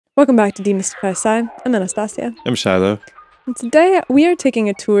Welcome back to Demystify Sci. I'm Anastasia. I'm Shiloh. And today we are taking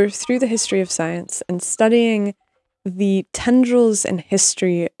a tour through the history of science and studying the tendrils and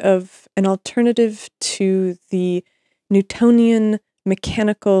history of an alternative to the Newtonian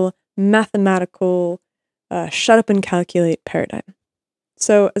mechanical, mathematical, shut up and calculate paradigm.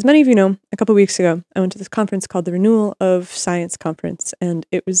 So, as many of you know, a couple weeks ago, I went to this conference called the Renewal of Science Conference, and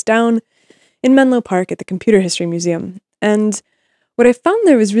it was down in Menlo Park at the Computer History Museum. And what I found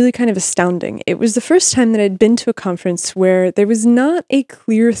there was really kind of astounding. It was the first time that I'd been to a conference where there was not a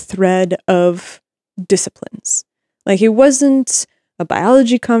clear thread of disciplines. Like, it wasn't a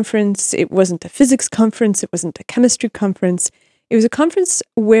biology conference, it wasn't a physics conference, it wasn't a chemistry conference. It was a conference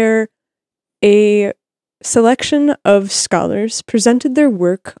where a selection of scholars presented their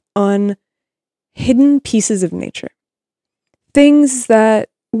work on hidden pieces of nature. Things that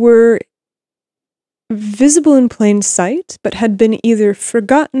were visible in plain sight, but had been either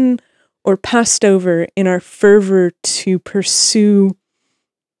forgotten or passed over in our fervor to pursue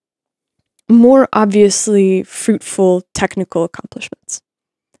more obviously fruitful technical accomplishments.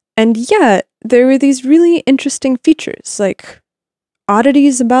 And yet, there were these really interesting features, like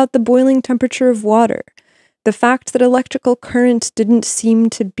oddities about the boiling temperature of water, the fact that electrical current didn't seem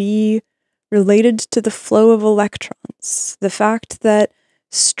to be related to the flow of electrons, the fact that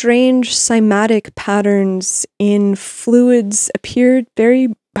strange cymatic patterns in fluids appeared very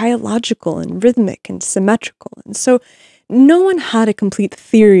biological and rhythmic and symmetrical. And so no one had a complete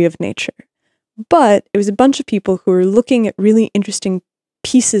theory of nature, but it was a bunch of people who were looking at really interesting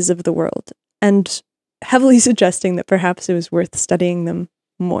pieces of the world and heavily suggesting that perhaps it was worth studying them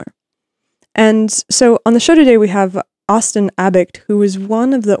more. And so on the show today, we have Austin Abigt, who was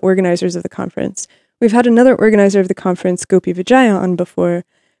one of the organizers of the conference. We've had another organizer of the conference, Gopi Vijaya, on before,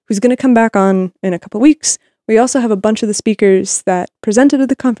 who's going to come back on in a couple weeks. We also have a bunch of the speakers that presented at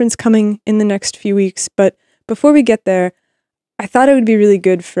the conference coming in the next few weeks. But before we get there, I thought it would be really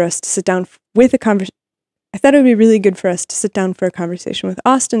good for us to sit down with a conversation. I thought it would be really good for us to sit down for a conversation with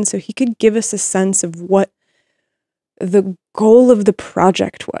Austin so he could give us a sense of what the goal of the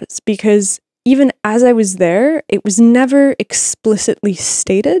project was, because even as I was there, it was never explicitly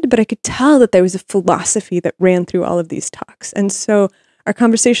stated, but I could tell that there was a philosophy that ran through all of these talks. And so our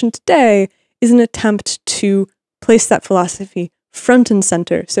conversation today is an attempt to place that philosophy front and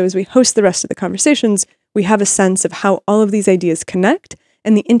center. So as we host the rest of the conversations, we have a sense of how all of these ideas connect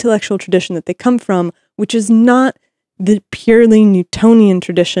and the intellectual tradition that they come from, which is not the purely Newtonian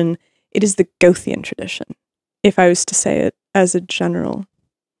tradition, it is the Goethean tradition, if I was to say it as a general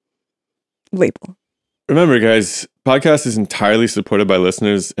label. Remember, guys, podcast is entirely supported by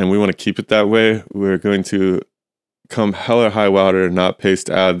listeners, and we want to keep it that way. We're going to come hell or high water, not paste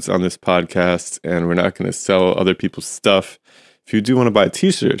ads on this podcast, and we're not going to sell other people's stuff. If you do want to buy a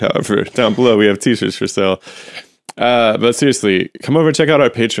t-shirt, however, down below we have t-shirts for sale. But seriously, come over, check out our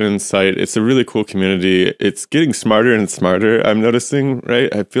Patreon site. It's a really cool community. It's getting smarter and smarter, I'm noticing,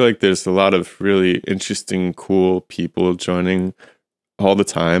 right? I feel like there's a lot of really interesting, cool people joining all the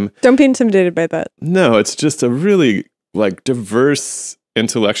time. Don't be intimidated by that. No, it's just a really diverse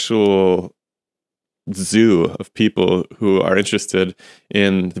intellectual zoo of people who are interested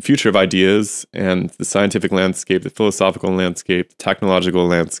in the future of ideas and the scientific landscape, the philosophical landscape, the technological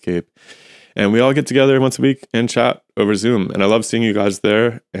landscape. And we all get together once a week and chat over Zoom. And I love seeing you guys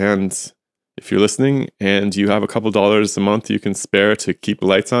there. And if you're listening and you have a couple dollars a month you can spare to keep the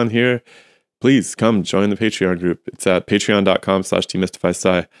lights on here, please come join the Patreon group. It's at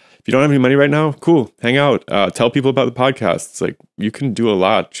patreon.com/demystifysci. If you don't have any money right now, cool, hang out. Tell people about the podcast. It's you can do a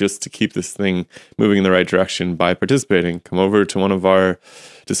lot just to keep this thing moving in the right direction by participating. Come over to one of our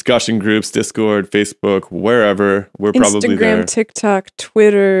discussion groups, Discord, Facebook, wherever. We're probably there. Instagram, TikTok,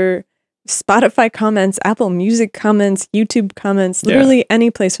 Twitter, Spotify comments, Apple Music comments, YouTube comments, literally any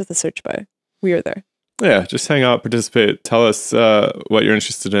place with a search bar. We are there. Yeah, just hang out, participate. Tell us what you're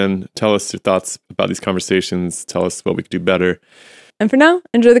interested in. Tell us your thoughts about these conversations. Tell us what we could do better. And for now,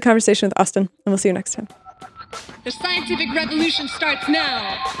 enjoy the conversation with Austin, and we'll see you next time. The scientific revolution starts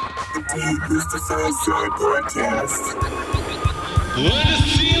now. Let us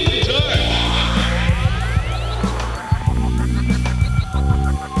see in the dark.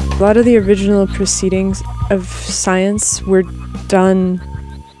 A lot of the original proceedings of science were done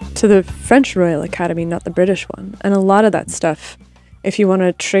to the French Royal Academy, not the British one. And a lot of that stuff, if you want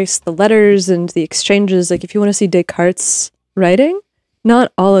to trace the letters and the exchanges, if you want to see Descartes' writing,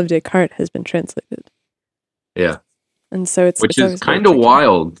 not all of Descartes has been translated. Yeah. And so it's is kind of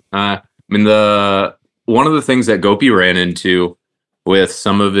wild. One of the things that Gopi ran into with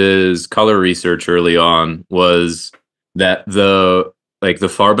some of his color research early on was that the like the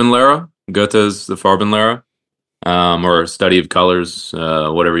Farbenlehre, Goethe's the Farbenlehre, or study of colors,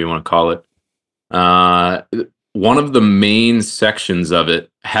 whatever you want to call it. One of the main sections of it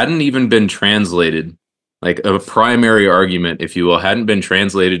hadn't even been translated. Like a primary argument, if you will, hadn't been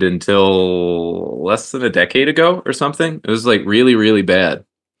translated until less than a decade ago or something. It was like really, really bad.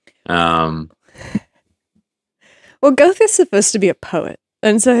 Well, Goethe is supposed to be a poet.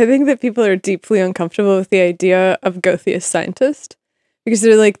 And so I think that people are deeply uncomfortable with the idea of Goethe as scientist. Because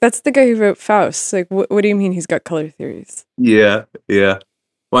they're like, that's the guy who wrote Faust. Like, what do you mean he's got color theories? Yeah, yeah.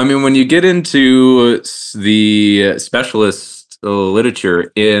 Well, I mean, when you get into the specialist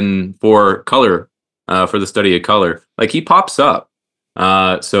literature for color, for the study of color, like he pops up.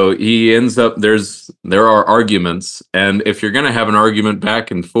 So he ends up, there are arguments. And if you're going to have an argument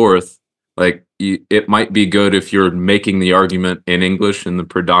back and forth, like it might be good if you're making the argument in English, and the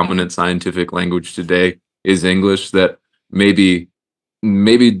predominant scientific language today is English, that maybe,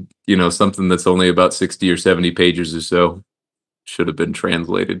 you know, something that's only about 60 or 70 pages or so should have been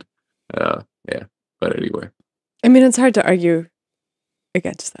translated. Yeah, but anyway. I mean, it's hard to argue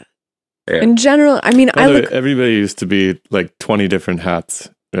against that. Yeah. In general, I mean, everybody used to be like 20 different hats,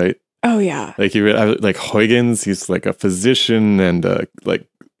 right? Oh, yeah. Like like Huygens, he's like a physician and like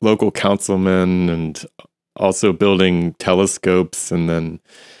local councilman, and also building telescopes and then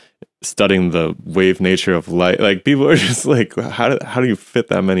studying the wave nature of light. Like people are just like, how do you fit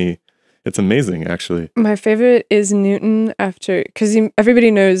that many? It's amazing, actually. My favorite is Newton, because everybody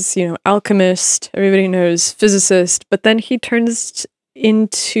knows, you know, alchemist, everybody knows physicist, but then he turns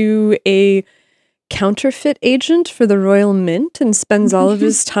into a counterfeit agent for the Royal Mint and spends all of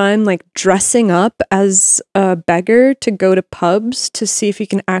his time like dressing up as a beggar to go to pubs to see if he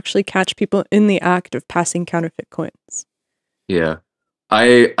can actually catch people in the act of passing counterfeit coins. Yeah.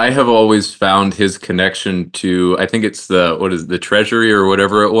 I have always found his connection to, I think it's the Treasury or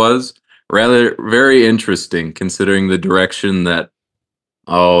whatever it was, rather very interesting, considering the direction that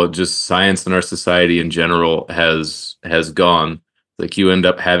just science in our society in general has gone. Like you end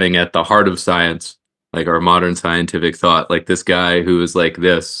up having at the heart of science, like our modern scientific thought, like this guy who is like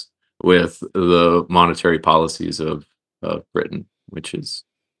this with the monetary policies of Britain, which is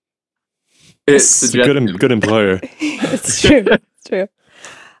it's a good employer. It's true. It's true.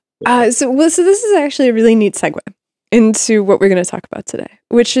 So this is actually a really neat segue into what we're going to talk about today,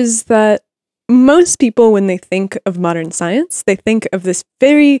 which is that most people, when they think of modern science, they think of this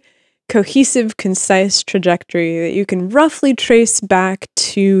very cohesive, concise trajectory that you can roughly trace back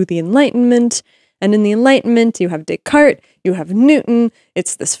to the Enlightenment. And in the Enlightenment, you have Descartes, you have Newton.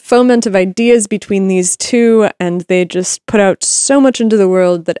 It's this foment of ideas between these two, and they just put out so much into the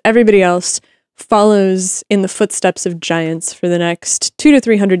world that everybody else follows in the footsteps of giants for the next 200 to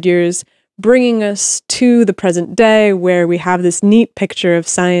 300 years, bringing us to the present day, where we have this neat picture of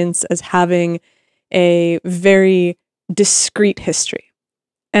science as having a very discrete history.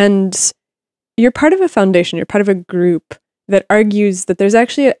 And you're part of a foundation, you're part of a group that argues that there's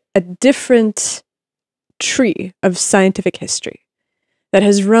actually a different tree of scientific history that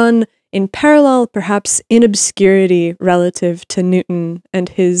has run in parallel, perhaps in obscurity, relative to Newton and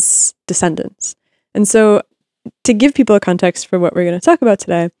his descendants. And so, to give people a context for what we're going to talk about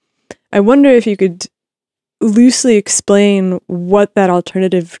today, I wonder if you could loosely explain what that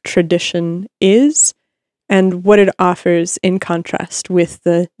alternative tradition is and what it offers in contrast with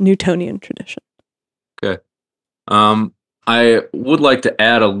the Newtonian tradition. Okay. I would like to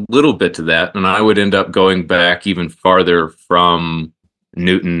add a little bit to that, and I would end up going back even farther from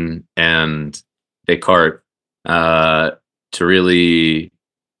Newton and Descartes to really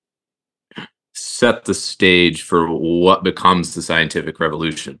set the stage for what becomes the scientific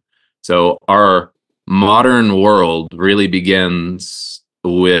revolution. So our modern world really begins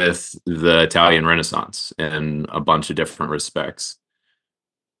with the Italian Renaissance in a bunch of different respects.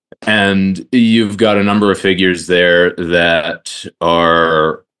 And you've got a number of figures there that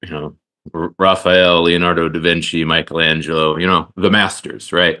are, you know, Raphael, Leonardo da Vinci, Michelangelo, you know, the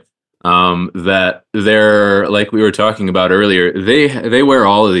masters, right? That they're, like we were talking about earlier, they wear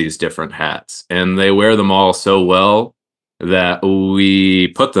all of these different hats, and they wear them all so well that we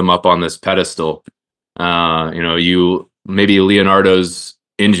put them up on this pedestal. You know, maybe Leonardo's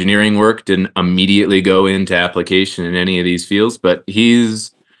engineering work didn't immediately go into application in any of these fields, but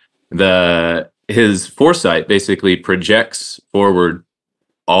his foresight basically projects forward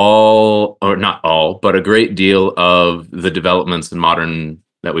all, or not all, but a great deal of the developments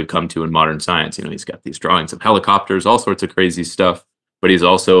that we've come to in modern science. You know, he's got these drawings of helicopters, all sorts of crazy stuff, but he's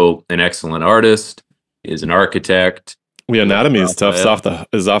also an excellent artist. He's an architect. The anatomy stuff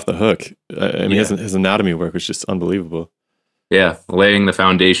is off the hook. I mean, his anatomy work was just unbelievable. Yeah, laying the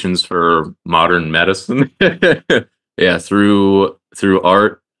foundations for modern medicine. Yeah, through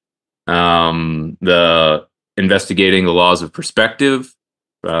art, the investigating the laws of perspective,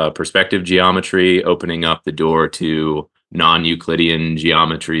 perspective geometry, opening up the door to non-Euclidean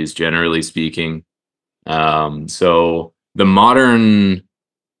geometries, generally speaking. So the modern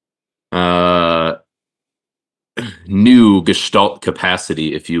new Gestalt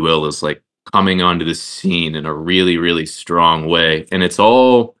capacity, if you will, is like coming onto the scene in a really, really strong way, and it's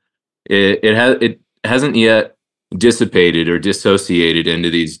all it hasn't yet dissipated or dissociated into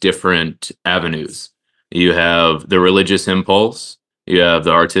these different avenues. You have the religious impulse, you have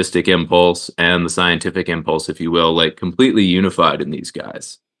the artistic impulse, and the scientific impulse, if you will, like completely unified in these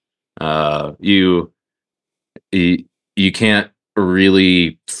guys. You can't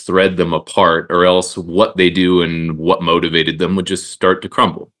really thread them apart, or else what they do and what motivated them would just start to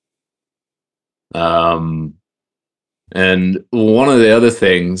crumble. And one of the other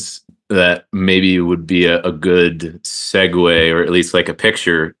things that maybe would be a good segue, or at least like a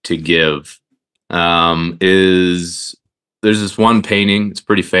picture to give, is there's this one painting. It's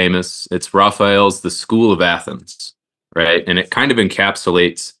pretty famous. It's Raphael's The School of Athens, right? And it kind of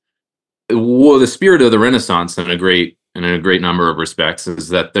encapsulates the spirit of the Renaissance in a great number of respects, is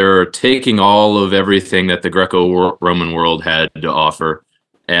that they're taking all of everything that the Greco-Roman world had to offer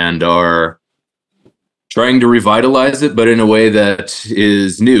and are trying to revitalize it, but in a way that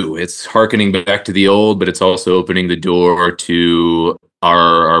is new. It's hearkening back to the old, but it's also opening the door to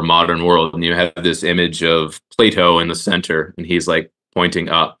our modern world. And you have this image of Plato in the center, and he's like pointing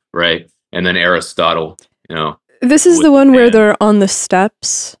up, right? And then Aristotle, This is the one where they're on the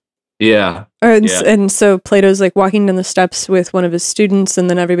steps. Yeah. And so Plato's like walking down the steps with one of his students, and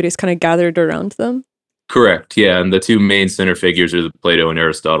then everybody's kind of gathered around them. Correct. Yeah. And the two main center figures are Plato and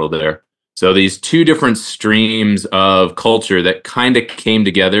Aristotle there. So these two different streams of culture that kind of came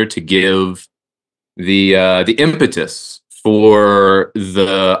together to give the impetus for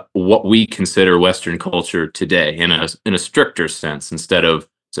what we consider Western culture today in a stricter sense, instead of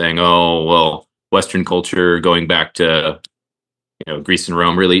saying, oh, well, Western culture going back to Greece and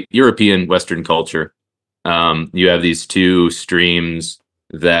Rome, really European Western culture. You have these two streams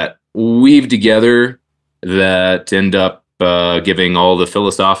that weave together that end up giving all the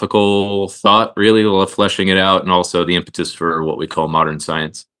philosophical thought, really fleshing it out, and also the impetus for what we call modern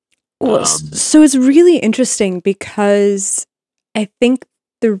science. Well, so it's really interesting, because I think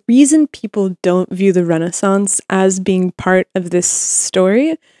the reason people don't view the Renaissance as being part of this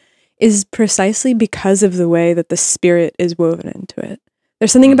story is precisely because of the way that the spirit is woven into it.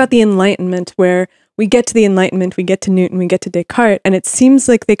 There's something about the Enlightenment where we get to the Enlightenment, we get to Newton, we get to Descartes, and it seems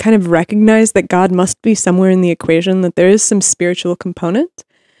like they kind of recognize that God must be somewhere in the equation, that there is some spiritual component,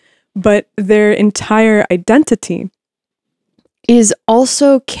 but their entire identity is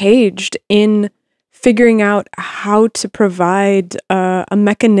also caged in figuring out how to provide a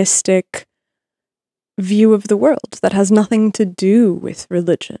mechanistic view of the world that has nothing to do with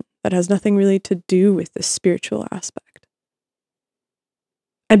religion, that has nothing really to do with the spiritual aspect.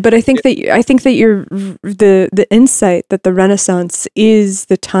 But I think that the insight that the Renaissance is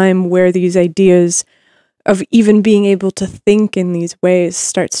the time where these ideas of even being able to think in these ways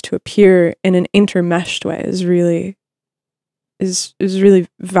starts to appear in an intermeshed way is really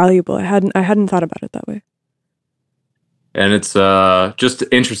valuable. I hadn't thought about it that way. And it's just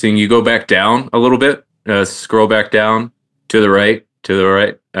interesting. You go back down a little bit, scroll back down to the right.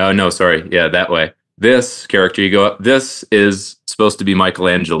 No, sorry. Yeah, that way. This character, you go up. This is supposed to be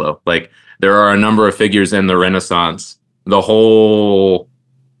Michelangelo. Like, there are a number of figures in the Renaissance. The whole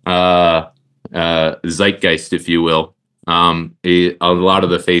zeitgeist, if you will. A lot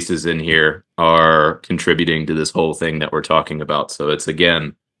of the faces in here are contributing to this whole thing that we're talking about. So it's,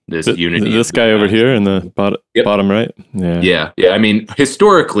 again, this unity. This guy over here in the bottom right? Yeah. I mean,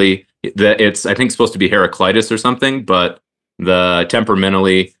 historically, it's, I think, supposed to be Heraclitus or something, but the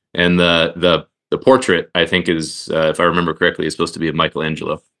temperamentally and the portrait, I think, is, if I remember correctly, is supposed to be of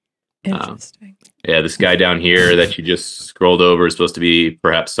Michelangelo. Interesting. This guy down here that you just scrolled over is supposed to be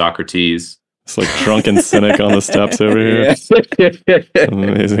perhaps Socrates. It's like drunken cynic on the steps over here.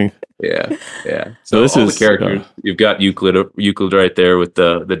 Amazing. Yeah. So this is the characters. You've got Euclid right there with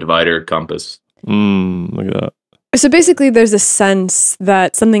the divider compass. Look at that. So basically, there's a sense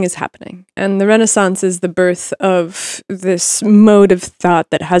that something is happening, and the Renaissance is the birth of this mode of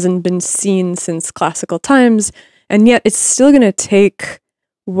thought that hasn't been seen since classical times, and yet it's still going to take,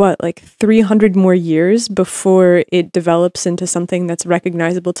 300 more years before it develops into something that's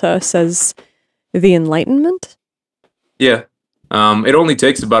recognizable to us as the Enlightenment? Yeah. It only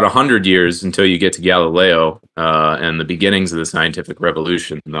takes about 100 years until you get to Galileo and the beginnings of the scientific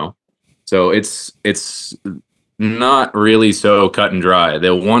revolution, though. So it's not really so cut and dry.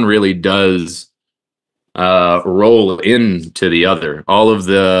 The one really does roll into the other. All of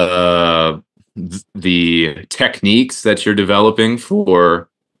the techniques that you're developing for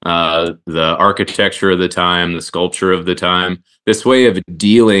the architecture of the time, the sculpture of the time, this way of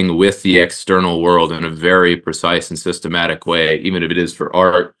dealing with the external world in a very precise and systematic way, even if it is for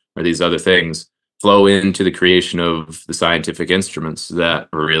art or these other things, flow into the creation of the scientific instruments that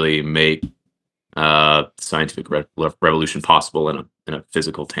really make scientific revolution possible in a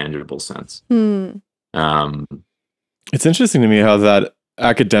physical, tangible sense. It's interesting to me how that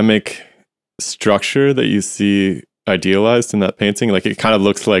academic structure that you see idealized in that painting, like it kind of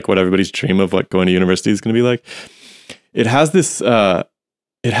looks like what everybody's dream of what going to university is going to be like. It has this, it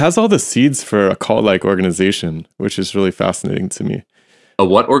has all the seeds for a cult-like organization, which is really fascinating to me. A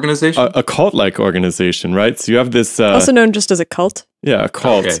what organization? A cult-like organization, right? So you have this... also known just as a cult. Yeah, a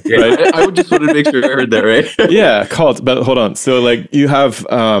cult, okay. Yeah, right? I just wanted to make sure I heard that right. Yeah, cult. But hold on. So like you have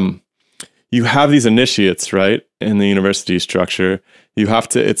these initiates, right? In the university structure. You have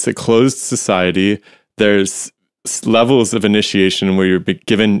to, it's a closed society. There's levels of initiation where you're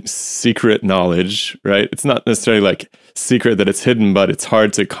given secret knowledge, right? It's not necessarily like secret that it's hidden, but it's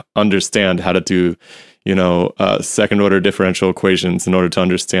hard to understand how to do, second order differential equations in order to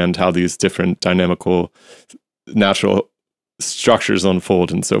understand how these different dynamical natural structures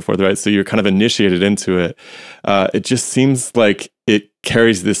unfold and so forth, right? So you're kind of initiated into it. It just seems like it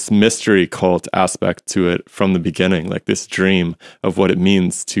carries this mystery cult aspect to it from the beginning, like this dream of what it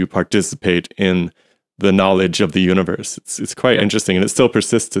means to participate in the knowledge of the universe. It's quite interesting, and it still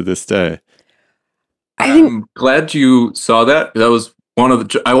persists to this day. I'm glad you saw that. That was one of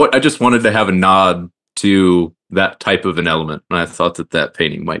the. I just wanted to have a nod to that type of an element, and I thought that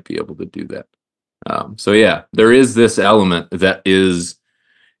painting might be able to do that. So yeah, there is this element that is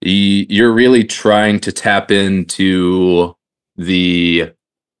you're really trying to tap into the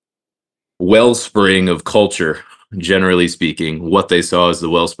wellspring of culture. Generally speaking, what they saw as the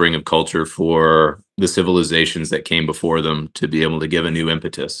wellspring of culture for the civilizations that came before them to be able to give a new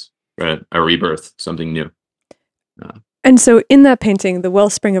impetus, right? A rebirth, something new. And so in that painting, the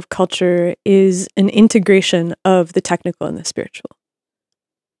wellspring of culture is an integration of the technical and the spiritual.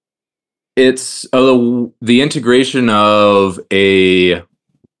 It's the integration of a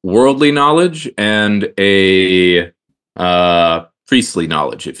worldly knowledge and a priestly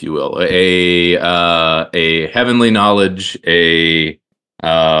knowledge, if you will, a heavenly knowledge, a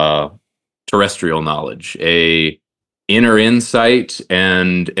terrestrial knowledge, a inner insight,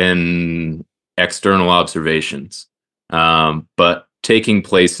 and external observations, but taking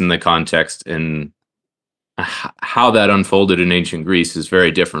place in the context and how that unfolded in ancient Greece is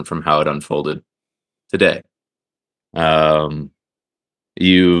very different from how it unfolded today.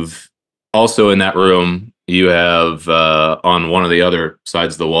 You've also in that room, you have on one of the other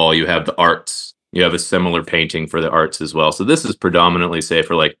sides of the wall, you have the arts. You have a similar painting for the arts as well. So this is predominantly, say,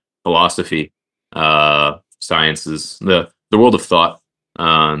 for like philosophy, sciences, the world of thought,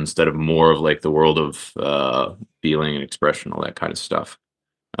 instead of more of like the world of feeling and expression, all that kind of stuff.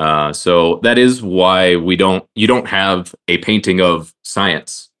 So that is why you don't have a painting of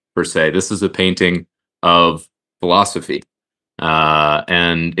science per se. This is a painting of philosophy.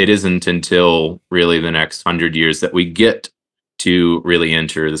 And it isn't until really the next 100 years that we get to really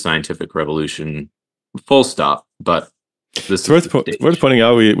enter the scientific revolution, full stop. But this it's worth pointing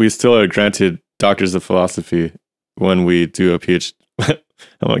out we still are granted doctors of philosophy when we do a PhD.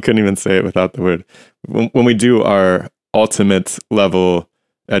 I couldn't even say it without the word. When we do our ultimate level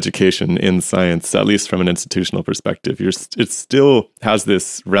education in science, at least from an institutional perspective, it still has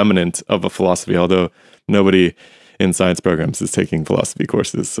this remnant of a philosophy, although nobody in science programs is taking philosophy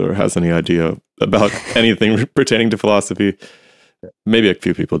courses or has any idea about anything pertaining to philosophy. Maybe a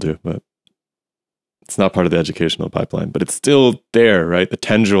few people do, but it's not part of the educational pipeline. But it's still there, right? The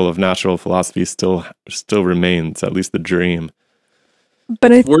tendril of natural philosophy still remains, at least the dream.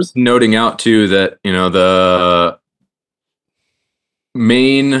 But it's worth noting out too that the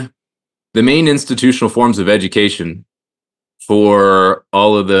main institutional forms of education for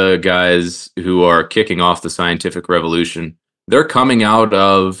all of the guys who are kicking off the scientific revolution, they're coming out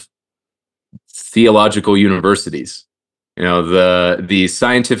of theological universities. The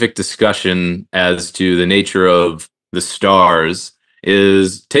scientific discussion as to the nature of the stars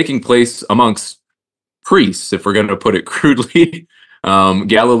is taking place amongst priests, if we're going to put it crudely.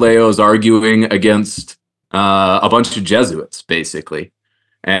 Galileo is arguing against a bunch of Jesuits, basically.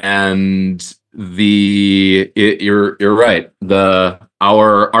 And you're right.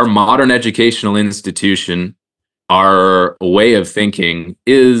 Our modern educational institution, our way of thinking,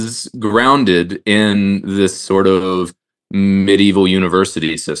 is grounded in this sort of medieval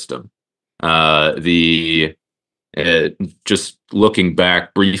university system. Just looking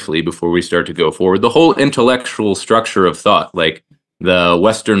back briefly before we start to go forward, the whole intellectual structure of thought, like the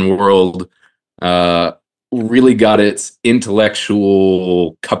Western world, really got its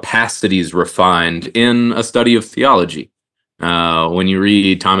intellectual capacities refined in a study of theology. When you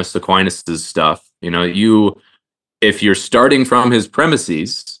read Thomas Aquinas's stuff, if you're starting from his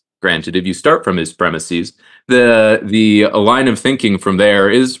premises, granted, if you start from his premises, the line of thinking from there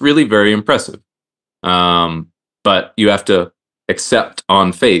is really very impressive. But you have to accept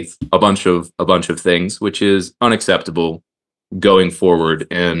on faith a bunch of things, which is unacceptable going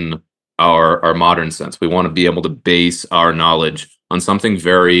forward in our modern sense. We want to be able to base our knowledge on something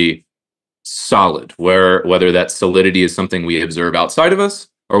very solid, whether that solidity is something we observe outside of us,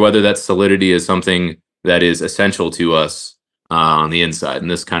 or whether that solidity is something that is essential to us on the inside. And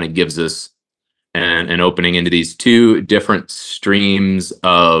this kind of gives us an opening into these two different streams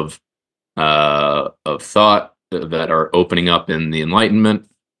of thought that are opening up in the Enlightenment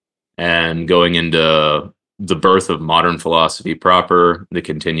and going into the birth of modern philosophy proper, the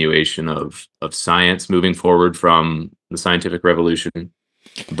continuation of science moving forward from the scientific revolution.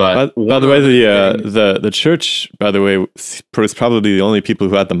 But by the way, the church, by the way, was probably the only people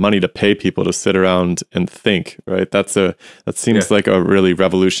who had the money to pay people to sit around and think, right? That seems like a really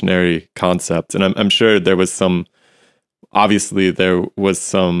revolutionary concept. And I'm sure there was some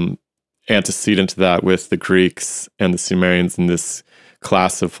antecedent to that with the Greeks and the Sumerians and this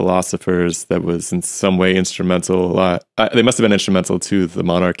class of philosophers that was in some way instrumental. They must have been instrumental to the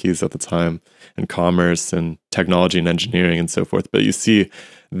monarchies at the time, and commerce and technology and engineering and so forth. But you see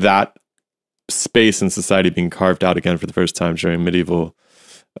that space in society being carved out again for the first time during medieval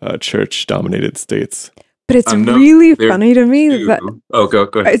church-dominated states. But it's really funny to me that... Oh, go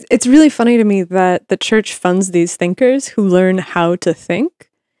ahead. It's really funny to me that the church funds these thinkers who learn how to think.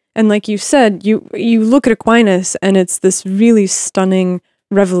 And like you said, you look at Aquinas and it's this really stunning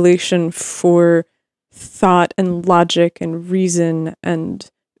revelation for thought and logic and reason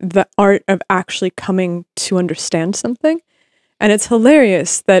and the art of actually coming to understand something. And it's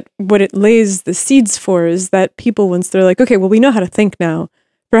hilarious that what it lays the seeds for is that people, once they're like, okay, well, we know how to think now,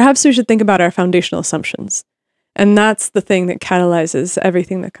 perhaps we should think about our foundational assumptions. And that's the thing that catalyzes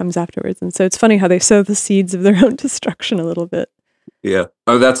everything that comes afterwards. And so it's funny how they sow the seeds of their own destruction a little bit. Yeah,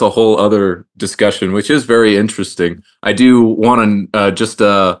 that's a whole other discussion, which is very interesting. I do want to just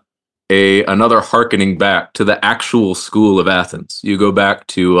another hearkening back to the actual school of Athens. You go back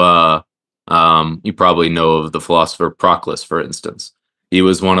to you probably know of the philosopher Proclus, for instance. He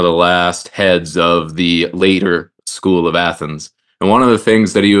was one of the last heads of the later school of Athens, and one of the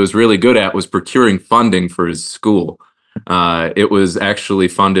things that he was really good at was procuring funding for his school. It was actually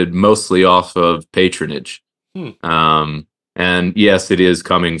funded mostly off of patronage. And yes, it is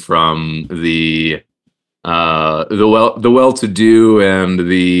coming from the well-to-do and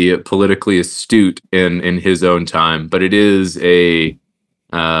the politically astute in his own time. But it is you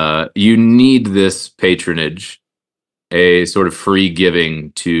need this patronage, a sort of free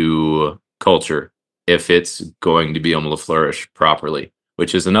giving to culture, if it's going to be able to flourish properly,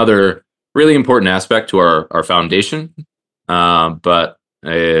 which is another really important aspect to our foundation. But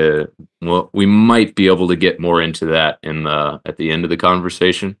well, we might be able to get more into that at the end of the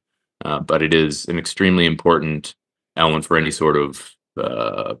conversation, but it is an extremely important element for any sort of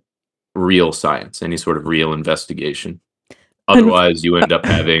real science, any sort of real investigation. Otherwise, you end up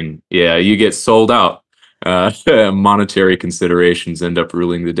having, you get sold out. Monetary considerations end up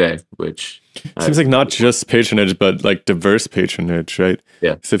ruling the day, which seems like not just patronage, but like diverse patronage, right?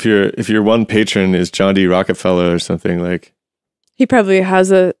 Yeah. So if your one patron is John D. Rockefeller or something, like, he probably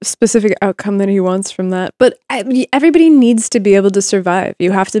has a specific outcome that he wants from that. But everybody needs to be able to survive.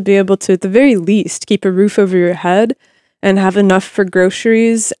 You have to be able to, at the very least, keep a roof over your head and have enough for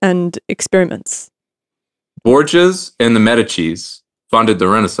groceries and experiments. Borgias and the Medicis funded the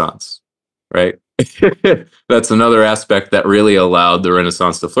Renaissance, right? That's another aspect that really allowed the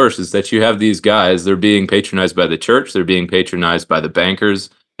Renaissance to flourish, is that you have these guys, they're being patronized by the church, they're being patronized by the bankers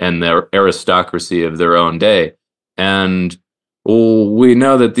and the aristocracy of their own day. And we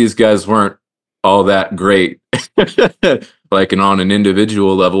know that these guys weren't all that great, like on an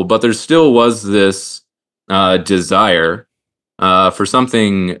individual level, but there still was this desire for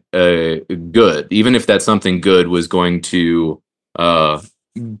something good, even if that something good was going to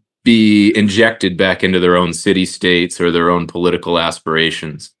be injected back into their own city states or their own political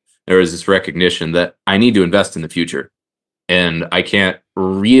aspirations. There was this recognition that I need to invest in the future. And I can't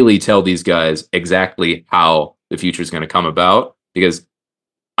really tell these guys exactly how the future is going to come about because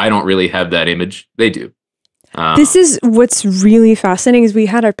I don't really have that image. They do. This is what's really fascinating is we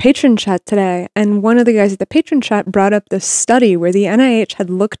had our patron chat today, and one of the guys at the patron chat brought up this study where the NIH had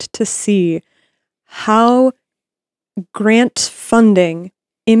looked to see how grant funding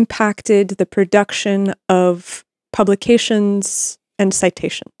impacted the production of publications and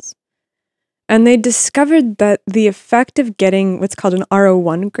citations. And they discovered that the effect of getting what's called an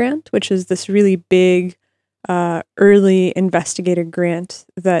R01 grant, which is this really big early investigator grant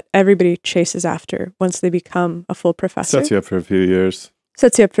that everybody chases after once they become a full professor. Sets you up for a few years.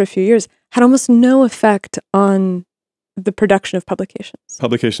 Had almost no effect on the production of publications.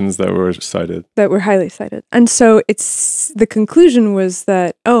 Publications that were cited. That were highly cited. And so the conclusion was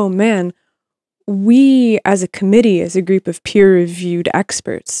that, oh man, we as a committee, as a group of peer-reviewed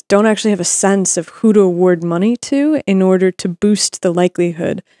experts, don't actually have a sense of who to award money to in order to boost the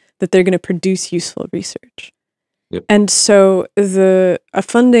likelihood that they're going to produce useful research. Yep. And so a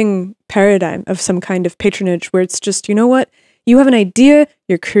funding paradigm of some kind of patronage where it's just, you know what, you have an idea,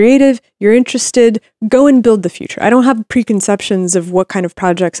 you're creative, you're interested, go and build the future. I don't have preconceptions of what kind of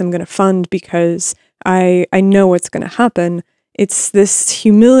projects I'm going to fund because I know what's going to happen. It's this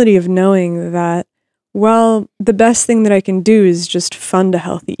humility of knowing that, well, the best thing that I can do is just fund a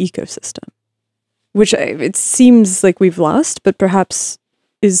healthy ecosystem, which it seems like we've lost, but perhaps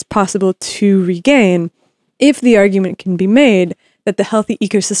is possible to regain if the argument can be made that the healthy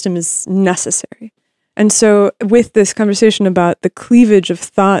ecosystem is necessary. And so with this conversation about the cleavage of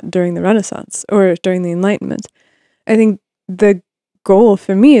thought during the Renaissance or during the Enlightenment, I think the goal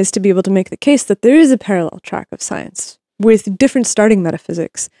for me is to be able to make the case that there is a parallel track of science with different starting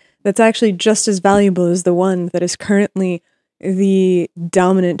metaphysics that's actually just as valuable as the one that is currently the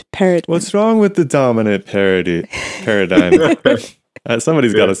dominant paradigm. What's wrong with the dominant paradigm?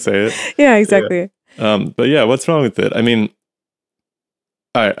 Somebody's got to say it. Yeah, exactly. But yeah, what's wrong with it? I mean,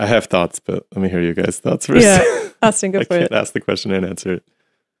 I have thoughts, but let me hear you guys' thoughts first. Yeah, Austin, go for it. I can't ask the question and answer it.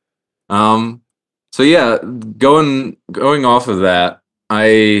 So yeah, going off of that,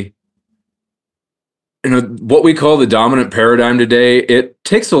 what we call the dominant paradigm today, it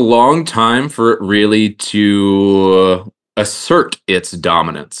takes a long time for it really to assert its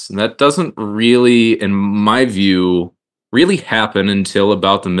dominance. And that doesn't really, in my view, really happen until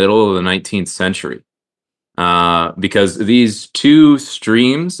about the middle of the 19th century. Because these two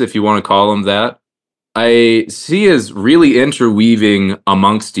streams, if you want to call them that, I see as really interweaving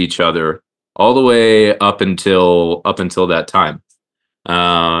amongst each other all the way up until that time.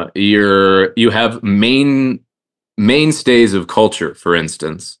 You have mainstays of culture, for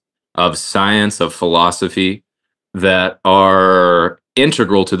instance, of science, of philosophy, that are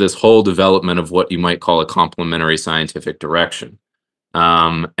integral to this whole development of what you might call a complementary scientific direction.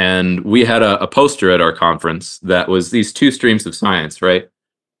 And we had a poster at our conference that was these two streams of science, right?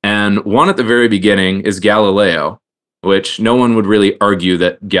 And one at the very beginning is Galileo, which no one would really argue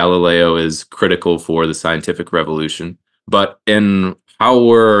that Galileo is critical for the scientific revolution. But in how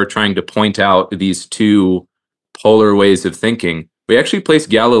we're trying to point out these two polar ways of thinking, we actually place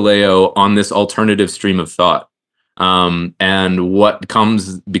Galileo on this alternative stream of thought. And what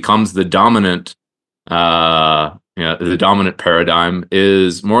becomes the dominant paradigm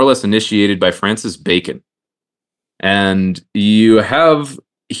is more or less initiated by Francis Bacon. And you have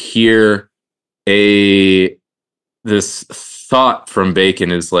here this thought from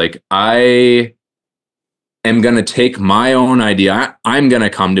Bacon is like, I am going to take my own idea. I'm going to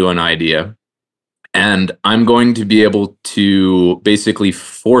come to an idea, and I'm going to be able to basically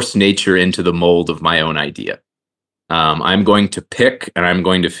force nature into the mold of my own idea. I'm going to pick and I'm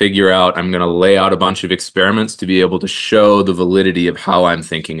going to figure out, I'm going to lay out a bunch of experiments to be able to show the validity of how I'm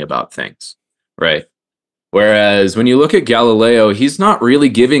thinking about things, right? Whereas when you look at Galileo, he's not really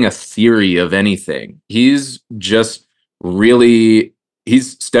giving a theory of anything. He's just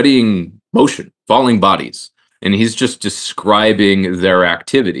he's studying motion, falling bodies, and he's just describing their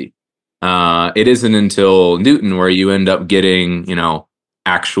activity. It isn't until Newton where you end up getting,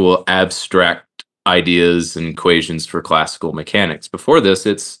 actual abstract ideas and equations for classical mechanics. Before this,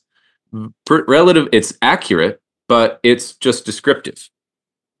 it's it's accurate, but it's just descriptive.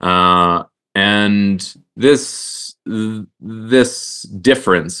 And this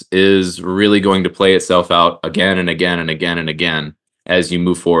difference is really going to play itself out again and again and again and again as you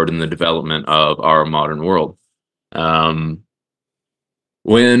move forward in the development of our modern world.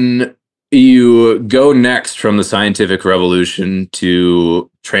 When you go next from the scientific revolution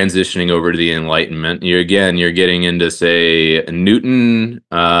to transitioning over to the Enlightenment, you're getting into, say, Newton,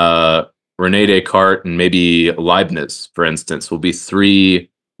 Rene Descartes, and maybe Leibniz, for instance, will be three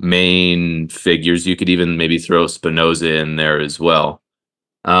main figures. You could even maybe throw Spinoza in there as well.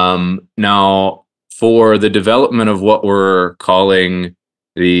 Now, for the development of what we're calling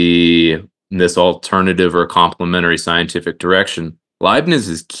this alternative or complementary scientific direction, Leibniz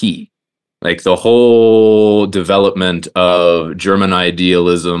is key. Like the whole development of German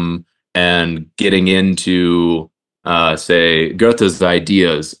idealism and getting into, say, Goethe's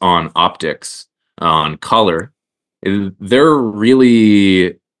ideas on optics, on color, they're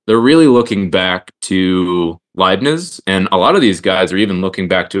really looking back to Leibniz, and a lot of these guys are even looking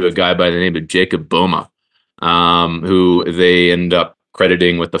back to a guy by the name of Jacob Boehme, who they end up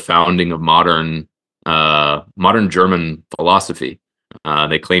crediting with the founding of modern German philosophy.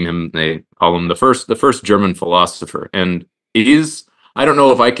 They call him the first German philosopher, and I don't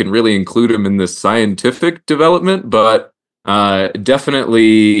know if I can really include him in this scientific development, but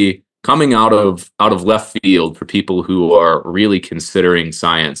definitely coming out of left field for people who are really considering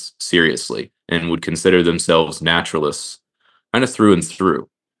science seriously and would consider themselves naturalists kind of through and through.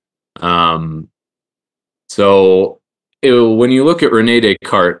 So when you look at Rene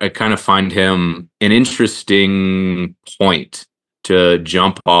Descartes, I kind of find him an interesting point to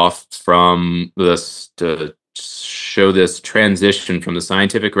jump off from this, to show this transition from the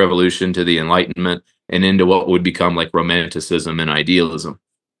scientific revolution to the Enlightenment and into what would become like Romanticism and idealism.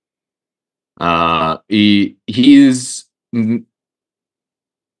 He's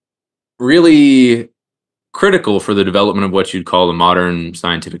really critical for the development of what you'd call the modern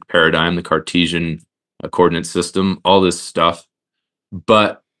scientific paradigm, the Cartesian coordinate system, all this stuff,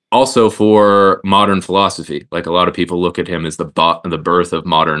 but also for modern philosophy. Like a lot of people look at him as the birth of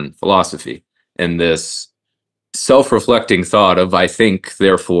modern philosophy, and this self-reflecting thought of I think,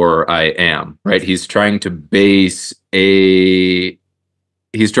 therefore I am, right? He's trying to base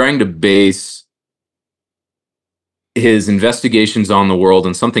his investigations on the world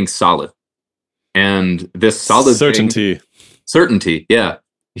on something solid. And this solid certainty, yeah,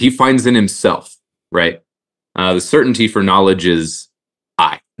 he finds in himself, right? The certainty for knowledge is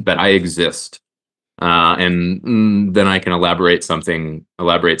that I exist. And then I can elaborate something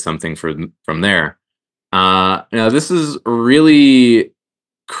from there. Now, this is really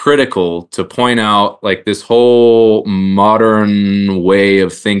critical to point out, like this whole modern way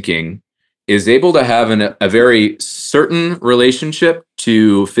of thinking is able to have a very certain relationship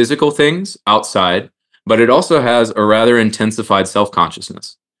to physical things outside, but it also has a rather intensified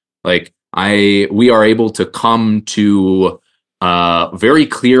self-consciousness. Like we are able to come to very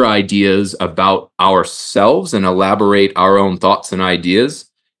clear ideas about ourselves and elaborate our own thoughts and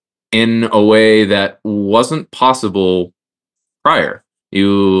ideas in a way that wasn't possible prior.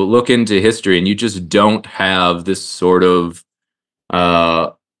 You look into history and you just don't have this sort of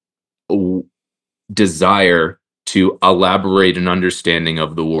desire to elaborate an understanding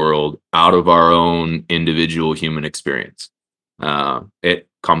of the world out of our own individual human experience. It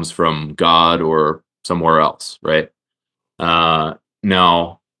comes from God or somewhere else, right?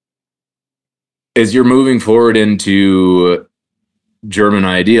 Now, as you're moving forward into German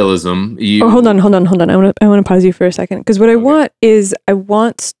idealism, hold on. I want to pause you for a second, because what I want is I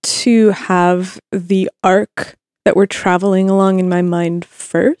want to have the arc that we're traveling along in my mind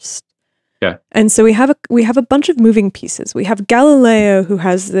first. Yeah. And so we have a bunch of moving pieces. We have Galileo, who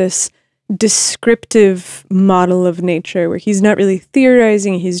has this descriptive model of nature where he's not really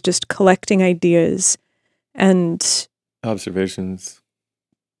theorizing, he's just collecting ideas and observations,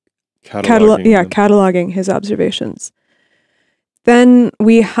 cataloging his observations. Then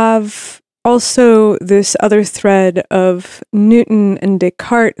we have also this other thread of Newton and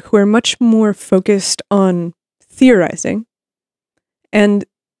Descartes, who are much more focused on theorizing. And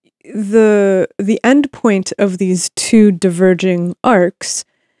the end point of these two diverging arcs,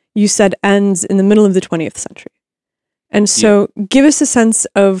 you said, ends in the middle of the 20th century. And so give us a sense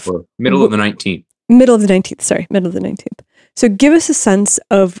of... middle of the 19th. Middle of the 19th. So give us a sense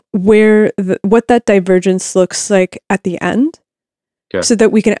of what that divergence looks like at the end, so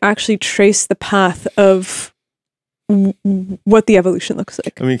that we can actually trace the path of what the evolution looks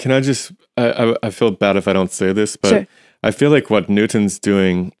like. I mean, can I just... I feel bad if I don't say this, but sure. I feel like what Newton's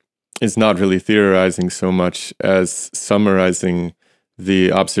doing is not really theorizing so much as summarizing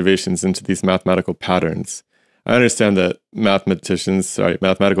the observations into these mathematical patterns. I understand that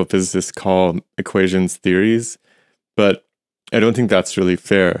mathematical physicists call equations theories, but I don't think that's really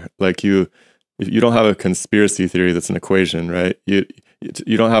fair. Like you don't have a conspiracy theory that's an equation, right? You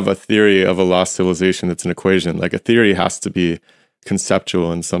don't have a theory of a lost civilization that's an equation. Like a theory has to be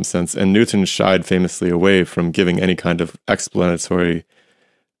conceptual in some sense. And Newton shied famously away from giving any kind of explanatory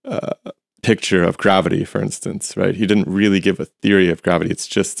picture of gravity, for instance, right? He didn't really give a theory of gravity. It's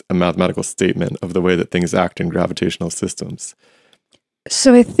just a mathematical statement of the way that things act in gravitational systems.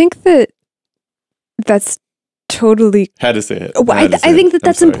 So I think that's totally... Had to say it. I think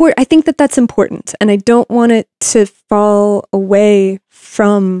that's important. I think that's important. And I don't want it to fall away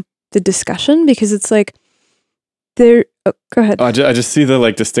from the discussion, because it's like there... Oh, go ahead. I just see the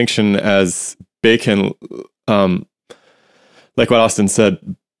like distinction as Bacon, like what Austin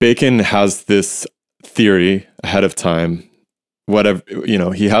said, Bacon has this theory ahead of time, whatever,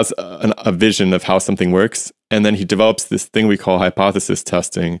 he has a vision of how something works, and then he develops this thing we call hypothesis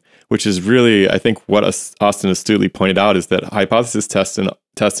testing, which is really, I think what Austin astutely pointed out is that hypothesis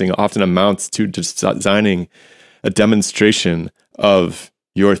testing often amounts to designing a demonstration of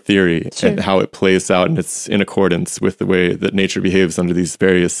your theory and how it plays out, and it's in accordance with the way that nature behaves under these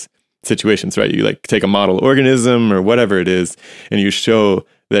various situations, right? You like take a model organism or whatever it is, and you show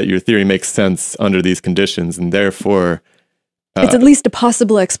that your theory makes sense under these conditions, and therefore... it's at least a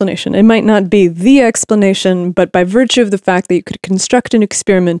possible explanation. It might not be the explanation, but by virtue of the fact that you could construct an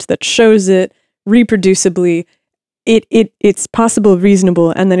experiment that shows it reproducibly, it's possible,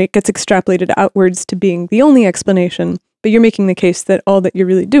 reasonable, and then it gets extrapolated outwards to being the only explanation. But you're making the case that all that you're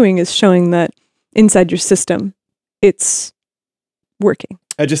really doing is showing that inside your system, it's working.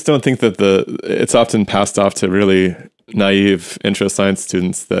 I just don't think that it's often passed off to really naive intro science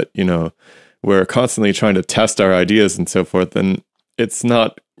students that, we're constantly trying to test our ideas and so forth, and it's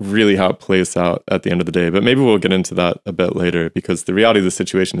not really how it plays out at the end of the day. But maybe we'll get into that a bit later, because the reality of the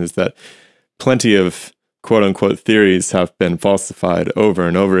situation is that plenty of quote-unquote theories have been falsified over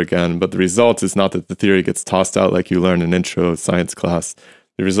and over again, but the result is not that the theory gets tossed out like you learn in intro science class.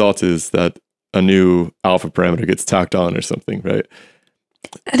 The result is that a new alpha parameter gets tacked on or something, right?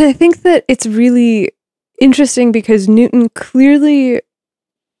 And I think that it's really interesting because Newton clearly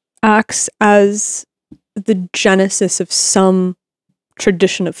acts as the genesis of some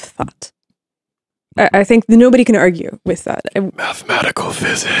tradition of thought. I think nobody can argue with that. Mathematical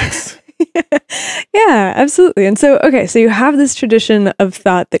physics. Yeah, absolutely. And so you have this tradition of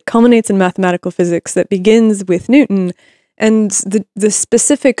thought that culminates in mathematical physics that begins with Newton, and the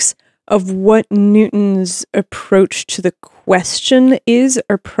specifics of what Newton's approach to the question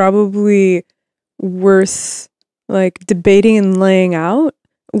are probably worth like debating and laying out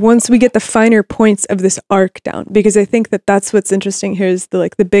once we get the finer points of this arc down, because I think that that's what's interesting here is the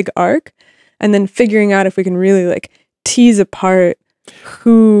big arc, and then figuring out if we can really like tease apart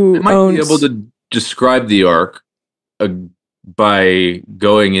who I might be able to describe the arc by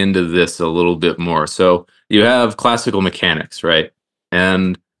going into this a little bit more. So you have classical mechanics, right?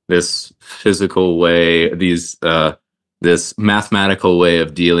 And this physical way, this mathematical way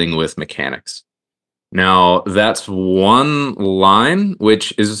of dealing with mechanics. Now, that's one line,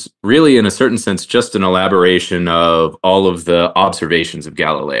 which is really, in a certain sense, just an elaboration of all of the observations of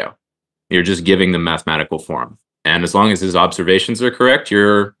Galileo. You're just giving them mathematical form, and as long as his observations are correct,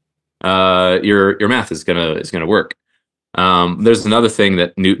 your math is gonna work. There's another thing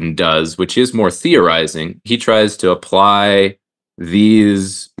that Newton does, which is more theorizing. He tries to apply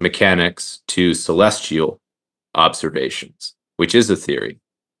these mechanics to celestial observations, which is a theory.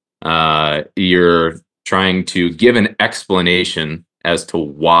 You're trying to give an explanation as to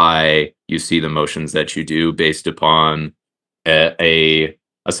why you see the motions that you do based upon a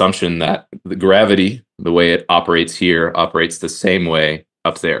assumption that the gravity, the way it operates here, operates the same way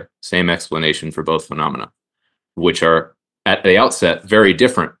up there. Same explanation for both phenomena, which are at the outset very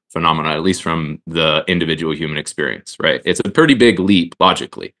different phenomena, at least from the individual human experience, right? It's a pretty big leap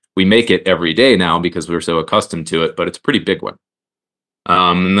logically. We make it every day now because we're so accustomed to it, but it's a pretty big one.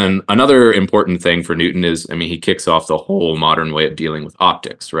 And then another important thing for Newton is, he kicks off the whole modern way of dealing with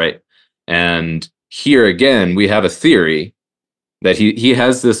optics, right? And here again, we have a theory that he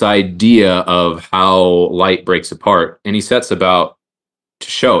has this idea of how light breaks apart, and he sets about to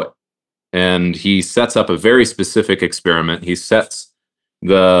show it. And he sets up a very specific experiment. He sets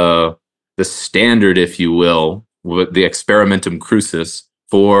the standard, if you will, with the experimentum crucis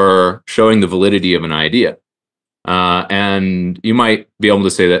for showing the validity of an idea. And you might be able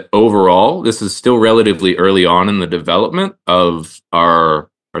to say that overall, this is still relatively early on in the development of our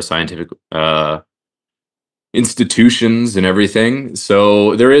scientific institutions and everything.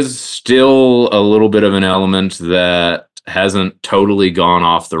 So there is still a little bit of an element that hasn't totally gone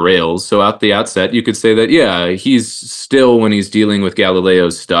off the rails. So at the outset, you could say that, yeah, he's still, when he's dealing with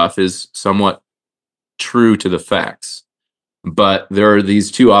Galileo's stuff, is somewhat true to the facts. But there are these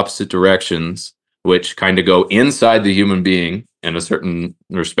two opposite directions which kind of go inside the human being in a certain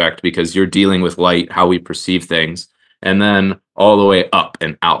respect, because you're dealing with light, how we perceive things, and then all the way up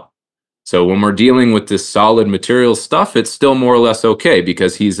and out. So when we're dealing with this solid material stuff, it's still more or less okay,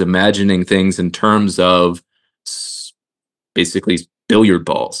 because he's imagining things in terms of basically billiard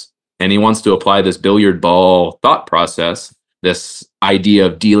balls. And he wants to apply this billiard ball thought process, this idea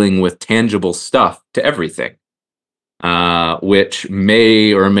of dealing with tangible stuff, to everything, which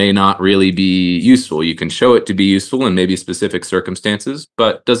may or may not really be useful. You can show it to be useful in maybe specific circumstances,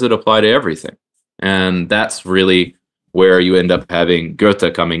 but does it apply to everything? And that's really where you end up having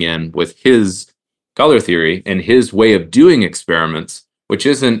Goethe coming in with his color theory and his way of doing experiments, which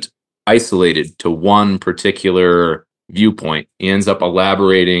isn't isolated to one particular viewpoint. He ends up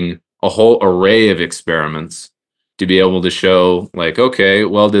elaborating a whole array of experiments to be able to show, like, okay,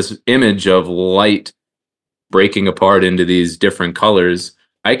 well, this image of light breaking apart into these different colors,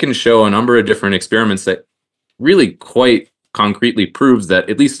 I can show a number of different experiments that really quite concretely proves that,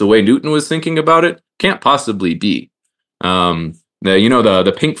 at least the way Newton was thinking about it, can't possibly be.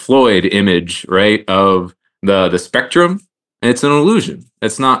 The Pink Floyd image, right, of the spectrum, it's an illusion.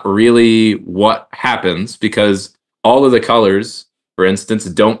 It's not really what happens, because all of the colors, for instance,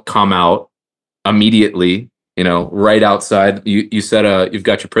 don't come out immediately, right outside. You've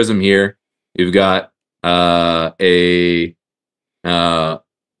got your prism here, you've got a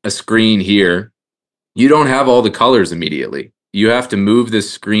screen here. You don't have all the colors immediately. You have to move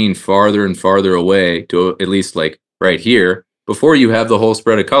this screen farther and farther away to at least like right here before you have the whole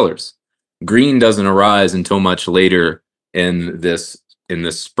spread of colors. Green doesn't arise until much later in this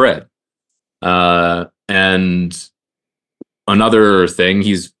spread. And another thing,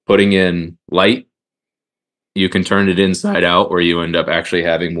 he's putting in light. You can turn it inside out, where you end up actually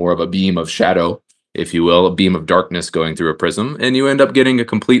having more of a beam of shadow, if you will, a beam of darkness going through a prism, and you end up getting a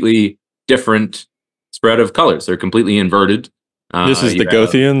completely different spread of colors. They're completely inverted. This is the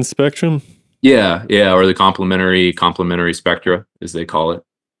Goethian spectrum? Yeah, or the complementary spectra, as they call it.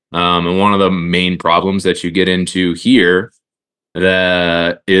 And one of the main problems that you get into here,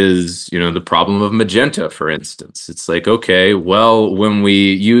 that is, the problem of magenta, for instance. It's like, okay, well, when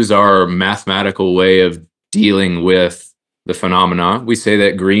we use our mathematical way of dealing with the phenomena, we say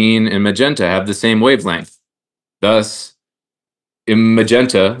that green and magenta have the same wavelength. Thus, in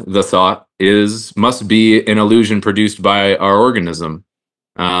magenta, the thought must be an illusion produced by our organism.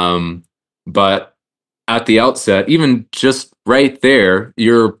 But at the outset, even just right there,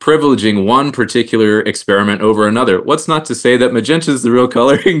 you're privileging one particular experiment over another. What's not to say that magenta is the real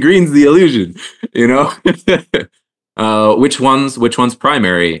color and green's the illusion? Which one's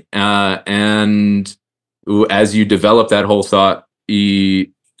primary? And as you develop that whole thought,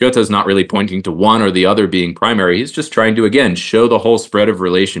 Goethe's not really pointing to one or the other being primary. He's just trying to, again, show the whole spread of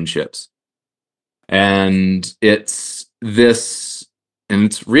relationships. And it's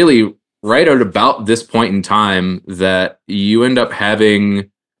really right at about this point in time that you end up having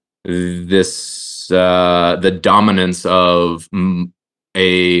this, the dominance of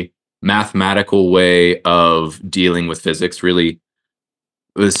a mathematical way of dealing with physics, really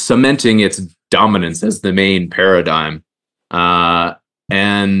cementing its dominance as the main paradigm.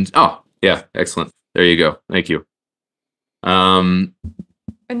 And excellent. There you go. Thank you. And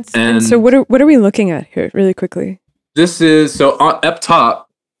so what are we looking at here, really quickly? This is, so up top,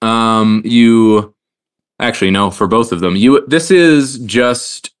 you actually, no, for both of them, this is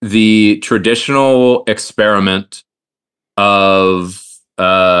just the traditional experiment of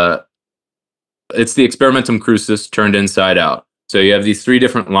it's the experimentum crucis turned inside out. So you have these three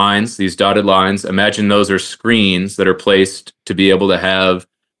different lines, these dotted lines. Imagine those are screens that are placed to be able to have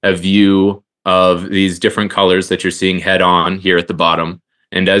a view of these different colors that you're seeing head on here at the bottom.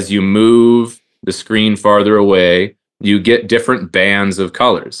 And as you move the screen farther away, you get different bands of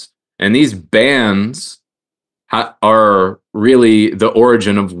colors. And these bands are really the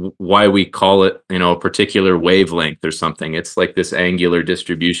origin of why we call it, a particular wavelength or something. It's like this angular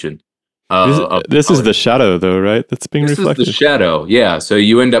distribution. This is the shadow, though, right? That's being reflected. This is the shadow, yeah. So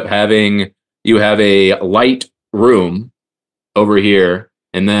you end up you have a light room over here,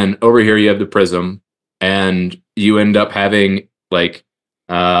 and then over here you have the prism, and you end up having, like,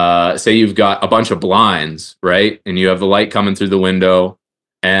 say you've got a bunch of blinds, right? And you have the light coming through the window,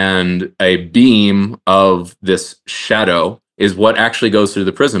 and a beam of this shadow is what actually goes through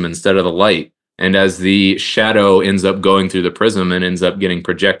the prism instead of the light. And as the shadow ends up going through the prism and ends up getting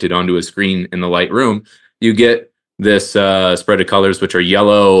projected onto a screen in the light room, you get this spread of colors, which are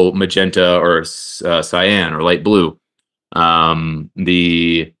yellow, magenta, or cyan, or light blue.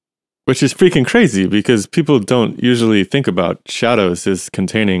 Which is freaking crazy, because people don't usually think about shadows as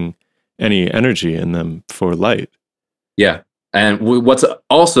containing any energy in them for light. Yeah. And what's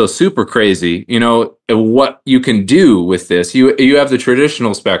also super crazy, you know, what you can do with this, you have the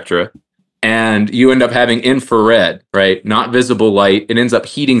traditional spectra, and you end up having infrared, right? Not visible light. It ends up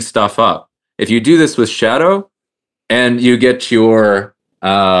heating stuff up. If you do this with shadow, and you get your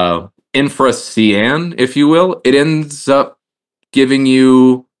infracyan, if you will, it ends up giving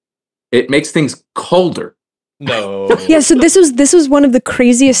you, it makes things colder. No. Yeah, so this was one of the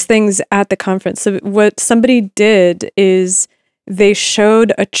craziest things at the conference. So what somebody did is they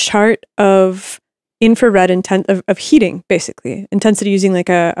showed a chart of infrared intent of heating, basically intensity, using like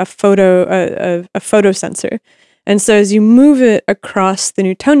a photo sensor. And so as you move it across the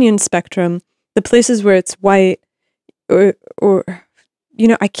Newtonian spectrum, the places where it's white, or you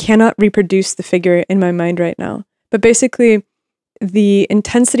know, I cannot reproduce the figure in my mind right now, but basically the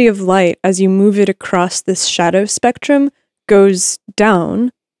intensity of light as you move it across this shadow spectrum goes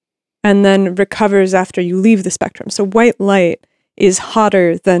down and then recovers after you leave the spectrum. So white light is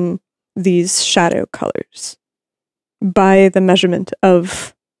hotter than these shadow colors by the measurement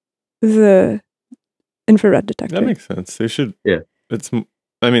of the infrared detector. That makes sense. They should. Yeah.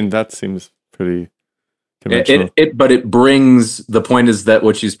 I mean, that seems pretty conventional. But it brings, the point is that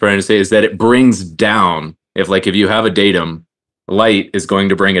what she's trying to say is that it brings down, if you have a datum, light is going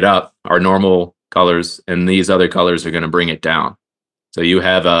to bring it up, our normal colors, and these other colors are going to bring it down. So you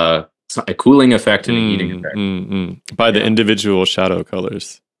have a cooling effect and a heating effect. By the individual shadow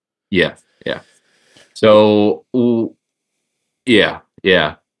colors. Yeah. So, yeah.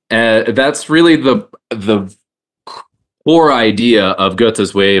 That's really the core idea of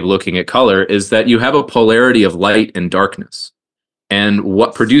Goethe's way of looking at color, is that you have a polarity of light and darkness. And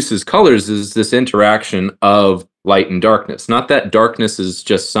what produces colors is this interaction of light and darkness. Not that darkness is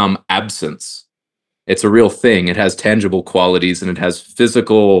just some absence. It's a real thing. It has tangible qualities, and it has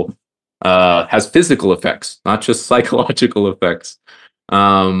physical effects, not just psychological effects.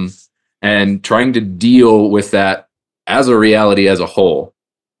 And trying to deal with that as a reality as a whole.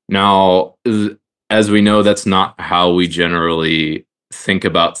 Now, as we know, that's not how we generally think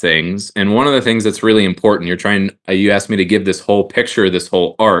about things. And one of the things that's really important, you asked me to give this whole picture, this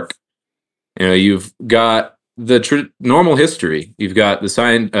whole arc. You know, you've got the normal history. You've got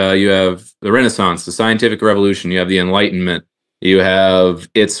you have the Renaissance, the scientific revolution. You have the Enlightenment. You have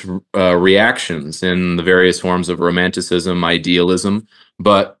its reactions in the various forms of romanticism, idealism.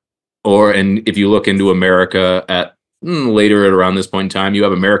 And if you look into America at later at around this point in time, you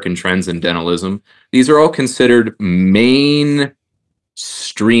have American transcendentalism. These are all considered mainstream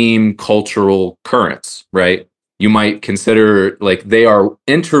cultural currents, right? You might consider like they are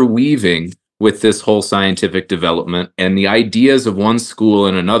interweaving with this whole scientific development, and the ideas of one school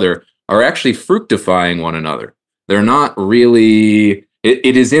and another are actually fructifying one another. They're not really,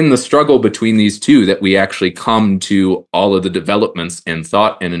 it is in the struggle between these two that we actually come to all of the developments in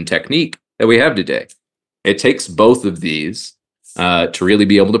thought and in technique that we have today. It takes both of these to really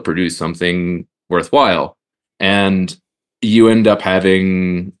be able to produce something worthwhile. And you end up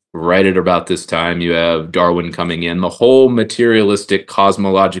having, right at about this time, you have Darwin coming in. The whole materialistic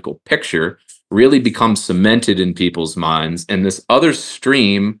cosmological picture really becomes cemented in people's minds. And this other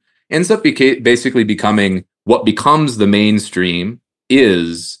stream ends up basically becoming what becomes the mainstream,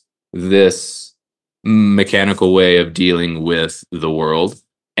 is this mechanical way of dealing with the world.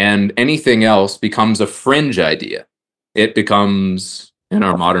 And anything else becomes a fringe idea. It becomes, in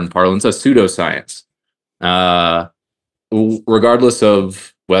our modern parlance, a pseudoscience. Regardless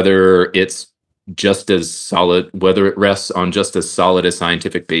of whether it's just as solid, whether it rests on just as solid a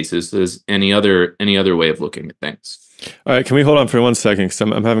scientific basis as any other way of looking at things. All right, can we hold on for 1 second? Because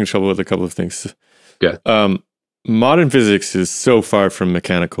I'm having trouble with a couple of things. Yeah. Modern physics is so far from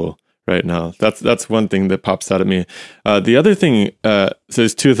mechanical right now. That's one thing that pops out at me. The other thing, so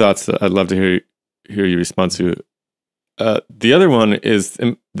there's two thoughts that I'd love to hear you respond to. The other one is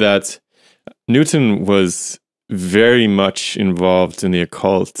that Newton was very much involved in the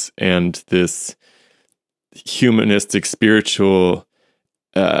occult and this humanistic, spiritual,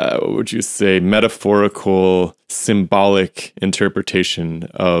 what would you say, metaphorical, symbolic interpretation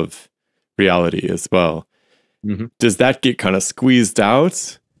of reality as well. Mm-hmm. Does that get kind of squeezed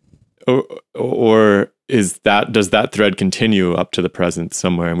out? Or does that thread continue up to the present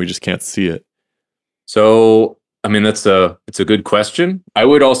somewhere and we just can't see it? So, I mean, it's a good question. I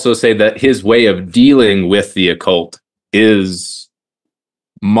would also say that his way of dealing with the occult is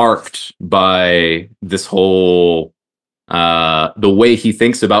marked by this whole, the way he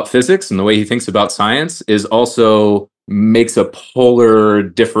thinks about physics and the way he thinks about science is also makes a polar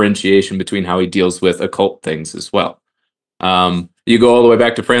differentiation between how he deals with occult things as well. You go all the way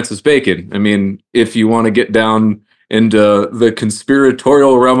back to Francis Bacon. I mean, if you want to get down into the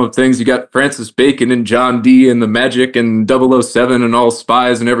conspiratorial realm of things. You got Francis Bacon and John Dee and the magic and 007 and all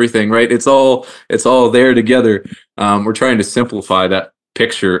spies and everything, right? It's all there together. We're trying to simplify that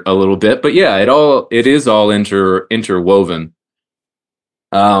picture a little bit, but yeah, it is all interwoven.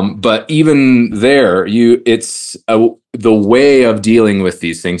 But even there, it's the way of dealing with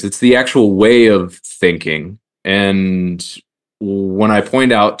these things. It's the actual way of thinking. And when I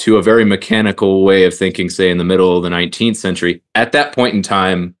point out to a very mechanical way of thinking, say in the middle of the 19th century, at that point in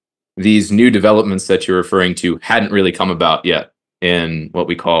time, these new developments that you're referring to hadn't really come about yet in what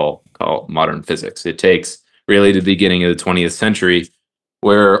we call modern physics. It takes really to the beginning of the 20th century,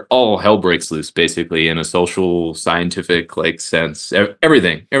 where all hell breaks loose, basically, in a social, scientific sense.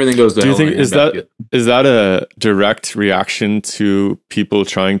 Everything goes to hell. Do you think is that a direct reaction to people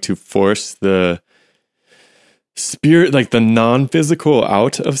trying to force the spirit, like the non-physical,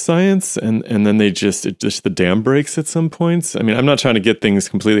 out of science, and then just the dam breaks at some points? I mean, I'm not trying to get things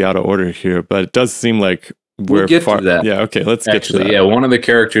completely out of order here, but it does seem like we'll get to that. Yeah, okay, let's get to that. Yeah, one of the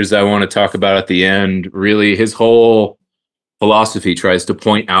characters I want to talk about at the end, really, his whole philosophy tries to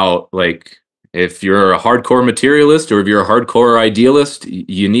point out, like, if you're a hardcore materialist or if you're a hardcore idealist,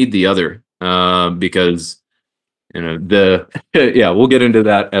 you need the other, because we'll get into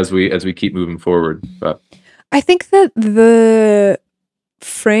that as we keep moving forward. But I think that the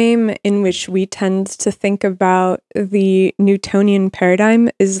frame in which we tend to think about the Newtonian paradigm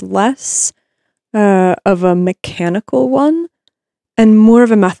is less of a mechanical one and more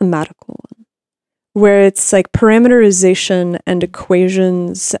of a mathematical one, where it's like parameterization and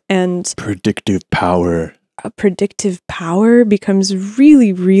equations and predictive power. Predictive power becomes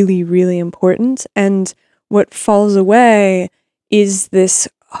really, really, really important. And what falls away is this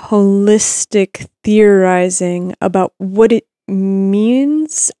holistic theorizing about what it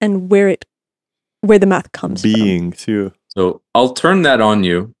means and where the math comes from. Too. So I'll turn that on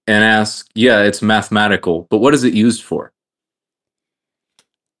you and ask, yeah, it's mathematical, but what is it used for?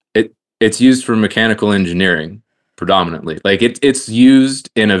 It's used for mechanical engineering predominantly. Like it's used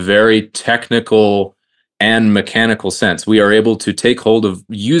in a very technical and mechanical sense. We are able to take hold of,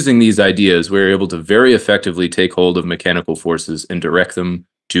 using these ideas, we're able to very effectively take hold of mechanical forces and direct them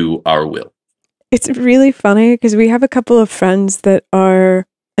to our will. It's really funny because we have a couple of friends that are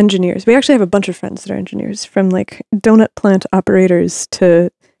engineers. We actually have a bunch of friends that are engineers, from like donut plant operators to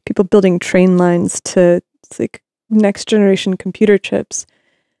people building train lines to like next generation computer chips.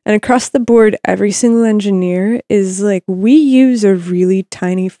 And across the board, every single engineer is like, we use a really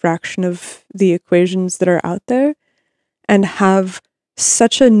tiny fraction of the equations that are out there and have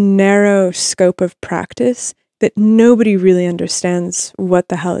such a narrow scope of practice that nobody really understands what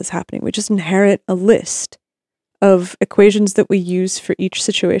the hell is happening. We just inherit a list of equations that we use for each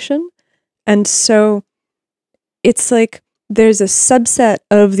situation. And so it's like there's a subset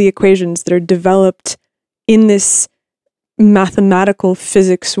of the equations that are developed in this mathematical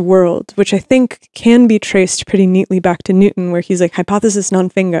physics world, which I think can be traced pretty neatly back to Newton, where he's like, hypothesis non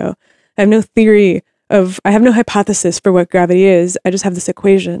fingo. I have no hypothesis for what gravity is. I just have this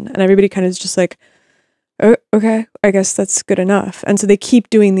equation. And everybody kind of is just like, oh, okay, I guess that's good enough. And so they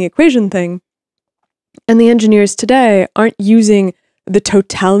keep doing the equation thing. And the engineers today aren't using the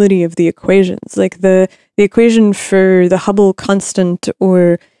totality of the equations. Like the equation for the Hubble constant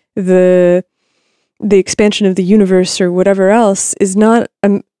or the expansion of the universe or whatever else is not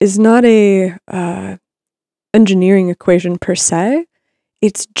a engineering equation per se.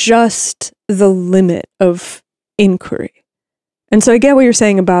 It's just the limit of inquiry. And so I get what you're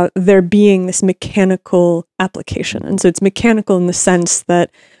saying about there being this mechanical application. And so it's mechanical in the sense that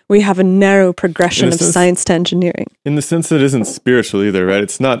we have a narrow progression of science to engineering. In the sense that it isn't spiritual either, right?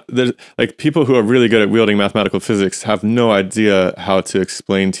 It's not, like, people who are really good at wielding mathematical physics have no idea how to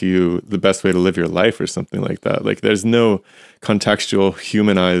explain to you the best way to live your life or something like that. Like, there's no contextual,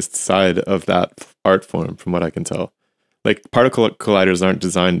 humanized side of that art form, from what I can tell. Like, particle colliders aren't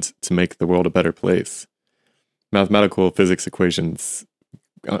designed to make the world a better place. Mathematical physics equations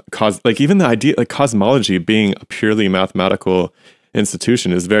even the idea, like cosmology being a purely mathematical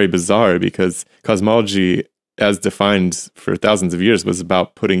institution, is very bizarre, because cosmology, as defined for thousands of years, was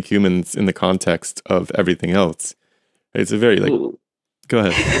about putting humans in the context of everything else. It's a very, like, go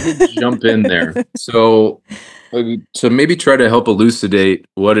ahead. Jump in there. So maybe try to help elucidate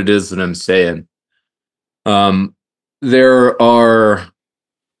what it is that I'm saying. There are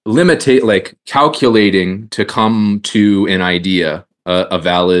calculating to come to an idea, a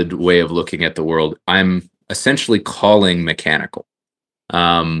valid way of looking at the world, I'm essentially calling mechanical.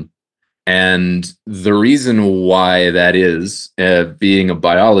 And the reason why that is, being a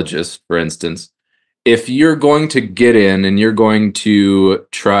biologist, for instance, if you're going to get in and you're going to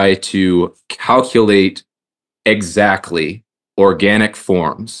try to calculate exactly organic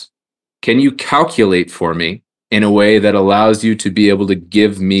forms, can you calculate for me in a way that allows you to be able to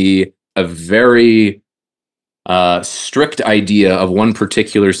give me a very strict idea of one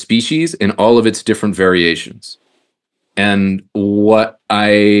particular species in all of its different variations? And you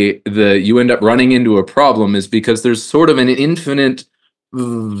end up running into a problem is because there's sort of an infinite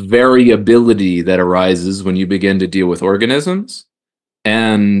variability that arises when you begin to deal with organisms.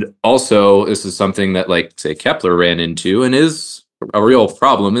 And also, this is something that, like, say, Kepler ran into and is a real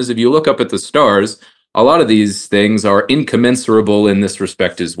problem, is if you look up at the stars, a lot of these things are incommensurable in this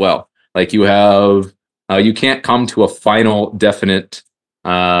respect as well. Like, you have, you can't come to a final definite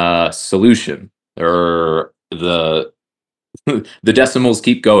solution, or the decimals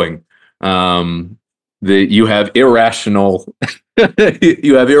keep going. You have irrational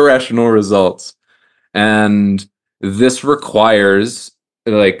you have irrational results, and this requires,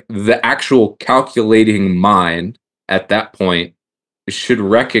 like, the actual calculating mind at that point should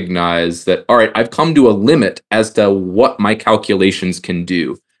recognize that, all right, I've come to a limit as to what my calculations can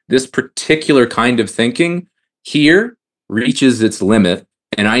do. This particular kind of thinking here reaches its limit,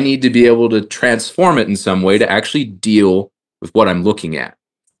 and I need to be able to transform it in some way to actually deal with what I'm looking at.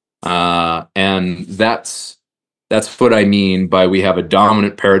 And that's what I mean by we have a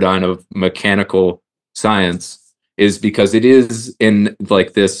dominant paradigm of mechanical science, is because it is in,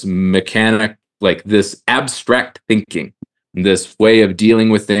 like, this this abstract thinking, this way of dealing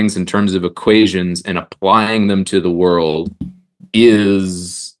with things in terms of equations and applying them to the world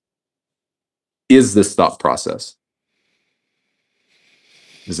is this thought process.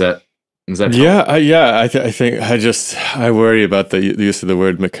 Is that yeah, I think I worry about the use of the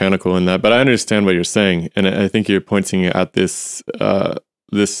word mechanical in that, but I understand what you're saying, and I think you're pointing at this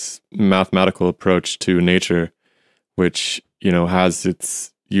this mathematical approach to nature, which, you know, has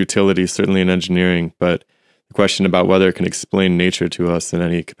its utility certainly in engineering, but the question about whether it can explain nature to us in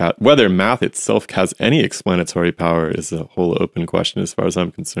any capacity, whether math itself has any explanatory power, is a whole open question as far as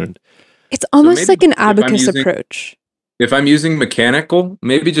I'm concerned. It's almost like an abacus approach. If I'm using mechanical,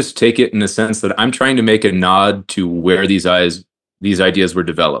 maybe just take it in the sense that I'm trying to make a nod to where these ideas were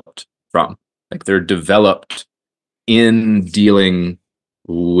developed from. Like, they're developed in dealing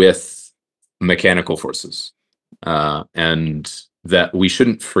with mechanical forces. And that we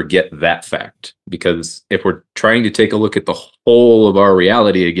shouldn't forget that fact, because if we're trying to take a look at the whole of our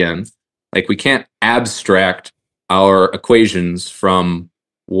reality again, like, we can't abstract our equations from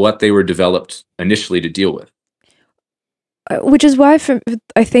what they were developed initially to deal with. Which is why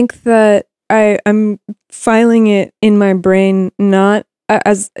I think that I'm filing it in my brain not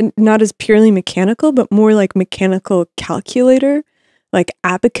as purely mechanical, but more like mechanical calculator, like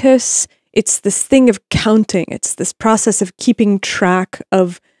abacus. It's this thing of counting. It's this process of keeping track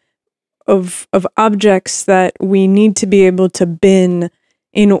of objects that we need to be able to bin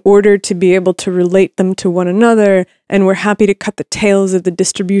in order to be able to relate them to one another. And we're happy to cut the tails of the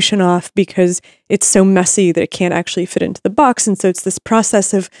distribution off because it's so messy that it can't actually fit into the box. And so it's this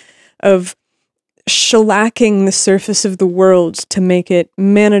process of shellacking the surface of the world to make it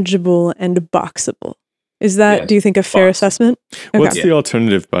manageable and boxable. Is that, Yes, do you think, a fair assessment? Okay. What's the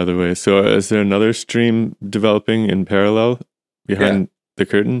alternative, by the way? So is there another stream developing in parallel behind the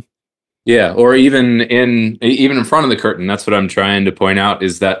curtain? Yeah, or even in front of the curtain. That's what I'm trying to point out,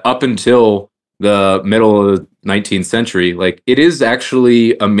 is that up until the middle of the 19th century, like, it is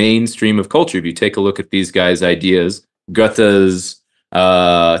actually a mainstream of culture. If you take a look at these guys' ideas, Goethe's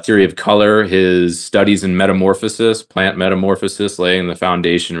theory of color, his studies in metamorphosis, plant metamorphosis, laying the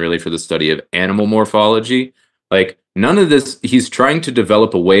foundation really for the study of animal morphology. Like, none of this, he's trying to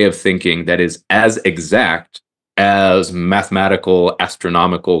develop a way of thinking that is as exact as mathematical,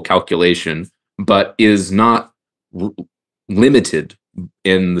 astronomical calculation, but is not limited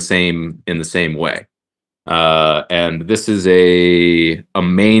in the same way. And this is a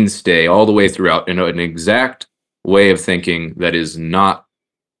mainstay all the way throughout, you know, an exact way of thinking that is not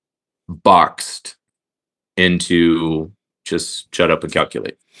boxed into just shut up and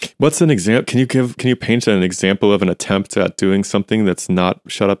calculate. What's an example? Can you paint an example of an attempt at doing something that's not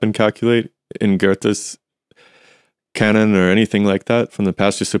shut up and calculate in Goethe's canon or anything like that from the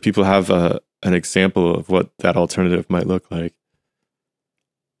past, just so people have an example of what that alternative might look like?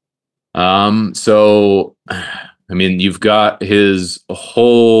 So, I mean, you've got his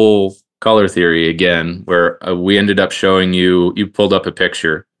whole color theory again, where we ended up showing you pulled up a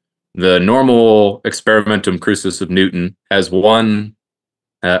picture. The normal experimentum crucis of Newton has one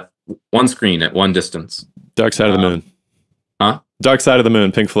screen at one distance. Dark Side of the Moon. Huh? Dark Side of the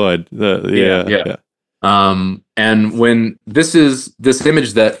Moon, Pink Floyd. Yeah. And when this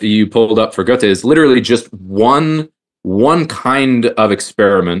image that you pulled up for Goethe is literally just one kind of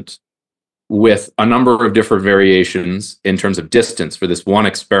experiment with a number of different variations in terms of distance for this one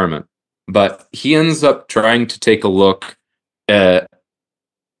experiment. But he ends up trying to take a look at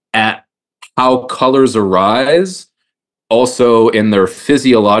how colors arise, also in their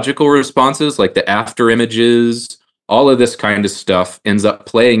physiological responses, like the after images. All of this kind of stuff ends up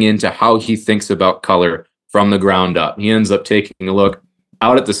playing into how he thinks about color from the ground up. He ends up taking a look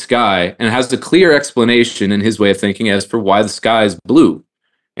out at the sky and has a clear explanation in his way of thinking as for why the sky is blue.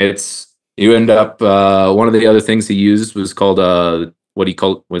 You end up, one of the other things he used was called, what he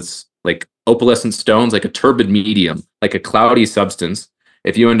called was like opalescent stones, like a turbid medium, like a cloudy substance.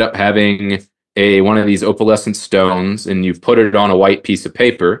 If you end up having one of these opalescent stones and you put it on a white piece of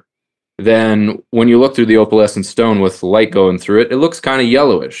paper, then when you look through the opalescent stone with the light going through it, it looks kind of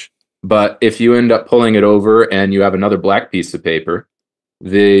yellowish. But if you end up pulling it over and you have another black piece of paper,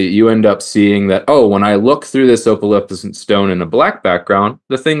 you end up seeing that, oh, when I look through this opalescent stone in a black background,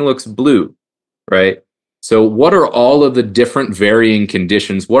 the thing looks blue, right? So what are all of the different varying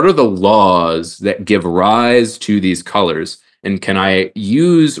conditions? What are the laws that give rise to these colors? And can I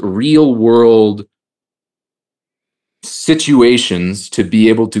use real world situations to be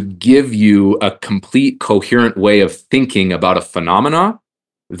able to give you a complete coherent way of thinking about a phenomena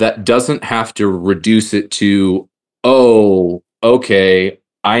that doesn't have to reduce it to, oh, okay,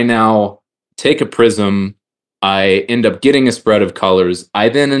 I now take a prism, I end up getting a spread of colors, I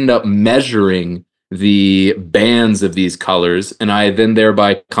then end up measuring the bands of these colors, and I then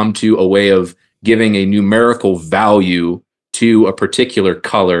thereby come to a way of giving a numerical value to a particular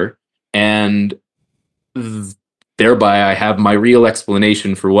color, and thereby I have my real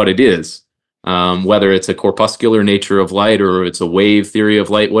explanation for what it is. Whether it's a corpuscular nature of light or it's a wave theory of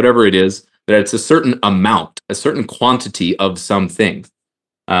light, whatever it is, that it's a certain amount, a certain quantity of something.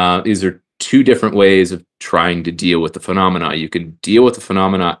 These are two different ways of trying to deal with the phenomena. You can deal with the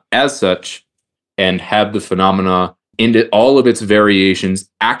phenomena as such and have the phenomena in all of its variations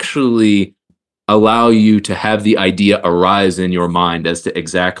actually allow you to have the idea arise in your mind as to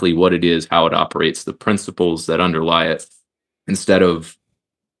exactly what it is, how it operates, the principles that underlie it, instead of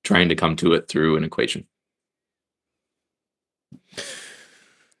trying to come to it through an equation.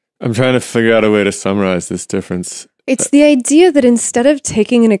 I'm trying to figure out a way to summarize this difference. It's the idea that instead of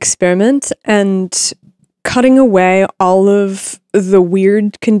taking an experiment and cutting away all of the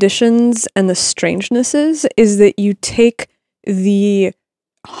weird conditions and the strangenesses, is that you take the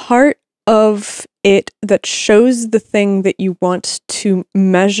heart of it that shows the thing that you want to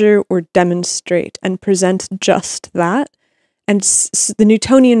measure or demonstrate and present just that. And the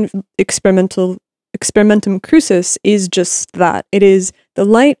Newtonian experimentum crucis is just that. It is the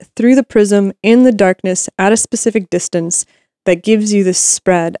light through the prism in the darkness at a specific distance that gives you this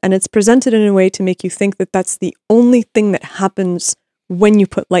spread, and it's presented in a way to make you think that that's the only thing that happens when you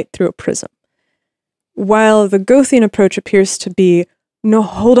put light through a prism. While the Goethean approach appears to be, no,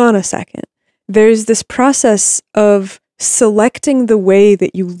 hold on a second. There's this process of selecting the way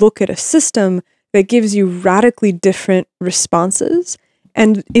that you look at a system that gives you radically different responses.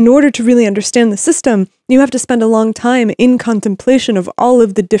 And in order to really understand the system, you have to spend a long time in contemplation of all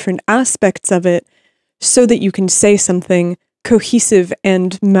of the different aspects of it so that you can say something cohesive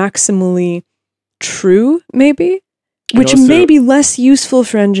and maximally true, maybe, which also may be less useful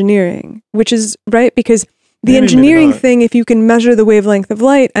for engineering, which is right, because the engineering thing, if you can measure the wavelength of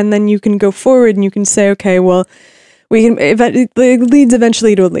light and then you can go forward and you can say, okay, well, it leads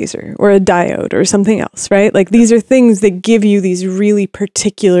eventually to a laser or a diode or something else, right? Like these are things that give you these really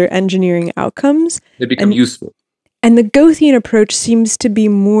particular engineering outcomes. They become useful. And the Goethean approach seems to be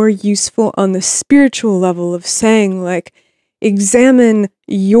more useful on the spiritual level of saying, like, examine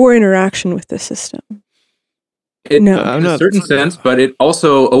your interaction with the system. In a certain sense, but it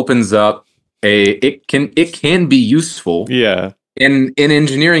also opens up it can be useful. Yeah. In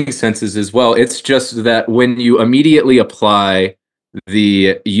engineering senses as well. It's just that when you immediately apply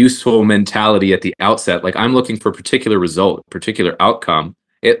the useful mentality at the outset, like I'm looking for a particular result, particular outcome,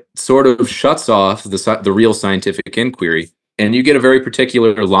 it sort of shuts off the real scientific inquiry, and you get a very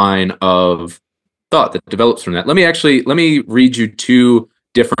particular line of thought that develops from that. Let me read you two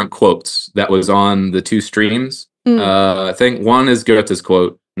different quotes that was on the two streams. I think one is Goethe's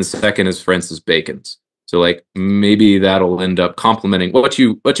quote, and the second is Francis Bacon's. So like maybe that'll end up complementing what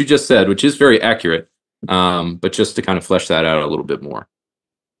you just said, which is very accurate, but just to kind of flesh that out a little bit more.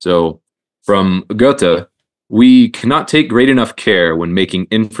 So from Goethe, we cannot take great enough care when making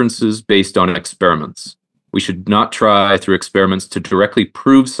inferences based on experiments. We should not try through experiments to directly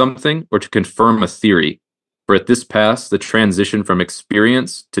prove something or to confirm a theory. For at this pass, the transition from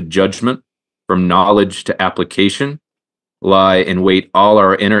experience to judgment, from knowledge to application, lie in wait all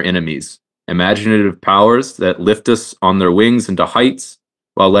our inner enemies, imaginative powers that lift us on their wings into heights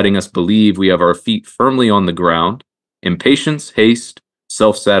while letting us believe we have our feet firmly on the ground, impatience, haste,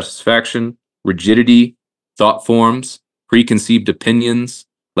 self-satisfaction, rigidity, thought forms, preconceived opinions,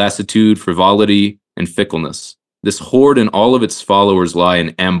 lassitude, frivolity, and fickleness. This horde and all of its followers lie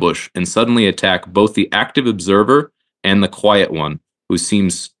in ambush and suddenly attack both the active observer and the quiet one, who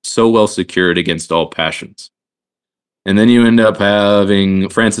seems so well secured against all passions. And then you end up having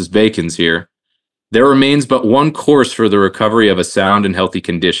Francis Bacon's here. There remains but one course for the recovery of a sound and healthy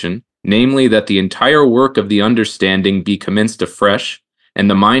condition, namely that the entire work of the understanding be commenced afresh, and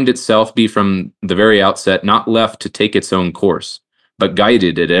the mind itself be from the very outset not left to take its own course, but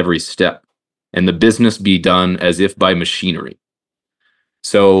guided at every step, and the business be done as if by machinery.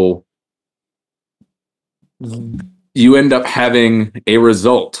 So you end up having a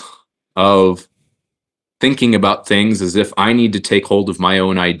result of thinking about things as if I need to take hold of my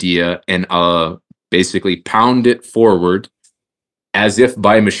own idea and basically pound it forward as if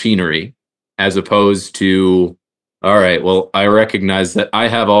by machinery, as opposed to, all right, well, I recognize that I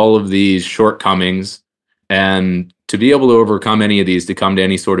have all of these shortcomings, and to be able to overcome any of these, to come to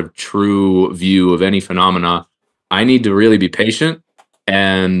any sort of true view of any phenomena, I need to really be patient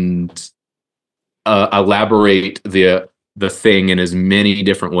and elaborate the thing in as many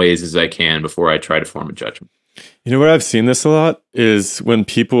different ways as I can before I try to form a judgment. You know where I've seen this a lot is when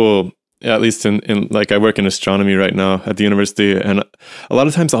people, at least in like I work in astronomy right now at the university, and a lot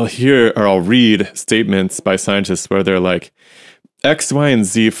of times I'll hear or I'll read statements by scientists where they're like, X, Y, and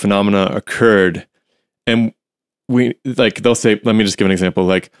Z phenomena occurred, and we like they'll say, let me just give an example,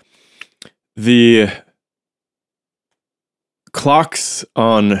 like the clocks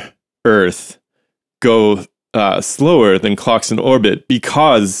on Earth go slower than clocks in orbit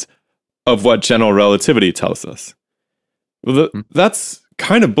because of what general relativity tells us. Well, that's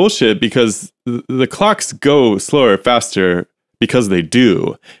kind of bullshit, because the clocks go slower, faster because they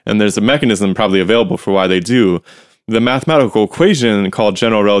do, and there's a mechanism probably available for why they do. The mathematical equation called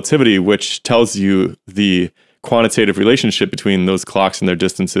general relativity, which tells you the quantitative relationship between those clocks and their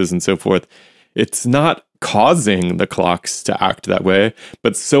distances and so forth, it's not causing the clocks to act that way.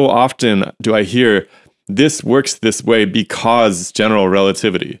 But so often do I hear, this works this way because general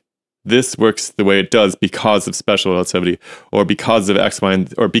relativity. This works the way it does because of special relativity, or because of X, Y,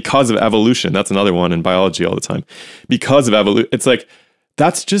 or because of evolution. That's another one in biology all the time. Because of evolution. It's like,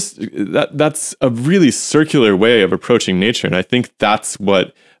 that's just, that's a really circular way of approaching nature. And I think that's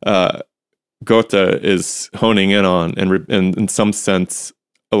what Goethe is honing in on, and in some sense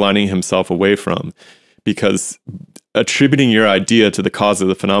aligning himself away from, because attributing your idea to the cause of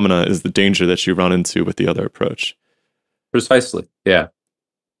the phenomena is the danger that you run into with the other approach. Precisely. Yeah.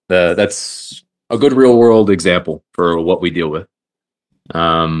 That's a good real world example for what we deal with.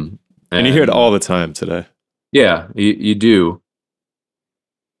 And you hear it all the time today. Yeah, you do.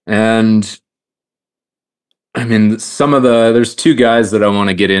 And I mean, there's two guys that I want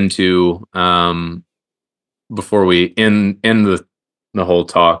to get into before we end the whole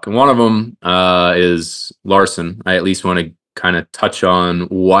talk. And one of them is Larson. I at least want to kind of touch on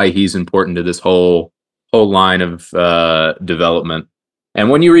why he's important to this whole line of development. And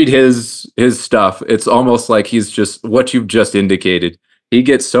when you read his stuff, it's almost like he's just what you've just indicated. He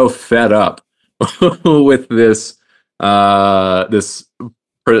gets so fed up with this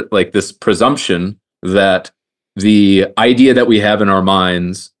presumption that the idea that we have in our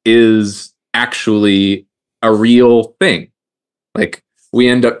minds is actually a real thing. Like, we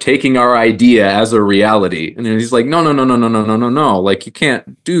end up taking our idea as a reality, and he's like, no. Like, you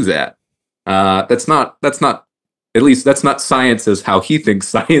can't do that. That's not. At least that's not science as how he thinks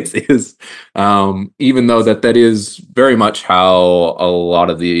science is, even though that is very much how a lot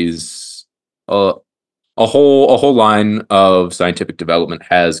of these, a whole line of scientific development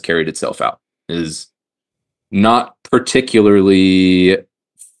has carried itself out, is not particularly,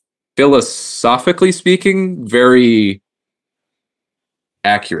 philosophically speaking, very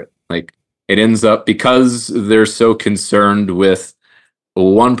accurate. Like, it ends up, because they're so concerned with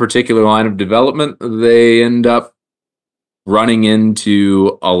one particular line of development, they end up running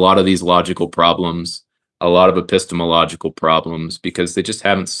into a lot of these logical problems, a lot of epistemological problems, because they just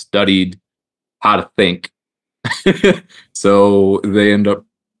haven't studied how to think. So they end up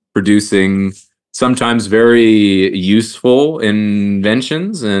producing sometimes very useful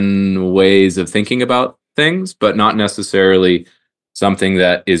inventions and ways of thinking about things, but not necessarily something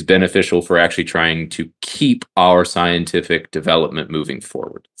that is beneficial for actually trying to keep our scientific development moving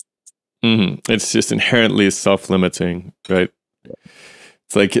forward. It's just inherently self-limiting, right?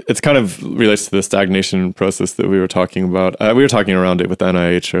 It's like, it's kind of relates to the stagnation process that we were talking about. We were talking around it with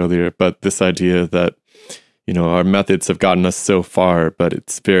NIH earlier, but this idea that, you know, our methods have gotten us so far, but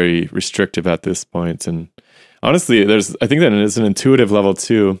it's very restrictive at this point. And honestly, I think that there's an intuitive level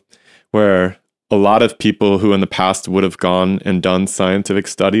too, where a lot of people who in the past would have gone and done scientific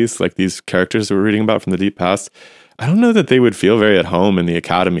studies, like these characters we're reading about from the deep past, I don't know that they would feel very at home in the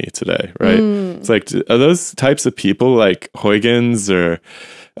academy today, right? It's like, are those types of people like Huygens or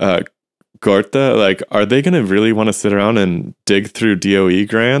Goethe, like, are they going to really want to sit around and dig through DOE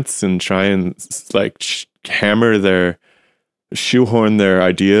grants and try and like shoehorn their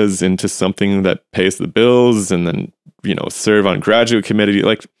ideas into something that pays the bills and then, you know, serve on graduate committee?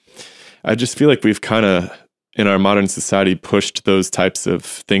 Like, I just feel like we've kind of, in our modern society, pushed those types of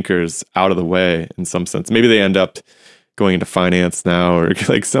thinkers out of the way in some sense. Maybe they end up going into finance now, or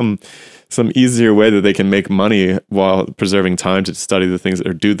like some easier way that they can make money while preserving time to study the things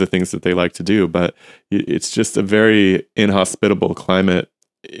or do the things that they like to do. But it's just a very inhospitable climate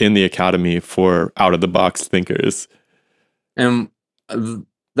in the academy for out-of-the-box thinkers. And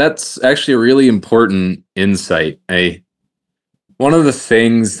that's actually a really important insight. One of the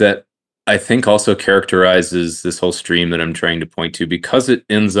things that I think also characterizes this whole stream that I'm trying to point to, because it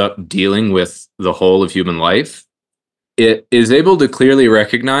ends up dealing with the whole of human life, it is able to clearly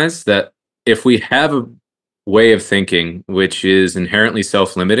recognize that if we have a way of thinking which is inherently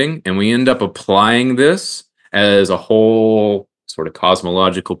self-limiting, and we end up applying this as a whole sort of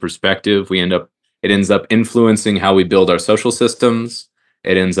cosmological perspective, it ends up influencing how we build our social systems.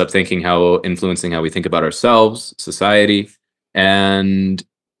 It ends up influencing how we think about ourselves, society, and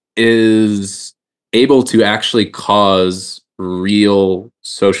is able to actually cause real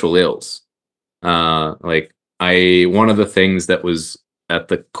social ills. One of the things that was at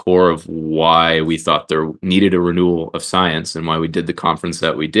the core of why we thought there needed a renewal of science and why we did the conference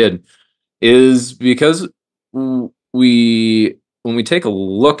that we did is because when we take a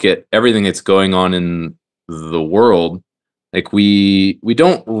look at everything that's going on in the world, like we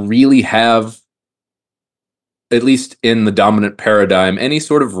don't really have, at least in the dominant paradigm, any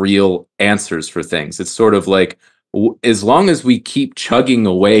sort of real answers for things. It's sort of like, as long as we keep chugging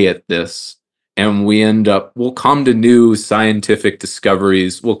away at this, and we'll come to new scientific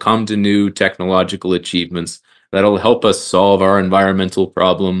discoveries, we'll come to new technological achievements that'll help us solve our environmental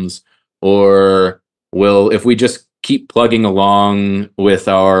problems, or if we just keep plugging along with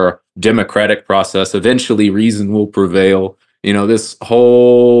our democratic process, eventually reason will prevail. You know, this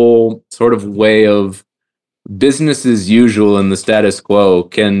whole sort of way of business as usual and the status quo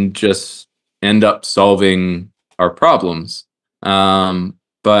can just end up solving our problems.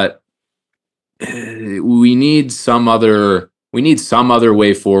 But we need some other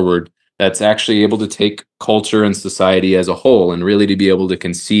way forward that's actually able to take culture and society as a whole and really to be able to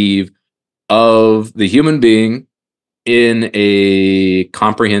conceive of the human being in a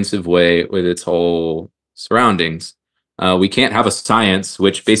comprehensive way with its whole surroundings. We can't have a science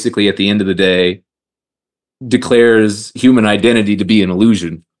which basically at the end of the day declares human identity to be an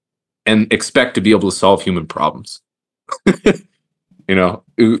illusion and expect to be able to solve human problems. You know,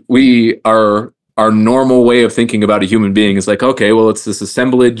 our normal way of thinking about a human being is like, okay, well, it's this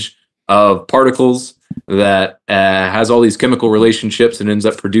assemblage of particles that has all these chemical relationships and ends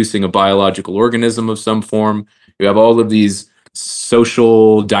up producing a biological organism of some form. You have all of these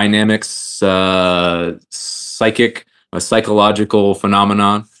social dynamics, psychological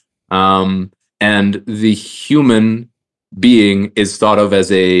phenomenon, and the human being is thought of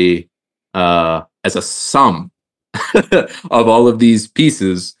as a sum of all of these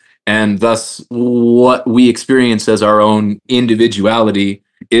pieces, and thus what we experience as our own individuality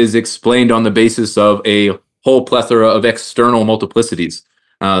is explained on the basis of a whole plethora of external multiplicities.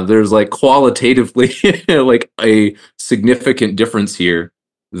 There's like qualitatively like a significant difference here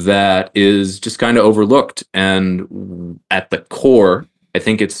that is just kind of overlooked, and at the core, I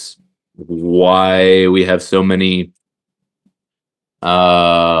think it's why we have so many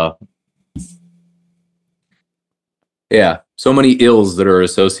so many ills that are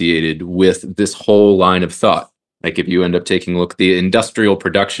associated with this whole line of thought. Like if you end up taking a look at the industrial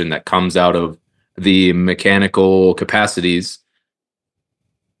production that comes out of the mechanical capacities,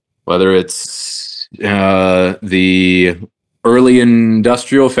 whether it's the early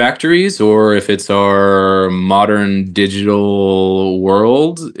industrial factories or if it's our modern digital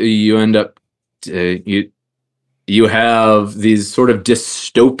world, you end up you have these sort of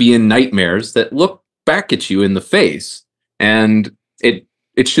dystopian nightmares that look back at you in the face. And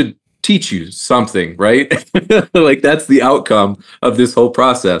it should teach you something, right? Like that's the outcome of this whole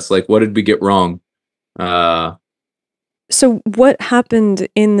process. Like, what did we get wrong? So what happened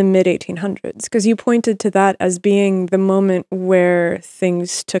in the mid-1800s? Because you pointed to that as being the moment where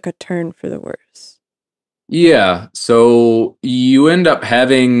things took a turn for the worse. Yeah. So you end up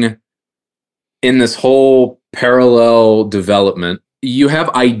having, in this whole parallel development, you have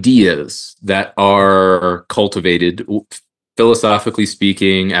ideas that are cultivated, philosophically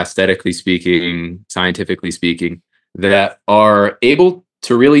speaking, aesthetically speaking, scientifically speaking, that are able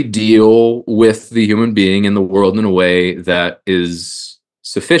to really deal with the human being and the world in a way that is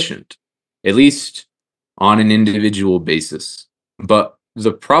sufficient, at least on an individual basis. But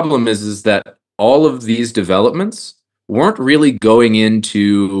the problem is that all of these developments weren't really going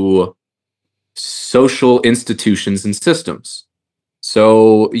into social institutions and systems.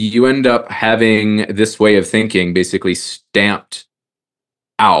 So you end up having this way of thinking basically stamped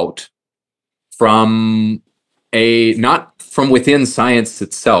out from not from within science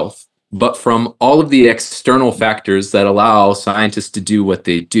itself, but from all of the external factors that allow scientists to do what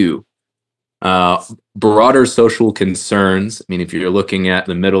they do. Broader social concerns. I mean, if you're looking at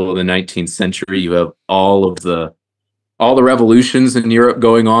the middle of the 19th century, you have all the revolutions in Europe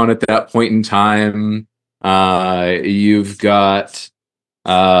going on at that point in time. You've got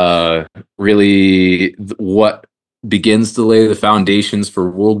really what begins to lay the foundations for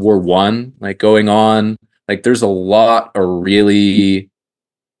World War I, like going on. Like there's a lot of really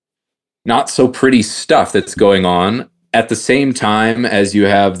not so pretty stuff that's going on at the same time as you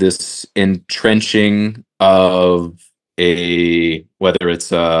have this entrenching of whether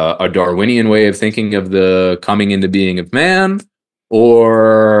it's a Darwinian way of thinking of the coming into being of man,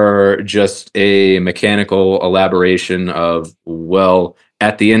 or just a mechanical elaboration of, well,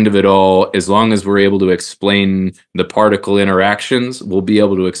 at the end of it all, as long as we're able to explain the particle interactions, we'll be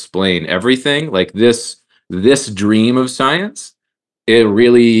able to explain everything. Like this dream of science, it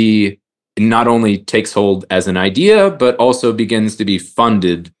really not only takes hold as an idea, but also begins to be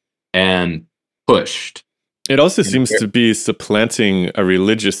funded and pushed. It also seems to be supplanting a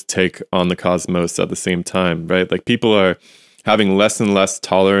religious take on the cosmos at the same time, right? Like people are having less and less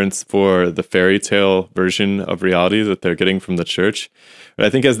tolerance for the fairy tale version of reality that they're getting from the church. But I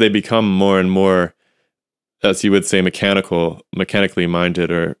think as they become more and more, as you would say, mechanically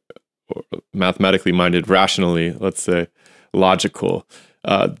minded or mathematically minded, rationally, let's say, logical,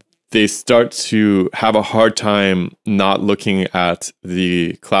 they start to have a hard time not looking at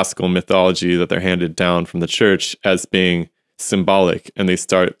the classical mythology that they're handed down from the church as being symbolic. And they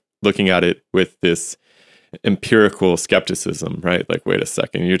start looking at it with this empirical skepticism, right? Like, wait a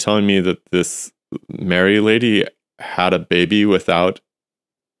second, you're telling me that this Mary lady had a baby without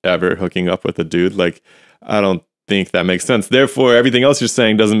ever hooking up with a dude? Like, I don't think that makes sense. Therefore, everything else you're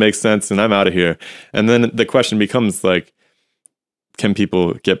saying doesn't make sense, and I'm out of here. And then the question becomes like, can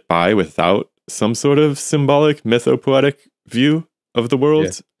people get by without some sort of symbolic, mythopoetic view of the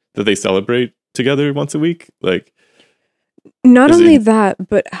world that they celebrate together once a week? Like, not only that,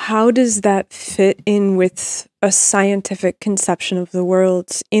 but how does that fit in with a scientific conception of the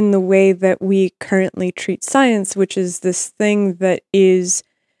world in the way that we currently treat science, which is this thing that is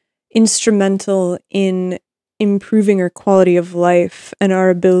instrumental in improving our quality of life and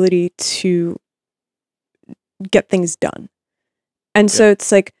our ability to get things done? And so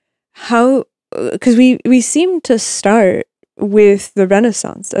it's like, how, because we seem to start with the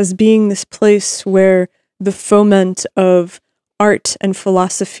Renaissance as being this place where the foment of art and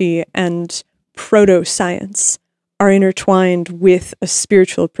philosophy and proto-science are intertwined with a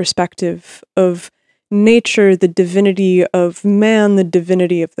spiritual perspective of nature, the divinity of man, the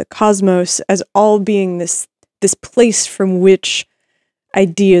divinity of the cosmos, as all being this place from which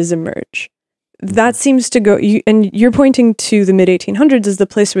ideas emerge. That seems to go, and you're pointing to the mid-1800s as the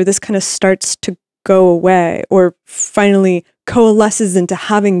place where this kind of starts to go away, or finally coalesces into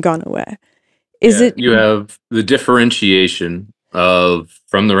having gone away. You have the differentiation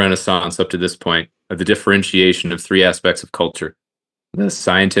from the Renaissance up to this point, of the differentiation of three aspects of culture: the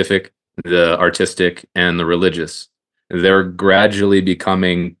scientific, the artistic, and the religious. They're gradually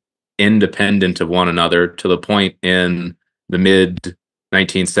becoming independent of one another to the point in the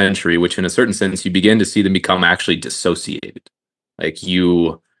mid-19th century, which in a certain sense, you begin to see them become actually dissociated. Like,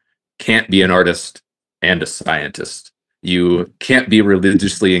 you can't be an artist and a scientist. You can't be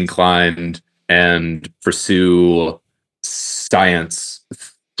religiously inclined and pursue science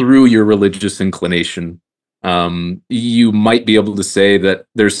through your religious inclination. You might be able to say that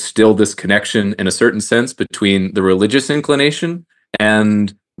there's still this connection in a certain sense between the religious inclination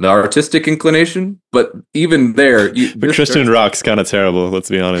and the artistic inclination, but even there, But Christian rock's kind of terrible. Let's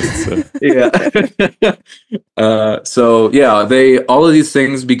be honest. So. Yeah. So yeah, all of these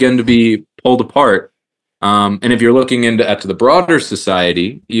things begin to be pulled apart. And if you're looking at the broader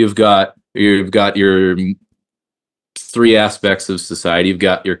society, you've got your three aspects of society. You've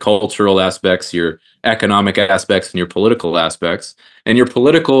got your cultural aspects, your economic aspects, and your political aspects. And your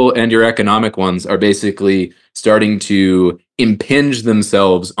political and your economic ones are basically starting to impinge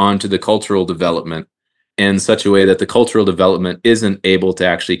themselves onto the cultural development in such a way that the cultural development isn't able to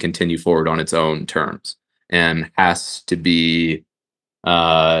actually continue forward on its own terms, and has to be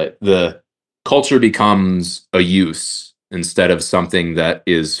the culture becomes a use instead of something that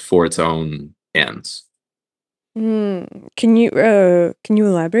is for its own ends. Can you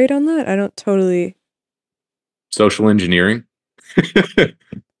elaborate on that? I don't totally. Social engineering.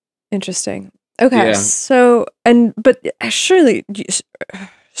 Interesting. Okay, Yeah. so but surely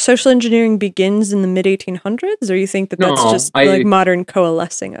social engineering begins in the mid 1800s, or you think that that's No, just like modern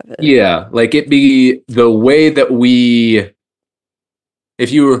coalescing of it? Yeah, like it be the way that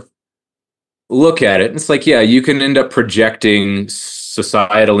if you look at it, it's like, yeah, you can end up projecting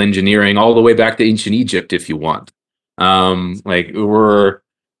societal engineering all the way back to ancient Egypt if you want.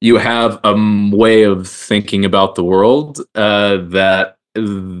 You have a way of thinking about the world that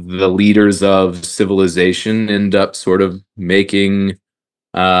the leaders of civilization end up sort of making,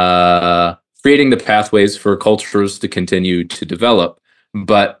 creating the pathways for cultures to continue to develop.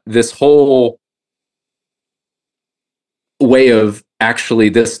 But this whole way of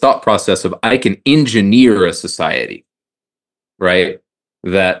this thought process of I can engineer a society, right?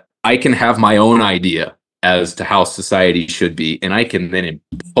 That I can have my own idea as to how society should be, and I can then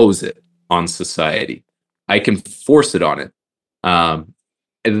impose it on society. I can force it on it.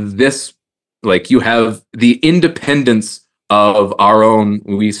 You have the independence of our own.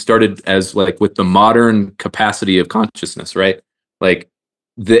 We started as with the modern capacity of consciousness, right? Like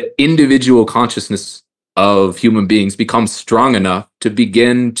the individual consciousness of human beings becomes strong enough to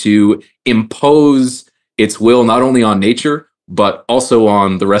begin to impose its will not only on nature, but also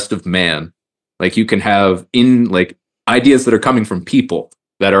on the rest of man. Like you can have ideas that are coming from people,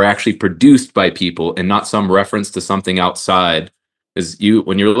 that are actually produced by people and not some reference to something outside.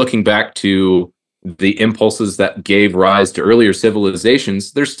 When you're looking back to the impulses that gave rise to earlier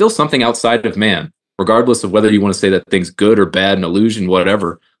civilizations, there's still something outside of man, regardless of whether you want to say that thing's good or bad, an illusion,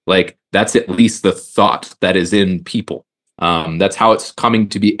 whatever. Like that's at least the thought that is in people. That's how it's coming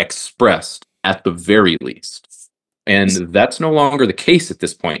to be expressed at the very least. And that's no longer the case at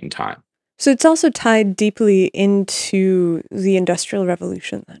this point in time. So it's also tied deeply into the Industrial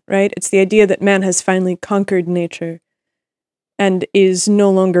Revolution, right? It's the idea that man has finally conquered nature and is no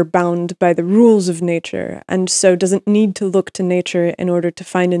longer bound by the rules of nature, and so doesn't need to look to nature in order to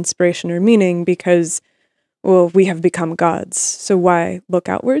find inspiration or meaning because, well, we have become gods. So why look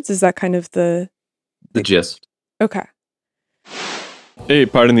outwards? Is that kind of the gist? Okay. Hey,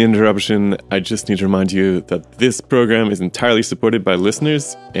 pardon the interruption. I just need to remind you that this program is entirely supported by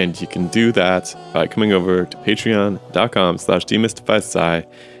listeners, and you can do that by coming over to patreon.com/demystifysci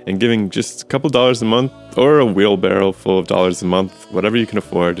and giving just a couple dollars a month or a wheelbarrow full of dollars a month, whatever you can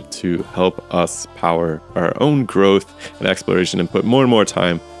afford to help us power our own growth and exploration and put more and more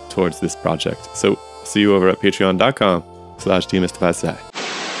time towards this project. So see you over at patreon.com/demystifysci.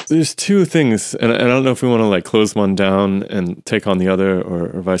 There's two things, and I don't know if we want to close one down and take on the other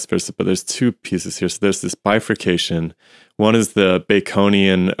or vice versa, but there's two pieces here. So there's this bifurcation. One is the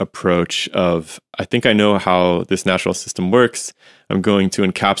Baconian approach of, I think I know how this natural system works. I'm going to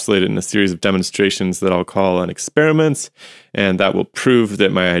encapsulate it in a series of demonstrations that I'll call an experiment, and that will prove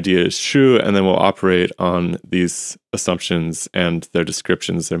that my idea is true, and then we'll operate on these assumptions and their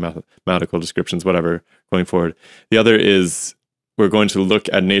descriptions, their mathematical descriptions, whatever, going forward. The other is we're going to look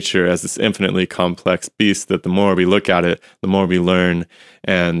at nature as this infinitely complex beast that the more we look at it, the more we learn,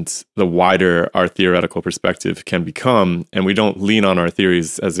 and the wider our theoretical perspective can become. And we don't lean on our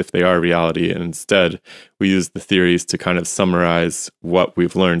theories as if they are reality, and instead we use the theories to kind of summarize what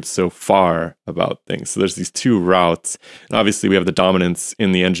we've learned so far about things. So there's these two routes. And obviously we have the dominance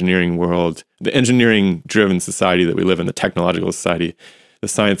in the engineering world, the engineering-driven society that we live in, the technological society. The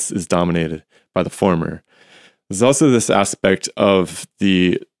science is dominated by the former. There's also this aspect of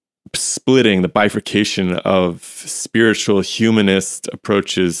the splitting, the bifurcation of spiritual humanist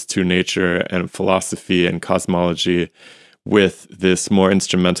approaches to nature and philosophy and cosmology with this more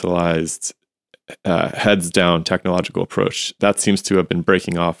instrumentalized, heads down technological approach. That seems to have been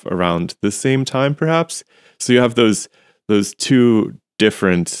breaking off around the same time, perhaps. So you have those two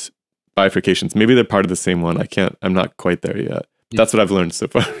different bifurcations. Maybe they're part of the same one. I'm not quite there yet. That's what I've learned so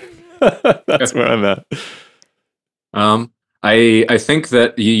far. That's where I'm at. I think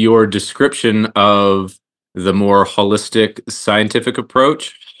that your description of the more holistic scientific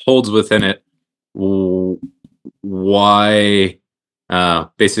approach holds within it why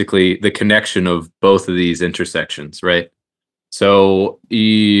basically the connection of both of these intersections, right? So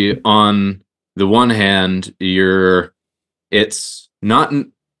on the one hand, it's not,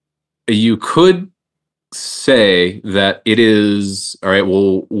 you could say that it is, all right,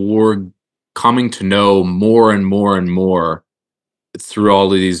 well, we're coming to know more and more and more through all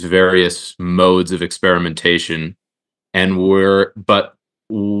of these various modes of experimentation. But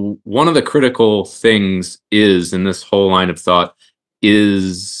one of the critical things is in this whole line of thought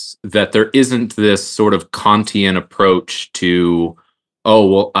is that there isn't this sort of Kantian approach to, oh,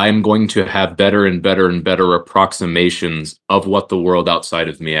 well, I'm going to have better and better and better approximations of what the world outside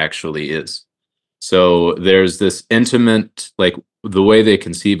of me actually is. So there's this intimate, like the way they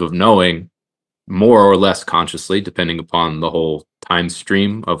conceive of knowing, more or less consciously, depending upon the whole time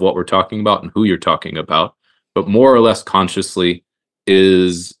stream of what we're talking about and who you're talking about, but more or less consciously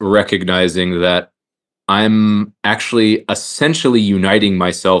is recognizing that I'm actually essentially uniting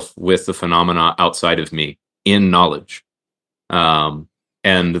myself with the phenomena outside of me in knowledge. And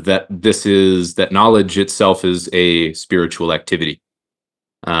that knowledge itself is a spiritual activity.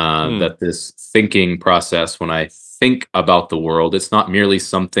 That this thinking process, when I think about the world, it's not merely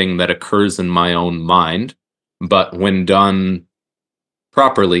something that occurs in my own mind, but when done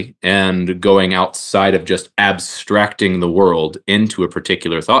properly and going outside of just abstracting the world into a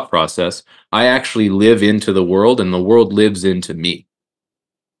particular thought process, I actually live into the world and the world lives into me.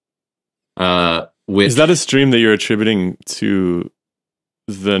 Is that a stream that you're attributing to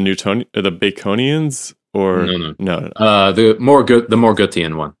the Baconians? Or no. The more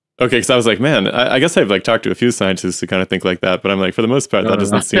Goethian one. Okay, because I was like, man, I guess I've like talked to a few scientists who kind of think like that, but I'm like, for the most part, that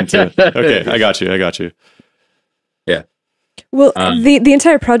doesn't seem to. Okay, I got you. Yeah. Well, the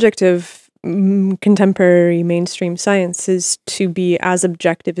entire project of contemporary mainstream science is to be as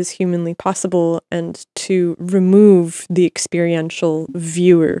objective as humanly possible and to remove the experiential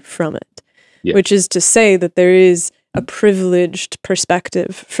viewer from it, which is to say that there is a privileged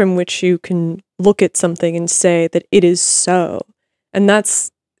perspective from which you can look at something and say that it is so. And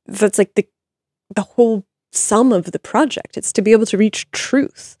that's like the whole sum of the project. It's to be able to reach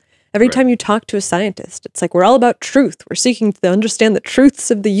truth. Every time you talk to a scientist, it's like, we're all about truth. We're seeking to understand the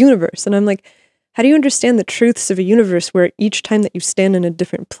truths of the universe. And I'm like, how do you understand the truths of a universe where each time that you stand in a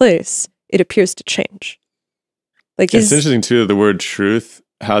different place, it appears to change? Like, it's interesting too, the word truth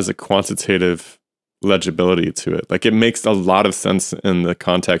has a quantitative legibility to it. Like, it makes a lot of sense in the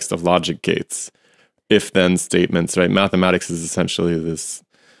context of logic gates, if-then statements, right? Mathematics is essentially this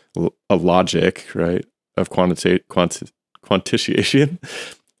a logic, right, of quantitation.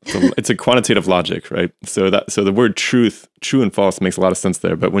 It's a quantitative logic, right? So the word truth, true and false, makes a lot of sense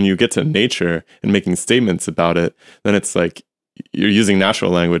there. But when you get to nature and making statements about it, then it's like you're using natural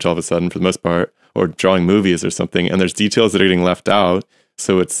language all of a sudden for the most part, or drawing movies or something, and there's details that are getting left out.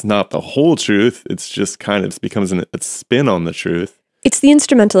 So it's not the whole truth. It's just kind of becomes a spin on the truth. It's the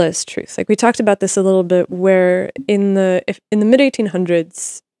instrumentalist truth. Like, we talked about this a little bit, where in the mid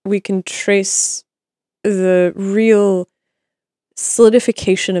 1800s, we can trace the real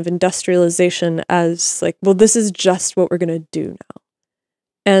solidification of industrialization as like, well, this is just what we're going to do now.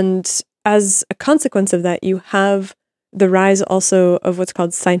 And as a consequence of that, you have the rise also of what's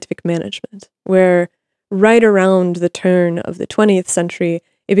called scientific management, where right around the turn of the 20th century,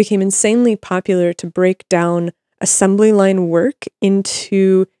 it became insanely popular to break down assembly line work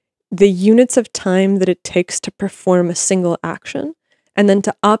into the units of time that it takes to perform a single action, and then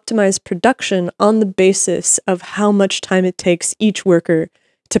to optimize production on the basis of how much time it takes each worker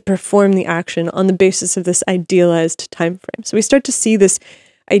to perform the action on the basis of this idealized time frame. So we start to see this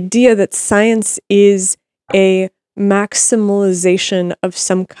idea that science is a maximalization of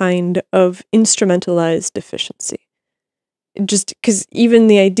some kind of instrumentalized efficiency. Just because even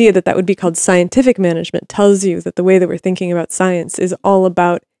the idea that would be called scientific management tells you that the way that we're thinking about science is all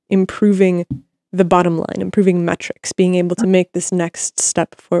about improving the bottom line, improving metrics, being able to make this next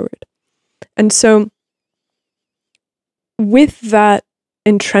step forward. And so with that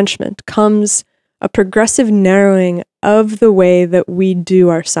entrenchment comes a progressive narrowing of the way that we do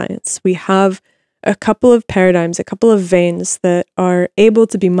our science. We have a couple of paradigms, a couple of veins that are able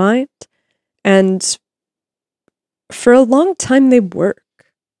to be mined, and for a long time they work,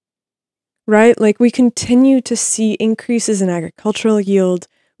 right? Like, we continue to see increases in agricultural yield.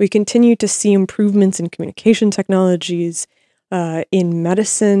 We continue to see improvements in communication technologies, in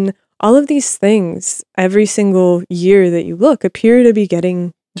medicine. all of these things, every single year that you look, appear to be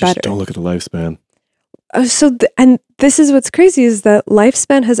getting Just better. don't look at the lifespan. And this is what's crazy, is that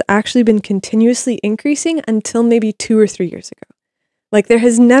lifespan has actually been continuously increasing until maybe 2 or 3 years ago. Like, there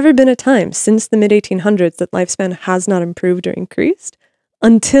has never been a time since the mid-1800s that lifespan has not improved or increased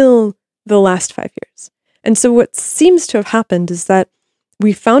until the last 5 years. And so what seems to have happened is that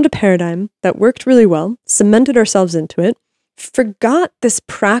we found a paradigm that worked really well, cemented ourselves into it, forgot this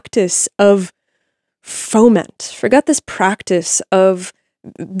practice of foment, forgot this practice of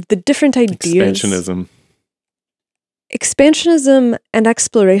the different ideas. Expansionism and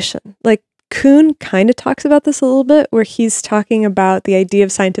exploration. Like, Kuhn kind of talks about this a little bit, where he's talking about the idea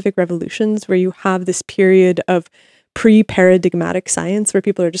of scientific revolutions, where you have this period of pre-paradigmatic science where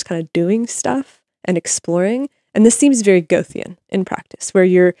people are just kind of doing stuff and exploring. And this seems very Goethean in practice, where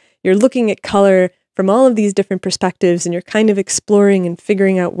you're looking at color from all of these different perspectives and you're kind of exploring and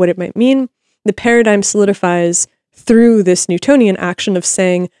figuring out what it might mean. The paradigm solidifies through this Newtonian action of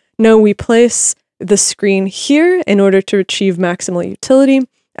saying, no, we place the screen here in order to achieve maximal utility.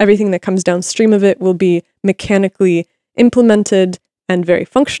 Everything that comes downstream of it will be mechanically implemented and very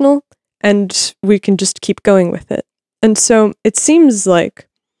functional, and we can just keep going with it. And so it seems like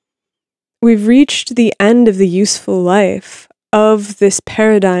we've reached the end of the useful life of this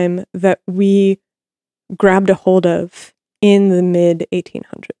paradigm that we grabbed a hold of in the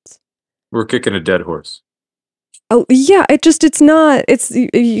mid-1800s. We're kicking a dead horse. Oh, yeah, exactly. It's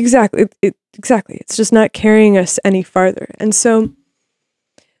just not carrying us any farther. And so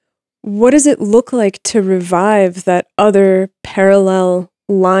what does it look like to revive that other parallel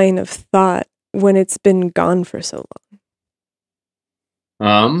line of thought when it's been gone for so long?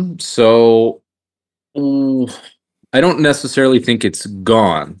 I don't necessarily think it's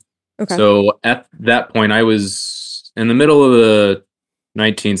gone. Okay. So at that point, I was in the middle of the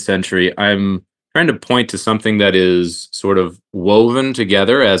 19th century. I'm trying to point to something that is sort of woven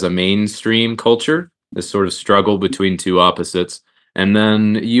together as a mainstream culture, this sort of struggle between two opposites. And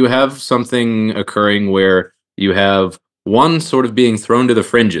then you have something occurring where you have one sort of being thrown to the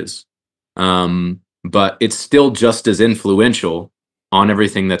fringes, but it's still just as influential on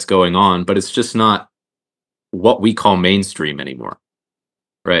everything that's going on, but it's just not what we call mainstream anymore,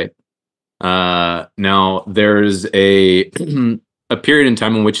 right? Now, there's a period in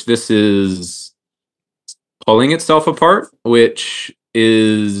time in which this is pulling itself apart, which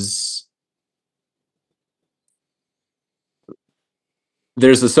is...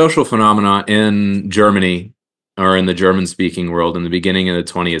 There's a social phenomena in Germany, or in the German-speaking world, in the beginning of the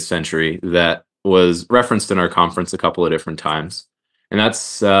 20th century that was referenced in our conference a couple of different times, and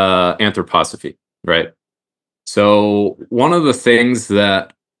that's Anthroposophy, right? So one of the things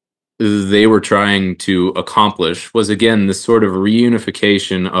that they were trying to accomplish was, again, this sort of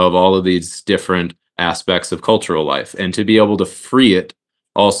reunification of all of these different aspects of cultural life, and to be able to free it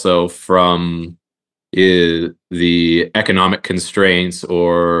also from the economic constraints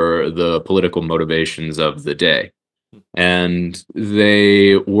or the political motivations of the day. And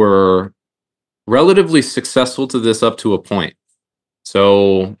they were relatively successful to this up to a point.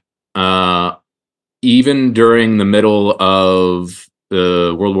 So even during the middle of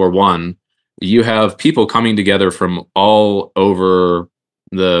the World War I, you have people coming together from all over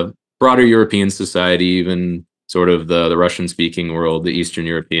the broader European society, even sort of the Russian-speaking world, the Eastern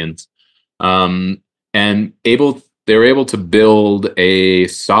Europeans, and they were able to build a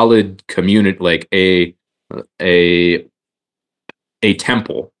solid community, like a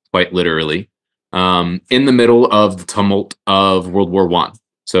temple, quite literally, in the middle of the tumult of World War I.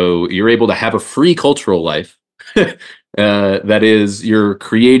 So you're able to have a free cultural life. That is, you're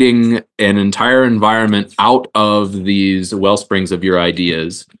creating an entire environment out of these wellsprings of your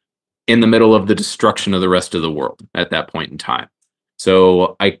ideas in the middle of the destruction of the rest of the world at that point in time.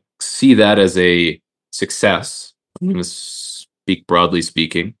 So I see that as a success. I'm going to speak broadly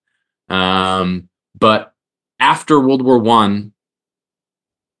speaking. But after World War I,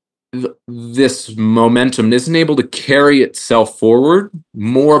 this momentum isn't able to carry itself forward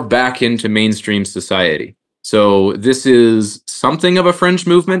more back into mainstream society. So this is something of a fringe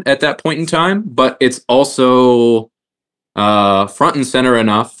movement at that point in time, but it's also front and center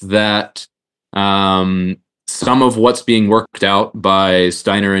enough that some of what's being worked out by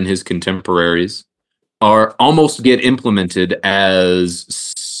Steiner and his contemporaries are almost get implemented as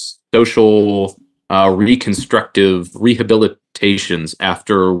social reconstructive rehabilitations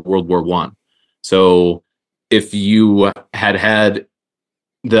after World War I. So if you had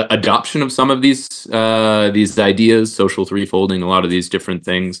the adoption of some of these ideas, social threefolding, a lot of these different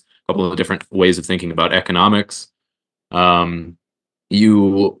things, a couple of different ways of thinking about economics,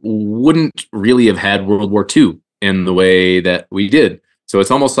 you wouldn't really have had World War II in the way that we did. So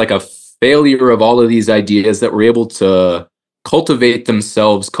it's almost like a failure of all of these ideas that were able to cultivate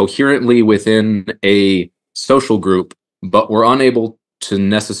themselves coherently within a social group, but were unable to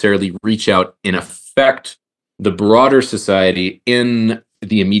necessarily reach out and affect the broader society in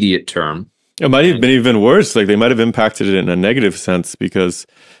the immediate term. It might have been even worse. Like they might have impacted it in a negative sense because,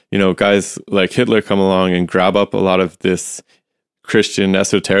 you know, guys like Hitler come along and grab up a lot of this Christian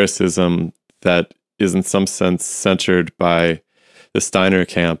esotericism that is in some sense centered by the Steiner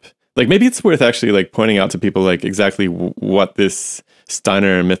camp. Like maybe it's worth actually like pointing out to people like exactly what this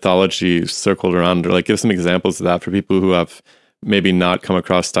Steiner mythology circled around, or like give some examples of that for people who have maybe not come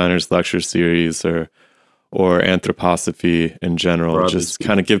across Steiner's lecture series or Anthroposophy in general. Broadly just speaking.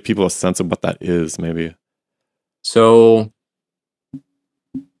 Kind of give people a sense of what that is, maybe. So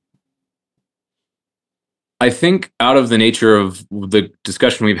I think out of the nature of the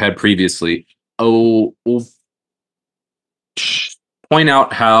discussion we've had previously, we'll point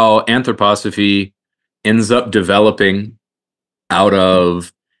out how anthroposophy ends up developing out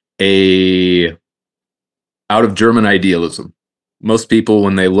of German idealism. Most people,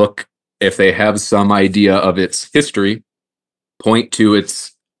 when they look, if they have some idea of its history, point to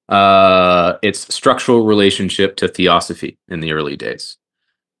its structural relationship to theosophy in the early days.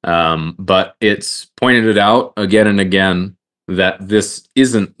 But it's pointed it out again and again that this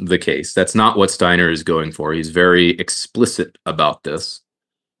isn't the case. That's not what Steiner is going for. He's very explicit about this.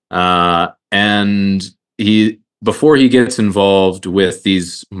 And before he gets involved with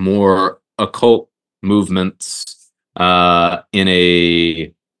these more occult movements in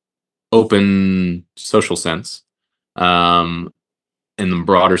a open social sense, in the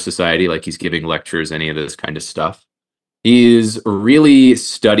broader society, like he's giving lectures, any of this kind of stuff, he's really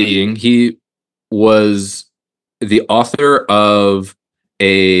studying. He was the author of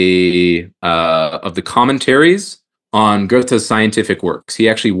the commentaries on Goethe's scientific works. He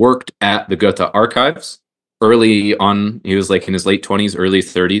actually worked at the Goethe archives early on. He was like in his late 20s, early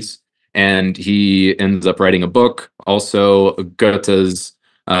 30s, and he ends up writing a book. Also, Goethe's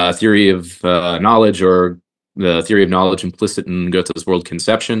theory of knowledge, or the theory of knowledge implicit in Goethe's world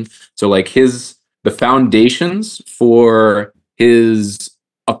conception. So like the foundations for his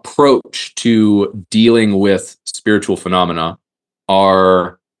approach to dealing with spiritual phenomena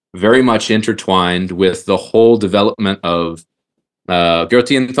are very much intertwined with the whole development of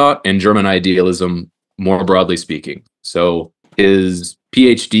Goethean thought and German idealism, more broadly speaking. So his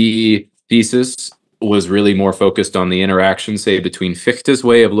PhD thesis was really more focused on the interaction, say, between Fichte's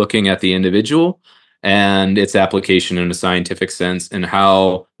way of looking at the individual and its application in a scientific sense, and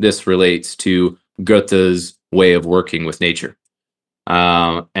how this relates to Goethe's way of working with nature.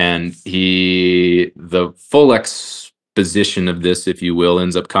 And the full exposition of this, if you will,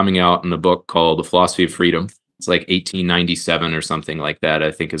 ends up coming out in a book called The Philosophy of Freedom. It's like 1897 or something like that,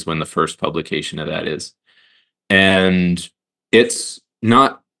 I think, is when the first publication of that is. And it's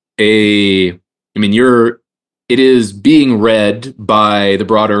not it is being read by the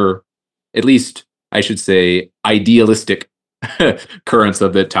broader, at least I should say, idealistic currents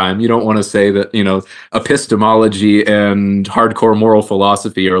of that time. You don't want to say that, epistemology and hardcore moral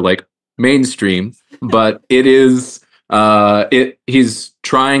philosophy are like mainstream, but it is, he's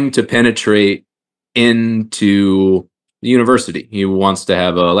trying to penetrate into the university. He wants to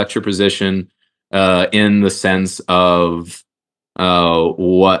have a lecture position in the sense of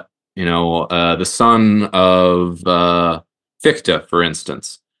the son of Fichte, for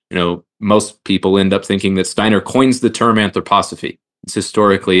instance. Most people end up thinking that Steiner coins the term anthroposophy. It's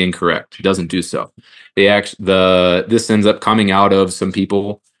historically incorrect. He doesn't do so. This ends up coming out of some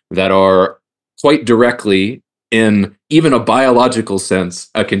people that are quite directly, in even a biological sense,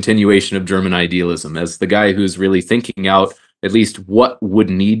 a continuation of German idealism, as the guy who's really thinking out at least what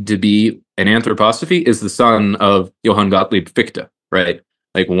would need to be an anthroposophy is the son of Johann Gottlieb Fichte, right?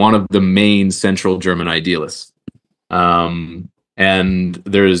 Like one of the main central German idealists. And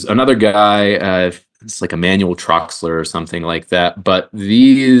there's another guy, it's like Emanuel Troxler or something like that. But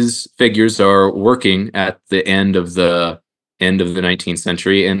these figures are working at the end of the 19th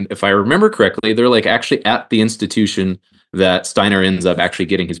century. And if I remember correctly, they're like actually at the institution that Steiner ends up actually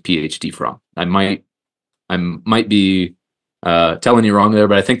getting his PhD from. I might be telling you wrong there,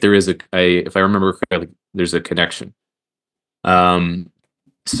 but I think there is if I remember correctly, there's a connection.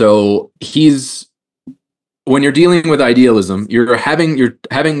 So when you're dealing with idealism, you're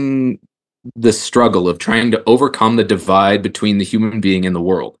having the struggle of trying to overcome the divide between the human being and the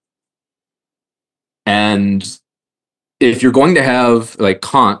world. And if you're going to have, like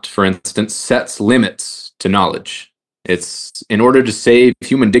Kant, for instance, sets limits to knowledge, It's in order to save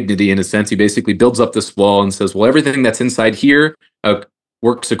human dignity, in a sense, he basically builds up this wall and says, well, everything that's inside here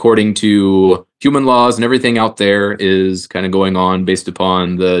works according to human laws, and everything out there is kind of going on based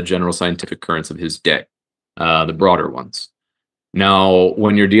upon the general scientific currents of his day, the broader ones. Now,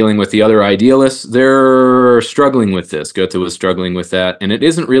 when you're dealing with the other idealists, they're struggling with this. Goethe was struggling with that. And it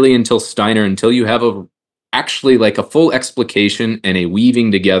isn't really until Steiner, until you have actually like a full explication and a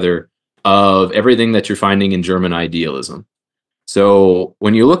weaving together of everything that you're finding in German idealism. So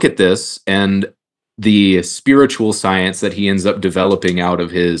when you look at this and the spiritual science that he ends up developing out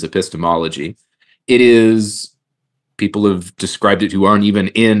of his epistemology, it is, people have described it who aren't even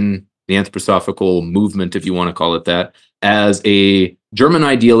in the anthroposophical movement, if you want to call it that, as a German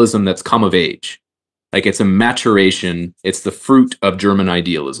idealism that's come of age. Like it's a maturation, it's the fruit of German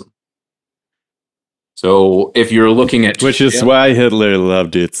idealism. So if you're looking at... Which is why Hitler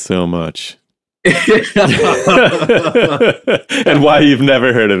loved it so much. And why you've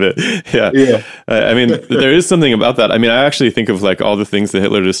never heard of it. Yeah. I mean, there is something about that. I mean, I actually think of like all the things that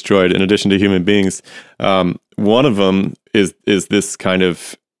Hitler destroyed in addition to human beings. One of them is this kind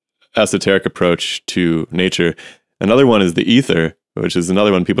of esoteric approach to nature. Another one is the ether, which is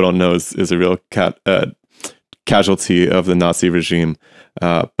another one people don't know is a real casualty of the Nazi regime.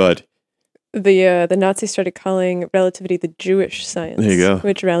 But the Nazis started calling relativity the Jewish science. There you go.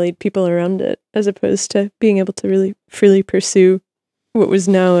 Which rallied people around it, as opposed to being able to really freely pursue what was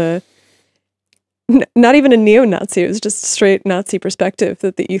now not even a neo-Nazi. It was just a straight Nazi perspective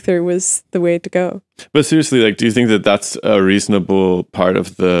that the ether was the way to go. But seriously, like, do you think that that's a reasonable part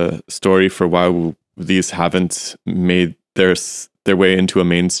of the story for why these haven't made their way into a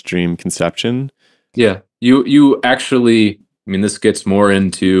mainstream conception? Yeah, you actually, I mean, this gets more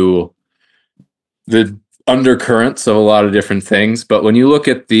into the undercurrents of a lot of different things, but when you look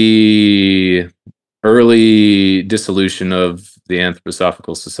at the early dissolution of the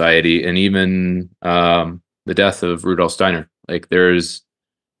Anthroposophical Society and even the death of Rudolf Steiner, like there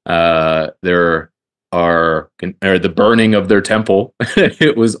are the burning of their temple.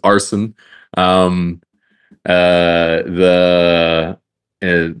 It was arson.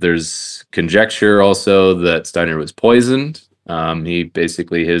 There's conjecture also that Steiner was poisoned. He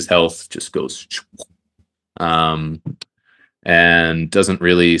basically, his health just goes and doesn't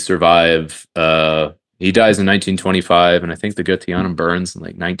really survive. He dies in 1925, and I think the Goetheanum burns in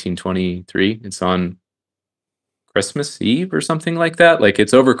like 1923. It's on Christmas Eve or something like that. Like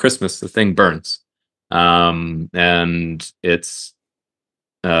it's over Christmas, the thing burns. And it's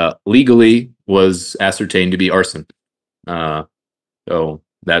legally was ascertained to be arson. So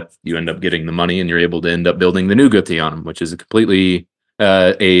that you end up getting the money and you're able to end up building the new Goetheanum, which is a completely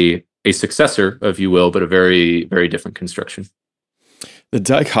a successor, if you will, but a very, very different construction. The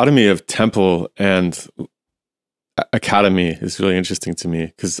dichotomy of temple and academy is really interesting to me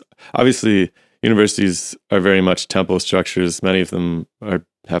because obviously universities are very much temple structures. Many of them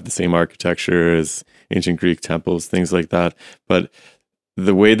have the same architecture as ancient Greek temples, things like that. But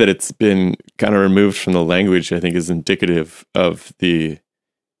the way that it's been kind of removed from the language, I think, is indicative of the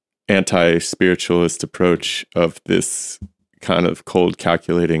anti-spiritualist approach of this kind of cold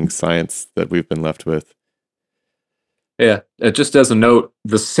calculating science that we've been left with. Yeah, just as a note,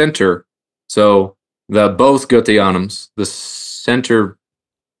 the center, so both Goetheanums, the center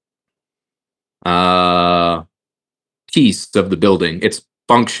piece of the building, its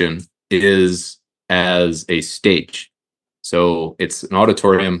function is as a stage. So it's an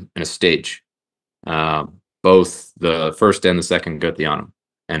auditorium and a stage, both the first and the second Goetheanum.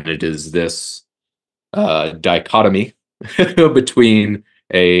 And it is this dichotomy between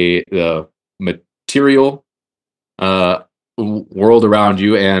the material world around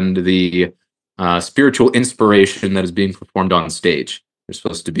you and the spiritual inspiration that is being performed on stage. There's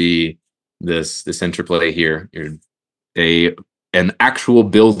supposed to be this interplay here. An actual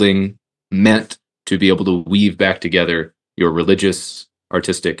building meant to be able to weave back together your religious,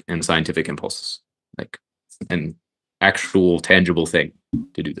 artistic, and scientific impulses, like an actual tangible thing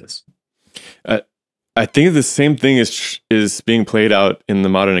to do this. I think the same thing is being played out in the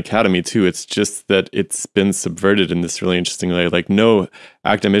modern academy too. It's just that it's been subverted in this really interesting way. Like no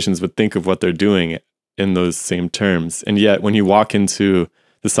academicians would think of what they're doing in those same terms. And yet when you walk into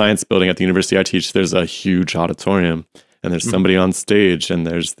the science building at the university I teach, there's a huge auditorium and there's somebody on stage and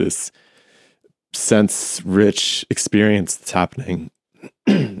there's this sense-rich experience that's happening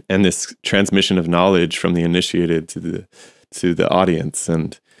and this transmission of knowledge from the initiated to the audience.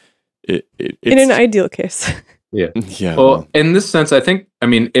 And it's, in an ideal case. Yeah. Yeah. Well, in this sense, I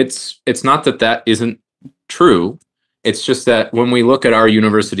mean, it's not that isn't true. It's just that when we look at our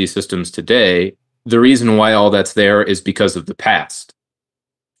university systems today, the reason why all that's there is because of the past.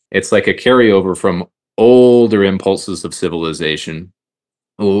 It's like a carryover from older impulses of civilization,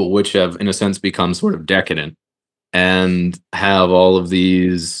 which have, in a sense, become sort of decadent and have all of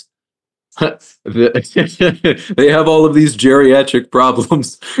these. They have all of these geriatric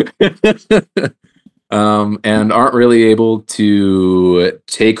problems, and aren't really able to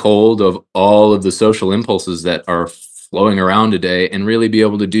take hold of all of the social impulses that are flowing around today and really be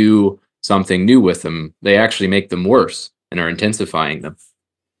able to do something new with them. They actually make them worse and are intensifying them.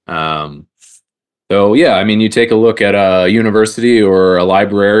 So yeah, I mean, you take a look at a university or a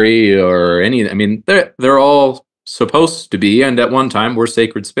library or any, I mean, they're all supposed to be, and at one time were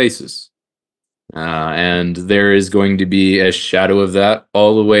sacred spaces. And there is going to be a shadow of that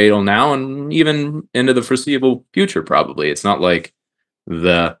all the way till now and even into the foreseeable future, probably. It's not like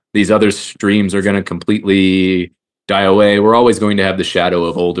these other streams are going to completely die away. We're always going to have the shadow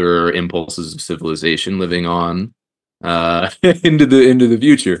of older impulses of civilization living on into the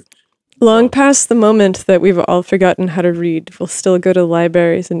future. Long past the moment that we've all forgotten how to read, we'll still go to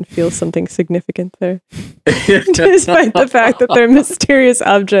libraries and feel something significant there. Despite the fact that they're mysterious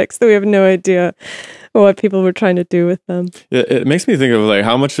objects that we have no idea what people were trying to do with them. Yeah, it makes me think of like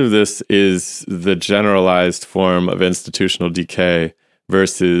how much of this is the generalized form of institutional decay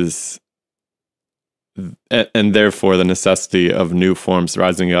versus and therefore the necessity of new forms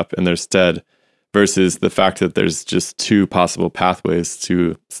rising up in their stead, versus the fact that there's just two possible pathways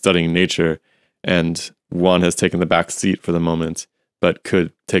to studying nature, and one has taken the back seat for the moment, but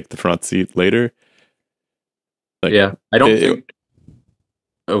could take the front seat later. Like, yeah, I don't think.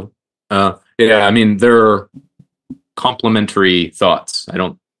 Yeah, I mean, there are complementary thoughts. I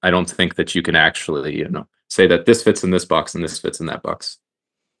don't think that you can actually, say that this fits in this box and this fits in that box.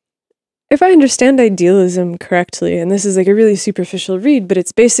 If I understand idealism correctly, and this is like a really superficial read, but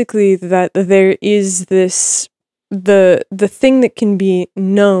it's basically that there is this, the thing that can be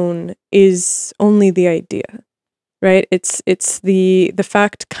known is only the idea, right? It's the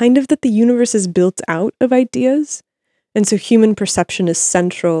fact kind of that the universe is built out of ideas, and so human perception is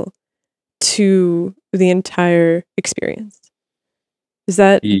central to the entire experience. Is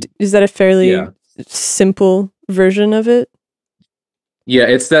that a fairly simple version of it? Yeah,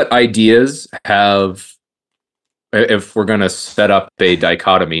 it's that ideas have, if we're going to set up a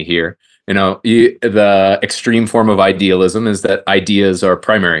dichotomy here, the extreme form of idealism is that ideas are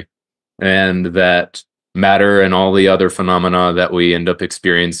primary, and that matter and all the other phenomena that we end up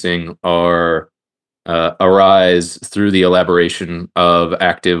experiencing arise through the elaboration of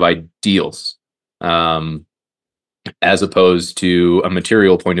active ideals, as opposed to a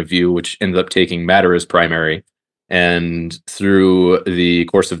material point of view, which ends up taking matter as primary. And through the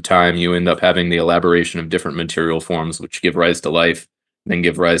course of time, you end up having the elaboration of different material forms, which give rise to life, then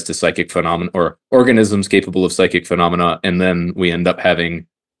give rise to psychic phenomena or organisms capable of psychic phenomena. And then we end up having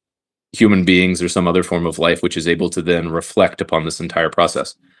human beings or some other form of life, which is able to then reflect upon this entire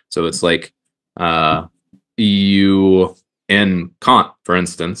process. So it's like you, in Kant, for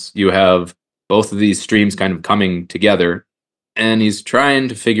instance, you have both of these streams kind of coming together, and he's trying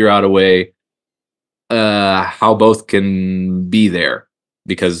to figure out a way how both can be there,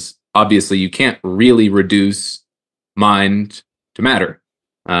 because obviously you can't really reduce mind to matter.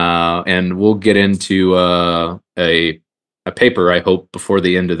 And we'll get into a paper, I hope, before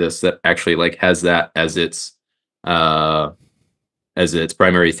the end of this that actually like has that as its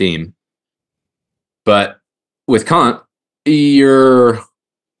primary theme. But with Kant, which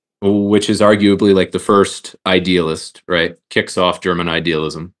is arguably like the first idealist, right? Kicks off German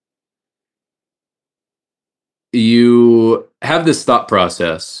idealism. You have this thought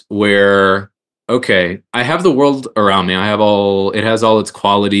process where, okay, I have the world around me. It has all its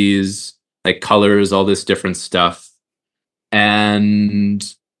qualities, like colors, all this different stuff. And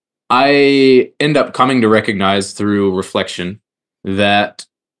I end up coming to recognize through reflection that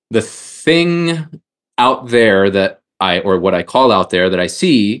the thing out there what I call out there that I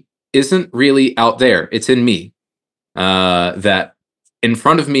see isn't really out there. It's in me. That in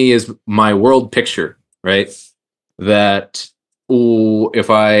front of me is my world picture, right? That if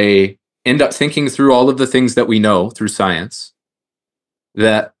I end up thinking through all of the things that we know through science,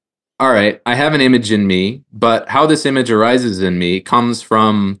 that, all right, I have an image in me, but how this image arises in me comes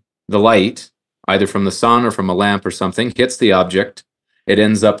from the light, either from the sun or from a lamp or something, hits the object, it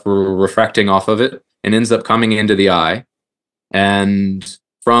ends up refracting off of it and ends up coming into the eye. And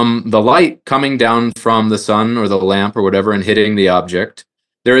from the light coming down from the sun or the lamp or whatever and hitting the object,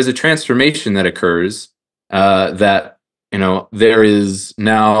 there is a transformation that occurs. That there is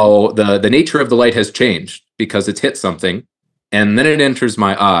now the nature of the light has changed because it's hit something, and then it enters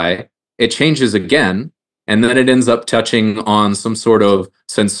my eye, it changes again, and then it ends up touching on some sort of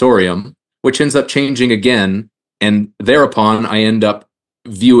sensorium, which ends up changing again, and thereupon I end up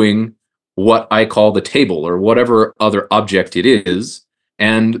viewing what I call the table or whatever other object it is.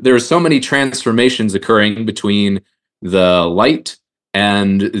 And there's so many transformations occurring between the light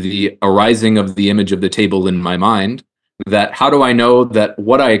and the arising of the image of the table in my mind, that how do I know that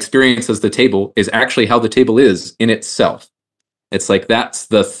what I experience as the table is actually how the table is in itself? It's like, that's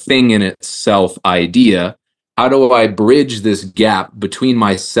the thing in itself idea. How do I bridge this gap between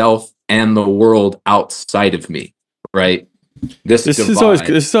myself and the world outside of me, right? This has always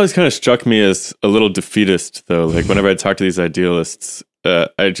kind of struck me as a little defeatist, though. Like, whenever I talk to these idealists,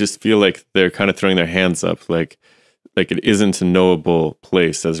 I just feel like they're kind of throwing their hands up, like it isn't a knowable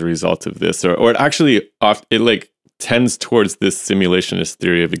place as a result of this, or it actually like tends towards this simulationist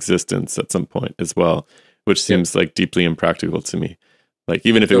theory of existence at some point as well, which seems like deeply impractical to me. Like,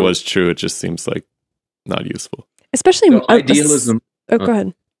 even if it was true, it just seems like not useful. Especially idealism. Go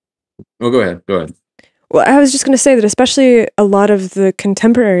ahead. Oh, go ahead. Well, I was just going to say that especially a lot of the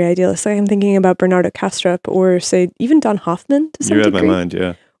contemporary idealists, like I'm thinking about Bernardo Kastrup or, say, even Don Hoffman to some degree. You read my mind,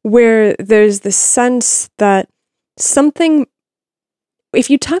 yeah. Where there's this sense that something, if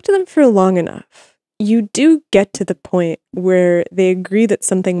you talk to them for long enough, you do get to the point where they agree that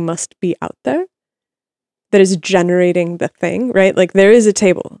something must be out there that is generating the thing, right? Like, there is a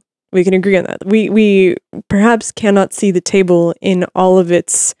table. We can agree on that. We perhaps cannot see the table in all of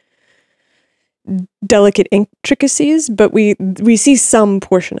its delicate intricacies, but we see some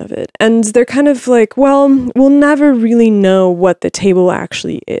portion of it. And they're kind of like, well, we'll never really know what the table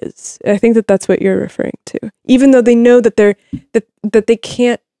actually is. I think that that's what you're referring to. Even though they know that that they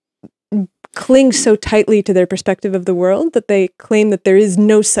can't cling so tightly to their perspective of the world, that they claim that there is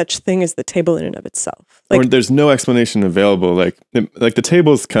no such thing as the table in and of itself. Like, or there's no explanation available. Like the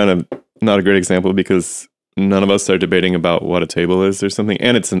table is kind of not a great example because none of us are debating about what a table is or something,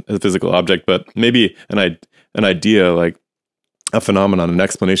 and it's a physical object, but maybe an idea, like a phenomenon, an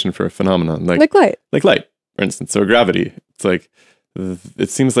explanation for a phenomenon, like light, for instance, or gravity. It's like, it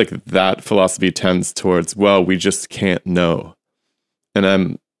seems like that philosophy tends towards, well, we just can't know, and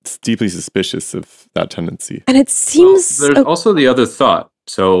I'm deeply suspicious of that tendency. And it seems there's also the other thought.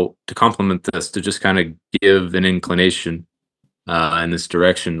 So to complement this, to just kind of give an inclination in this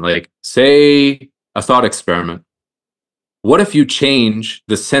direction, like, say, a thought experiment. What if you change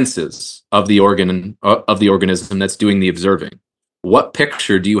the senses of the organism that's doing the observing? What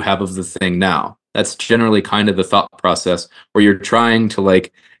picture do you have of the thing now? That's generally kind of the thought process, where you're trying to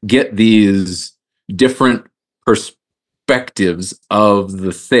like get these different perspectives of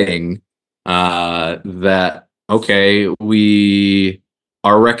the thing, that, okay, we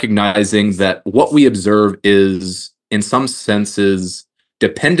are recognizing that what we observe is in some senses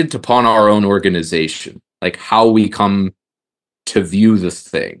dependent upon our own organization, like how we come to view the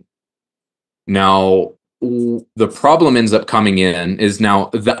thing. Now, the problem ends up coming in is now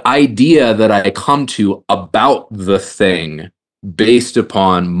the idea that I come to about the thing based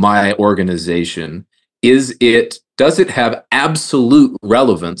upon my organization, does it have absolute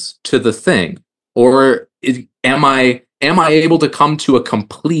relevance to the thing? Or am I able to come to a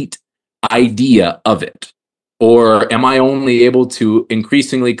complete idea of it? Or am I only able to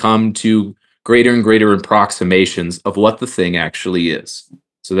increasingly come to greater and greater approximations of what the thing actually is?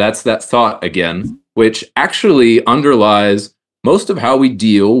 So that's that thought again, which actually underlies most of how we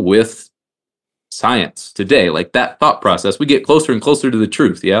deal with science today. Like, that thought process, we get closer and closer to the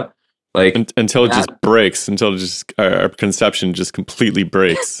truth, yeah? Like, until it just breaks, until our conception just completely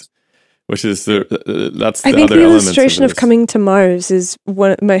breaks. Which is that's I think the illustration of coming to Mars is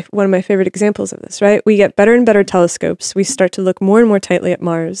one of my favorite examples of this, right? We get better and better telescopes. We start to look more and more tightly at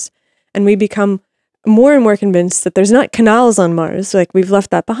Mars, and we become more and more convinced that there's not canals on Mars, like we've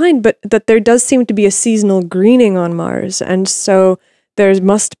left that behind, but that there does seem to be a seasonal greening on Mars. And so there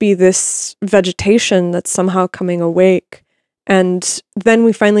must be this vegetation that's somehow coming awake. And then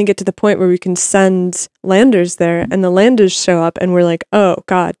we finally get to the point where we can send landers there, and the landers show up, and we're like, oh,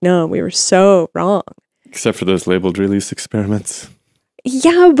 God, no, we were so wrong. Except for those labeled release experiments.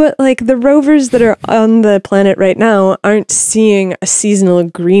 Yeah, but like the rovers that are on the planet right now aren't seeing a seasonal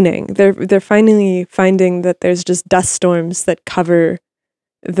greening. They're finally finding that there's just dust storms that cover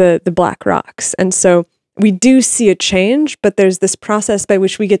the black rocks. And so we do see a change, but there's this process by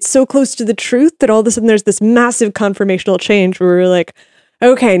which we get so close to the truth that all of a sudden there's this massive conformational change where we're like,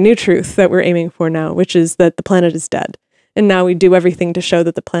 okay, new truth that we're aiming for now, which is that the planet is dead. And now we do everything to show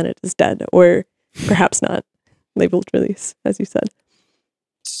that the planet is dead, or perhaps not. Labeled release, as you said.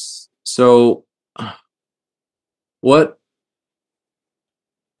 So what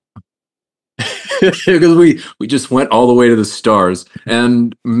because we just went all the way to the stars.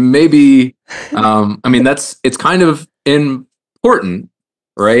 And maybe, I mean, it's kind of important,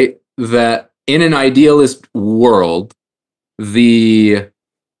 right? That in an idealist world, the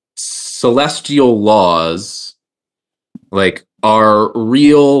celestial laws like are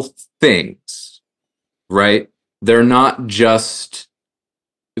real things, right? They're not just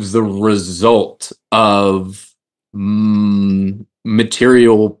the result of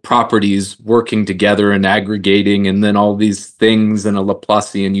material properties working together and aggregating, and then all these things in a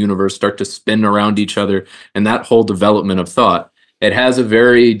Laplacian universe start to spin around each other, and that whole development of thought. It has a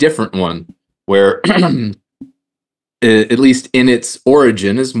very different one where at least in its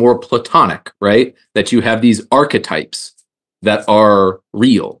origin is more Platonic, right? That you have these archetypes that are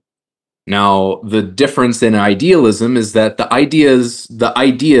real. Now, the difference in idealism is that the idea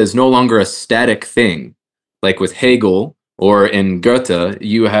is no longer a static thing. Like with Hegel or in Goethe,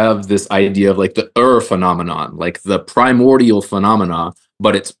 you have this idea of like the phenomenon, like the primordial phenomena,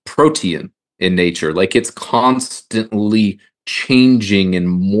 but it's protean in nature. Like it's constantly changing and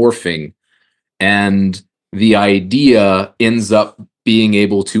morphing. And the idea ends up being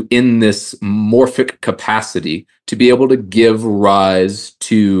able to, in this morphic capacity, to be able to give rise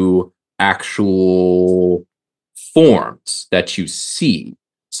to actual forms that you see,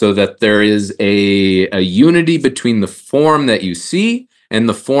 so that there is a unity between the form that you see and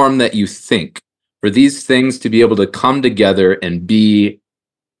the form that you think, for these things to be able to come together and be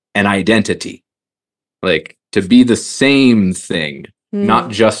an identity, like to be the same thing,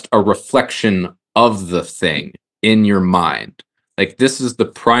 not just a reflection of the thing in your mind. Like this is the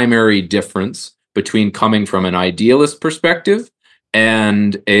primary difference between coming from an idealist perspective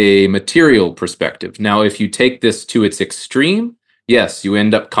and a material perspective. Now, if you take this to its extreme, yes, you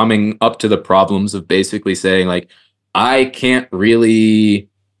end up coming up to the problems of basically saying, like, I can't really,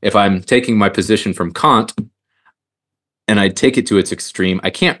 if I'm taking my position from Kant and I take it to its extreme, I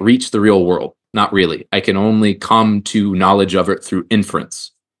can't reach the real world. Not really. I can only come to knowledge of it through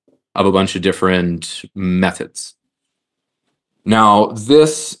inference of a bunch of different methods. Now,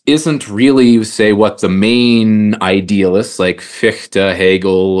 this isn't really, say, what the main idealists like Fichte,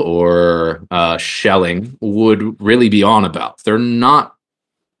 Hegel, or Schelling would really be on about. They're not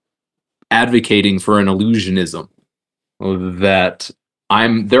advocating for an illusionism that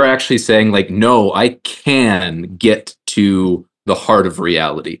they're actually saying, like, no, I can get to the heart of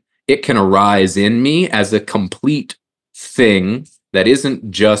reality. It can arise in me as a complete thing that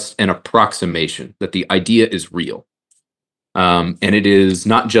isn't just an approximation, that the idea is real. And it is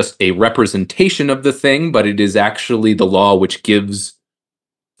not just a representation of the thing, but it is actually the law which gives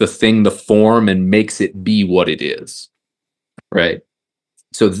the thing the form and makes it be what it is, right?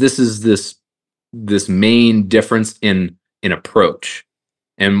 So this is this main difference in approach.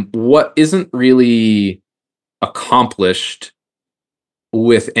 And what isn't really accomplished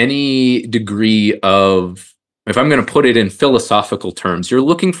with any degree of, if I'm going to put it in philosophical terms, you're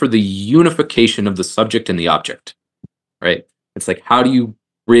looking for the unification of the subject and the object. Right? It's like, how do you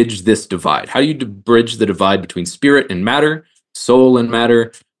bridge this divide? How do you bridge the divide between spirit and matter, soul and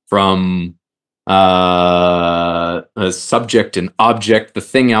matter, from a subject and object, the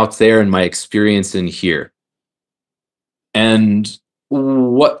thing out there and my experience in here? And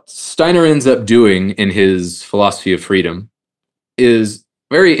what Steiner ends up doing in his philosophy of freedom is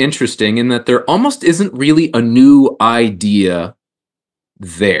very interesting in that there almost isn't really a new idea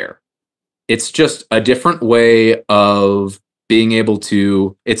there. It's just a different way of being able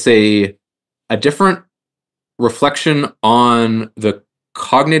to, it's a different reflection on the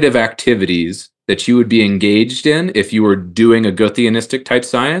cognitive activities that you would be engaged in if you were doing a Goetheanistic type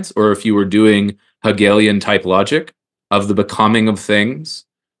science, or if you were doing Hegelian type logic of the becoming of things,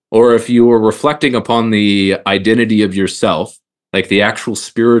 or if you were reflecting upon the identity of yourself, like the actual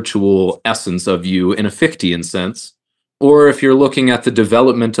spiritual essence of you in a Fichtean sense, or if you're looking at the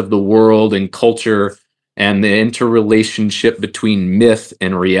development of the world and culture and the interrelationship between myth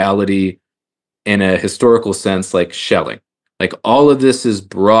and reality in a historical sense, like Schelling. Like all of this is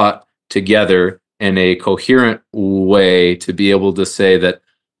brought together in a coherent way to be able to say that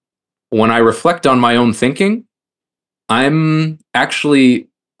when I reflect on my own thinking, I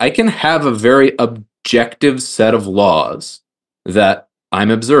can have a very objective set of laws that I'm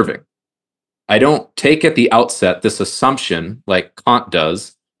observing. I don't take at the outset this assumption, like Kant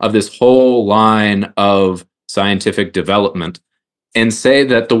does, of this whole line of scientific development and say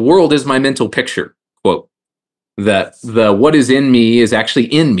that the world is my mental picture, quote, that the what is in me is actually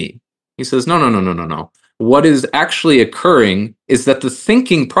in me. He says, no. What is actually occurring is that the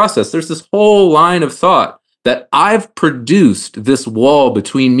thinking process, there's this whole line of thought that I've produced this wall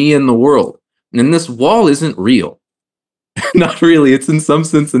between me and the world. And this wall isn't real. Not really. It's in some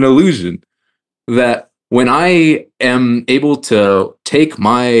sense an illusion. That when I am able to take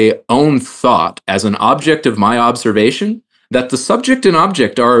my own thought as an object of my observation, that the subject and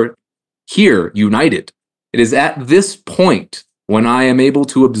object are here, united. It is at this point when I am able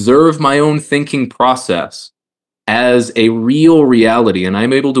to observe my own thinking process as a real reality, and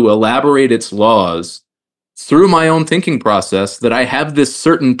I'm able to elaborate its laws through my own thinking process, that I have this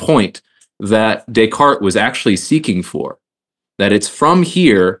certain point that Descartes was actually seeking for. That it's from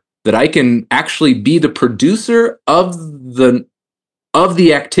here that I can actually be the producer of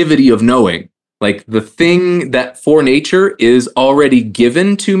the activity of knowing. Like the thing that for nature is already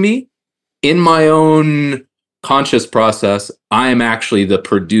given to me in my own conscious process, I am actually the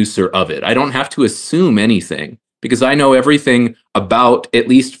producer of it. I don't have to assume anything because I know everything about, at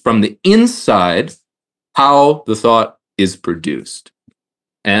least from the inside, how the thought is produced.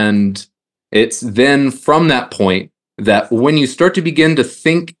 And it's then from that point that when you start to begin to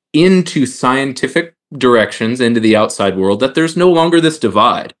think into scientific directions, into the outside world, that there's no longer this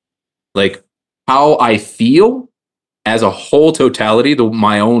divide. Like how I feel as a whole totality,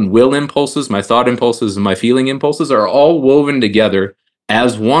 my own will impulses, my thought impulses, and my feeling impulses are all woven together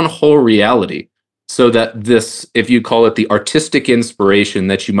as one whole reality. So that this, if you call it the artistic inspiration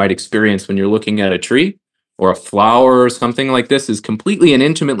that you might experience when you're looking at a tree or a flower or something like this, is completely and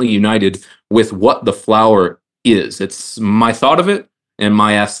intimately united with what the flower is. It's my thought of it, and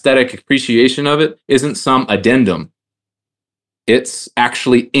my aesthetic appreciation of it isn't some addendum. It's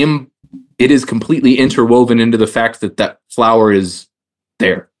actually it is completely interwoven into the fact that that flower is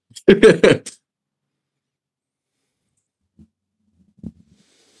there.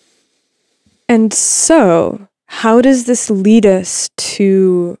 And so, how does this lead us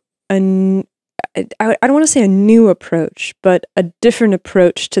to I don't want to say a new approach, but a different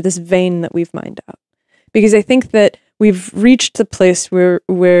approach to this vein that we've mined out? Because I think that we've reached the place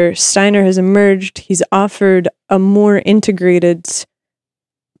where Steiner has emerged. He's offered a more integrated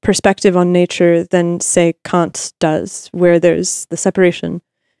perspective on nature than, say, Kant does, where there's the separation.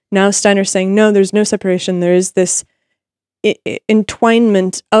 Now Steiner's saying, no, there's no separation. There is this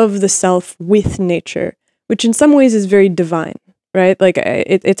entwinement of the self with nature, which in some ways is very divine, right? Like,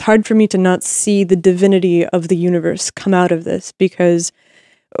 it's hard for me to not see the divinity of the universe come out of this, because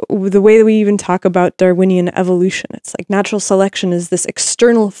the way that we even talk about Darwinian evolution, it's like natural selection is this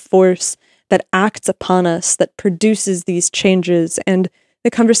external force that acts upon us, that produces these changes. And the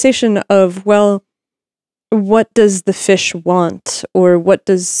conversation of, well, what does the fish want? Or what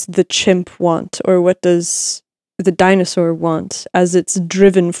does the chimp want? Or what does the dinosaur want as it's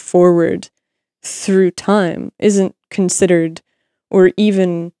driven forward through time isn't considered, or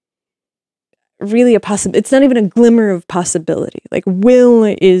even really a possibility. It's not even a glimmer of possibility. Like, will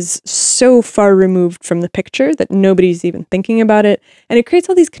is so far removed from the picture that nobody's even thinking about it. And it creates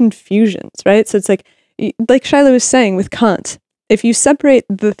all these confusions, right? So it's like Shiloh was saying with Kant, if you separate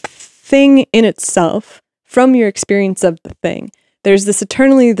the thing in itself from your experience of the thing, there's this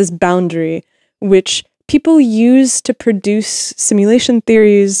boundary, which people use to produce simulation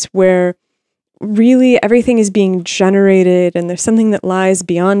theories where really everything is being generated and there's something that lies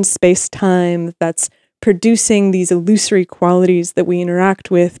beyond space-time that's producing these illusory qualities that we interact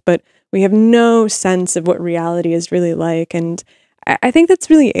with, but we have no sense of what reality is really like. And I think that's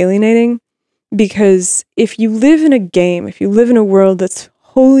really alienating, because if you live in a game, if you live in a world that's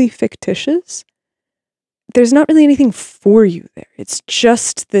wholly fictitious, there's not really anything for you there. It's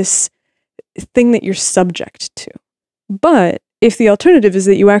just this thing that you're subject to. But if the alternative is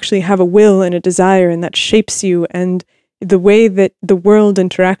that you actually have a will and a desire, and that shapes you, and the way that the world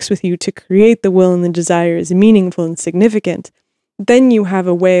interacts with you to create the will and the desire is meaningful and significant, then you have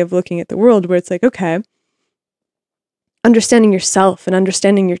a way of looking at the world where it's like, okay, understanding yourself and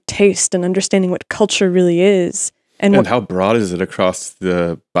understanding your taste and understanding what culture really is. And how broad is it across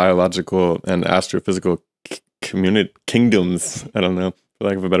the biological and astrophysical community kingdoms? I don't know, for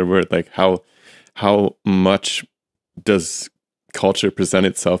lack of a better word. Like how much does culture present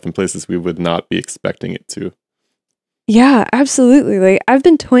itself in places we would not be expecting it to? Yeah, absolutely. Like, I've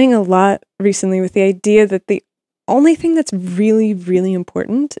been toying a lot recently with the idea that the only thing that's really, really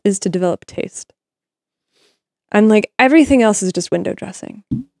important is to develop taste. And like, everything else is just window dressing.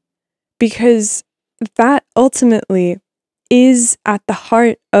 Because that ultimately is at the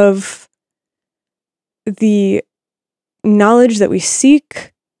heart of the knowledge that we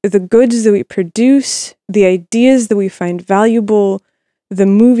seek, the goods that we produce, the ideas that we find valuable, the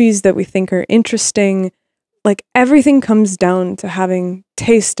movies that we think are interesting. Like, everything comes down to having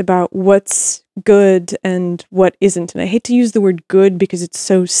taste about what's good and what isn't. And I hate to use the word good because it's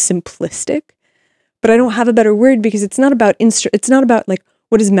so simplistic, but I don't have a better word because it's not about it's not about like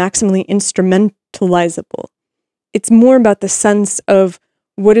what is maximally instrumentalizable. It's more about the sense of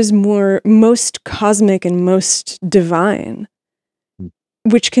what is most cosmic and most divine,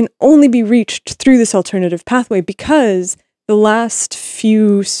 which can only be reached through this alternative pathway, because the last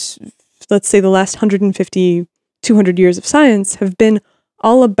few, let's say the last 150, 200 years of science have been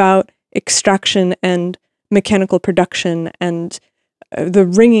all about extraction and mechanical production and the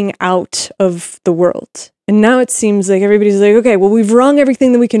wringing out of the world. And now it seems like everybody's like, okay, well, we've wrung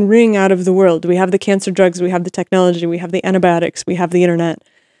everything that we can wring out of the world. We have the cancer drugs, we have the technology, we have the antibiotics, we have the internet.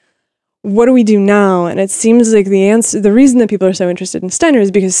 What do we do now? And it seems like the reason that people are so interested in Steiner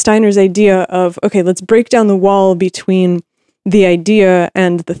is because Steiner's idea of, okay, let's break down the wall between the idea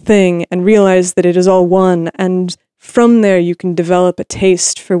and the thing and realize that it is all one. And from there, you can develop a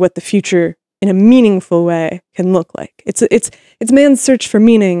taste for what the future in a meaningful way can look like. It's man's search for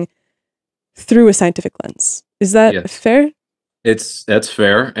meaning through a scientific lens. Is that fair? That's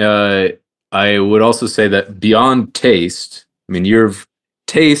fair. I would also say that beyond taste, I mean, your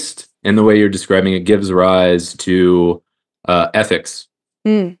taste and the way you're describing it gives rise to ethics.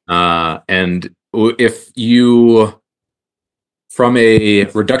 And if you, from a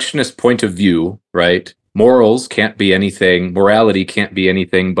reductionist point of view, right, morality can't be anything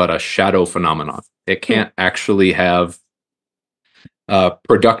but a shadow phenomenon. It can't actually have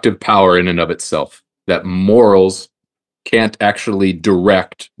productive power in and of itself. That morals can't actually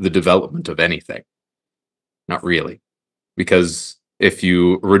direct the development of anything. Not really. Because if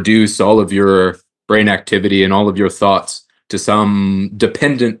you reduce all of your brain activity and all of your thoughts to some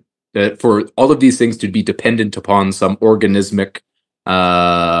dependent, for all of these things to be dependent upon some organismic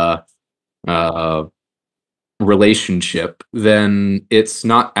relationship, then it's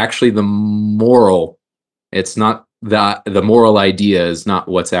not actually the moral. It's not that the moral idea is not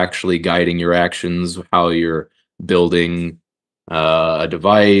what's actually guiding your actions, how you're building a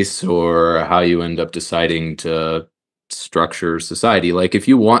device, or how you end up deciding to structure society. Like, if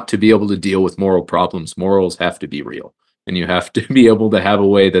you want to be able to deal with moral problems, morals have to be real, and you have to be able to have a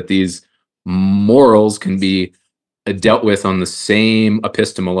way that these morals can be dealt with on the same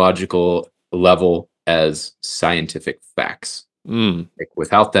epistemological level as scientific facts. Like,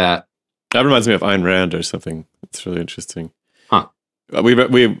 without that, reminds me of Ayn Rand or something. It's really interesting. Huh. We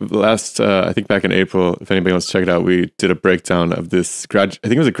last, I think back in April, if anybody wants to check it out, we did a breakdown of this, I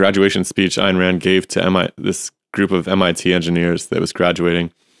think it was a graduation speech Ayn Rand gave to this group of MIT engineers that was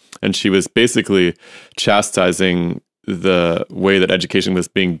graduating. And she was basically chastising the way that education was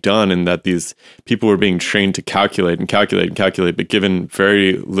being done, and that these people were being trained to calculate, but given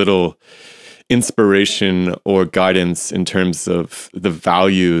very little inspiration or guidance in terms of the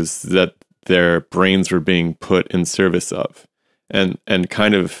values that their brains were being put in service of. And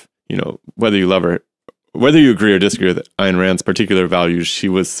kind of, you know, whether you love her, whether you agree or disagree with Ayn Rand's particular values, she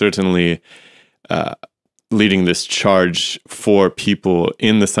was certainly leading this charge for people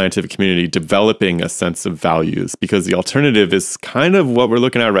in the scientific community developing a sense of values, because the alternative is kind of what we're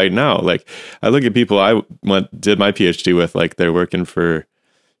looking at right now. Like, I look at people I did my PhD with, like, they're working for,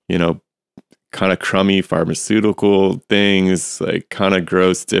 you know, kind of crummy pharmaceutical things, like kind of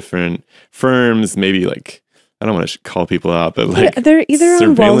gross different firms, maybe, like, I don't want to call people out, but like, yeah, they're either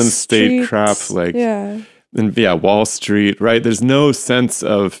surveillance on Wall state Street, crap, like, yeah. And Wall Street, right? There's no sense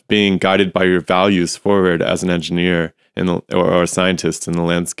of being guided by your values forward as an engineer or a scientist in the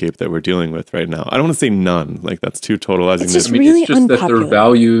landscape that we're dealing with right now. I don't want to say none, like, that's too totalizing. It's just really it's just unpopular. that their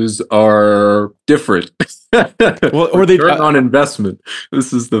values are different. Well, or they return on investment.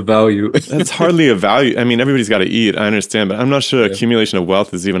 This is the value. That's hardly a value. I mean, everybody's got to eat, I understand, but I'm not sure accumulation of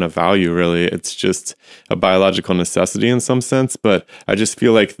wealth is even a value, really. It's just a biological necessity in some sense. But I just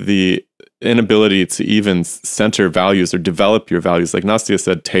feel like the inability to even center values or develop your values, like Nastia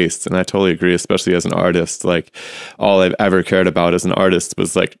said, taste, and I totally agree, especially as an artist. Like, all I've ever cared about as an artist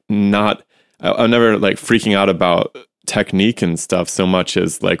was, like, I'm never, like, freaking out about technique and stuff so much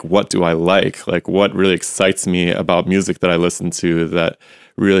as, like, what do I like what really excites me about music that I listen to that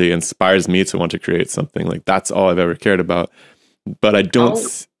really inspires me to want to create something. Like, that's all I've ever cared about. But I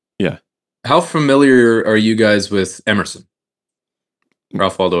don't How familiar are you guys with Emerson?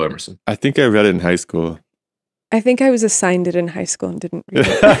 Ralph Waldo Emerson. I think I read it in high school. I think I was assigned it in high school and didn't read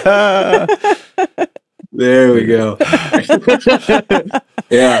it. There we go.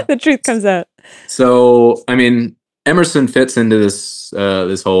 Yeah. The truth comes out. So, I mean, Emerson fits into this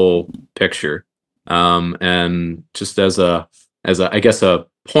whole picture, and just as I guess a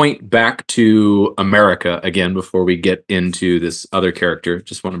point back to America again before we get into this other character.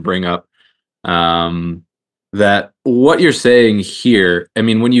 Just want to bring up that what you're saying here, I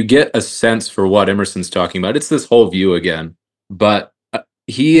mean, when you get a sense for what Emerson's talking about, it's this whole view again, but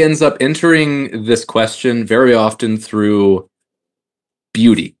he ends up entering this question very often through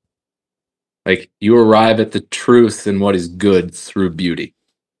beauty. Like, you arrive at the truth and what is good through beauty.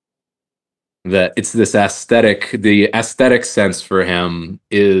 That it's this aesthetic, the aesthetic sense for him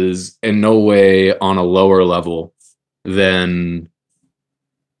is in no way on a lower level than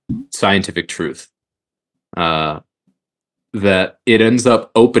scientific truth. That it ends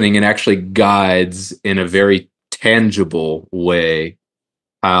up opening and actually guides in a very tangible way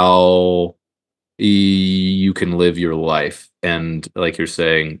how you can live your life. And like you're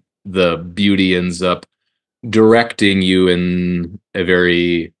saying, the beauty ends up directing you in a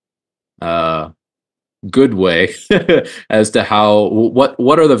very good way as to how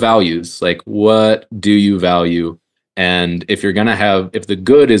what are the values, like what do you value, and if the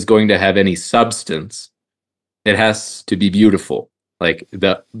good is going to have any substance, it has to be beautiful. Like,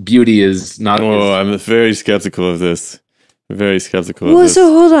 the beauty is not. Oh, I'm very skeptical of this. Very skeptical of Well, this.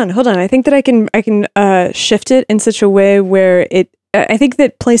 so hold on. I think that I can shift it in such a way where I think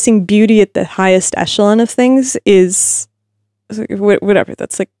that placing beauty at the highest echelon of things is whatever.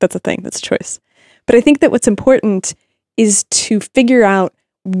 That's a thing. That's a choice. But I think that what's important is to figure out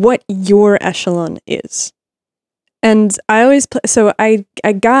what your echelon is. And I always I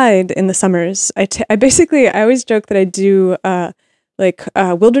guide in the summers. I always joke that I do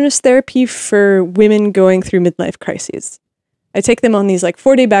wilderness therapy for women going through midlife crises. I take them on these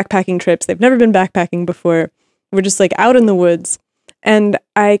 4-day backpacking trips. They've never been backpacking before. We're just out in the woods. And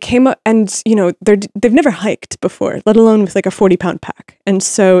I came up, and they've never hiked before, let alone with a 40-pound pack. And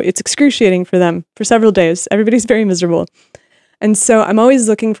so it's excruciating for them for several days. Everybody's very miserable. And so I'm always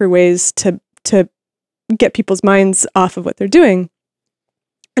looking for ways to get people's minds off of what they're doing.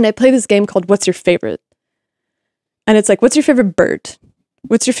 And I play this game called What's Your Favorite? And it's what's your favorite bird?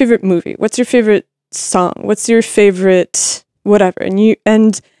 What's your favorite movie? What's your favorite song? What's your favorite whatever?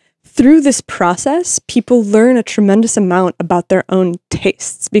 And through this process, people learn a tremendous amount about their own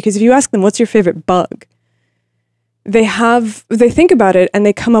tastes. Because if you ask them, what's your favorite bug? They think about it and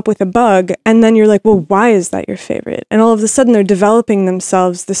they come up with a bug, and then you're like, well, why is that your favorite? And all of a sudden they're developing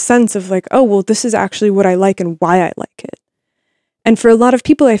themselves the sense of oh, well, this is actually what I like and why I like it. And for a lot of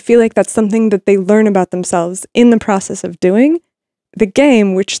people, I feel like that's something that they learn about themselves in the process of doing the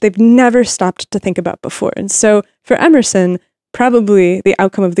game, which they've never stopped to think about before. And so for Emerson, probably the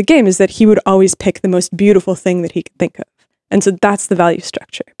outcome of the game is that he would always pick the most beautiful thing that he could think of. And so that's the value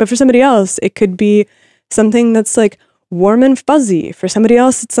structure. But for somebody else, it could be something that's warm and fuzzy. For somebody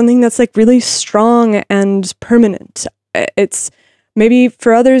else, it's something that's really strong and permanent. It's maybe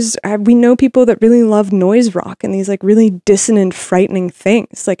for others, we know people that really love noise rock and these really dissonant, frightening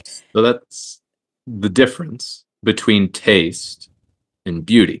things. So that's the difference between taste and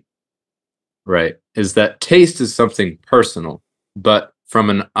beauty, right? Is that taste is something personal, but from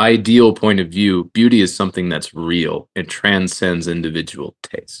an ideal point of view, beauty is something that's real. It transcends individual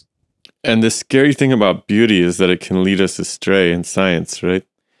taste. And the scary thing about beauty is that it can lead us astray in science, right?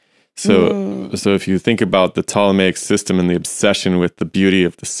 So if you think about the Ptolemaic system and the obsession with the beauty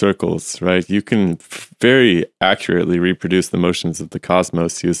of the circles, right? You can very accurately reproduce the motions of the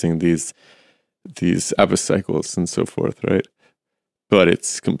cosmos using these epicycles and so forth, right? But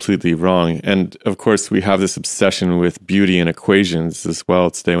it's completely wrong. And of course, we have this obsession with beauty and equations as well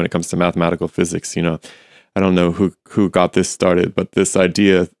today when it comes to mathematical physics. I don't know who got this started, but this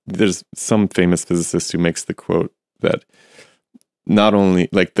idea, there's some famous physicist who makes the quote that not only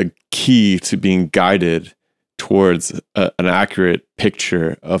the key to being guided towards an accurate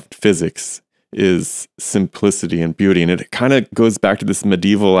picture of physics is simplicity and beauty. And it kind of goes back to this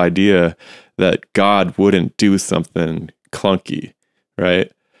medieval idea that God wouldn't do something clunky,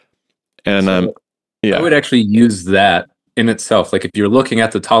 right? And So, yeah. I would actually use that in itself. If you're looking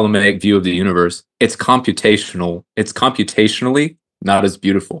at the Ptolemaic view of the universe, it's computational. It's computationally not as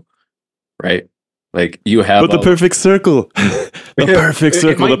beautiful, right? You have But the perfect circle, the perfect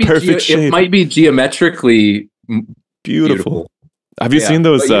circle, the perfect shape. It might be geometrically beautiful. Have you seen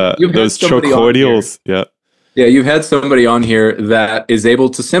those those trochoidals? Yeah. Yeah, you've had somebody on here that is able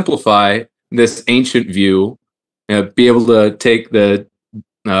to simplify this ancient view, be able to take the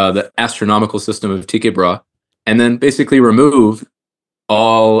astronomical system of Tycho Brahe, and then basically remove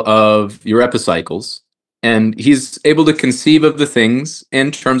all of your epicycles. And he's able to conceive of the things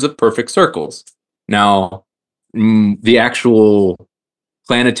in terms of perfect circles. Now, the actual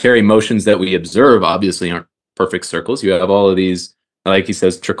planetary motions that we observe obviously aren't perfect circles. You have all of these, like he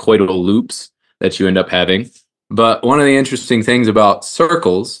says, trochoidal loops that you end up having. But one of the interesting things about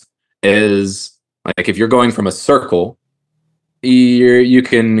circles is Like if you're going from a circle, you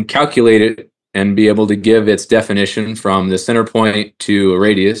can calculate it and be able to give its definition from the center point to a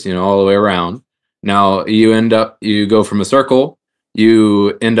radius, all the way around. Now you go from a circle,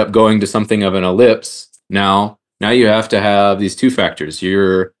 you end up going to something of an ellipse. Now you have to have these two factors.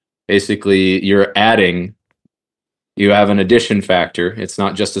 You're adding, you have an addition factor. It's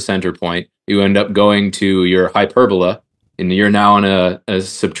not just a center point. You end up going to your hyperbola, and you're now in a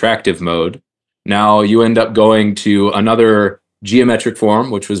subtractive mode. Now you end up going to another geometric form,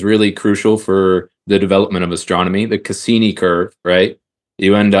 which was really crucial for the development of astronomy, the Cassini curve, right?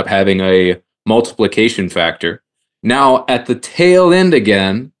 You end up having a multiplication factor. Now at the tail end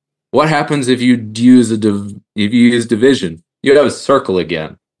again, what happens if you use division? You have a circle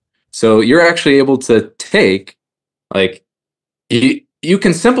again. So you're actually able to take, like, you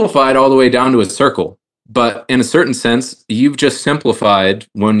can simplify it all the way down to a circle, but in a certain sense, you've just simplified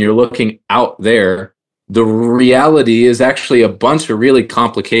when you're looking out there. The reality is actually a bunch of really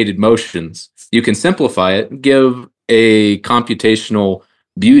complicated motions. You can simplify it, give a computational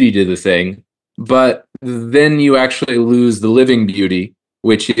beauty to the thing, but then you actually lose the living beauty,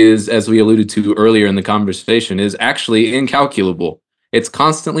 which is, as we alluded to earlier in the conversation, is actually incalculable. It's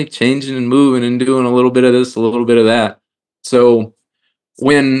constantly changing and moving and doing a little bit of this, a little bit of that. So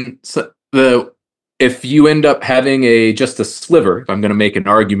if you end up having just a sliver, if I'm going to make an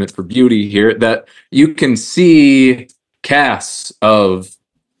argument for beauty here, that you can see casts of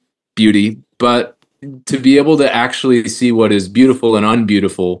beauty, but to be able to actually see what is beautiful and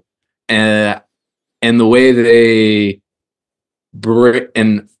unbeautiful, and the way they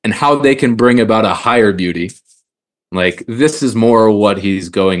and how they can bring about a higher beauty, like this is more what he's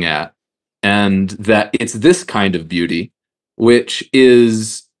going at, and that it's this kind of beauty, which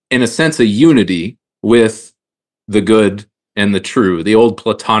is in a sense a unity with the good and the true, the old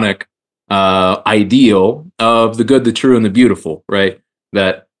Platonic ideal of the good, the true, and the beautiful, right?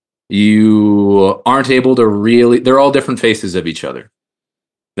 That you aren't able to really, they're all different faces of each other.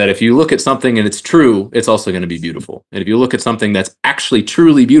 That if you look at something and it's true, it's also going to be beautiful. And if you look at something that's actually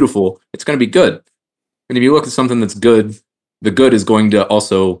truly beautiful, it's going to be good. And if you look at something that's good, the good is going to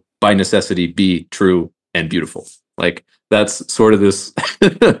also, by necessity, be true and beautiful. Like that's sort of this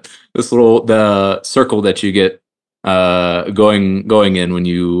the circle that you get going in when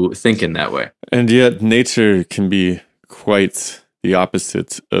you think in that way. And yet nature can be quite the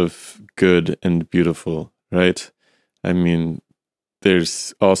opposite of good and beautiful, right? I mean,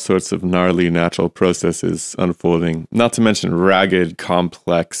 there's all sorts of gnarly natural processes unfolding, not to mention ragged,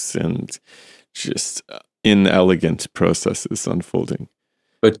 complex, and just inelegant processes unfolding.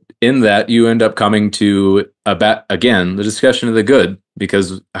 But in that, you end up coming to again the discussion of the good,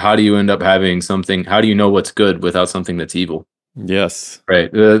 because how do you end up having something? How do you know what's good without something that's evil? Yes,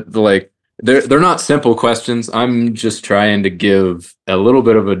 right. They're not simple questions. I'm just trying to give a little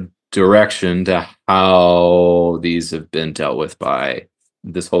bit of a direction to how these have been dealt with by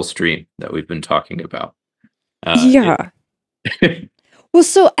this whole stream that we've been talking about. Well,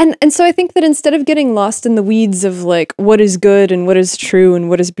 so I think that instead of getting lost in the weeds of like what is good and what is true and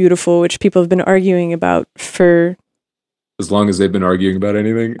what is beautiful, which people have been arguing about for as long as they've been arguing about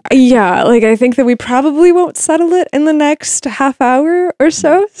anything. Yeah, like I think that we probably won't settle it in the next half hour or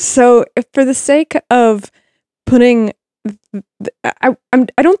so. So for the sake of putting I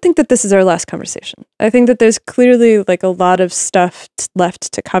don't think that this is our last conversation. I think that there's clearly like a lot of stuff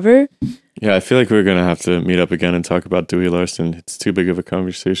left to cover. Yeah, I feel like we're going to have to meet up again and talk about Dewey Larson. It's too big of a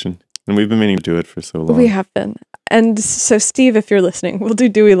conversation. And we've been meaning to do it for so long. We have been. And so, Steve, if you're listening, we'll do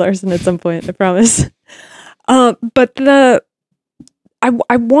Dewey Larson at some point, I promise. But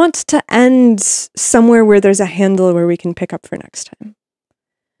I want to end somewhere where there's a handle where we can pick up for next time.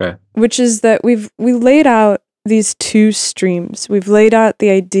 Okay. Which is that we laid out these two streams. We've laid out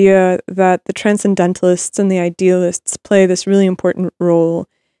the idea that the transcendentalists and the idealists play this really important role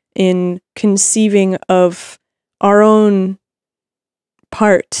in conceiving of our own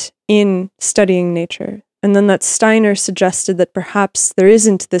part in studying nature. And then that Steiner suggested that perhaps there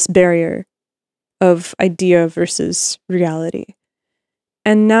isn't this barrier of idea versus reality.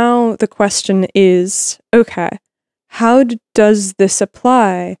 And now the question is, okay, how does this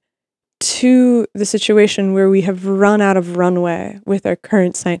apply to the situation where we have run out of runway with our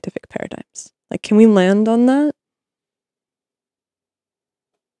current scientific paradigms? Like, can we land on that?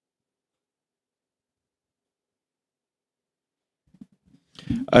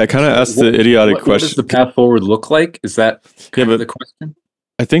 I kind of asked the idiotic question. What does the path forward look like? Is that the question?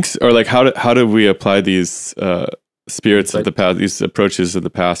 I think, or like, how do we apply these spirits of the past, these approaches of the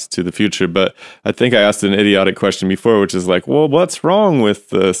past to the future? But I think I asked an idiotic question before, which is like, well, what's wrong with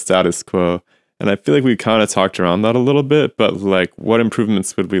the status quo? And I feel like we kind of talked around that a little bit, but like, what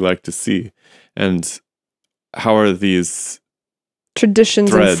improvements would we like to see? And how are these traditions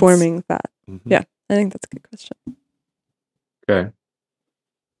threads informing that? Mhm. Yeah, I think that's a good question. Okay.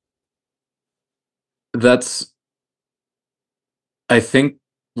 That's, I think,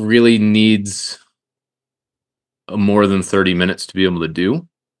 really needs more than 30 minutes to be able to do.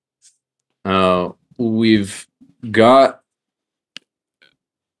 We've got,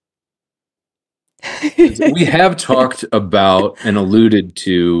 we have talked about and alluded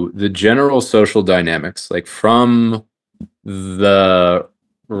to the general social dynamics, like from the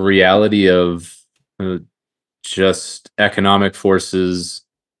reality of just economic forces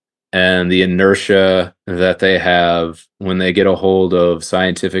and the inertia that they have when they get a hold of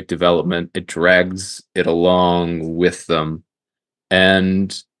scientific development. It drags it along with them.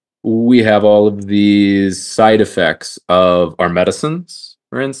 And we have all of these side effects of our medicines,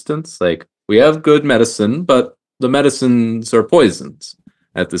 for instance. Like, we have good medicine, but the medicines are poisons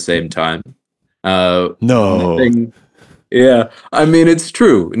at the same time. No. Nothing, yeah, I mean, it's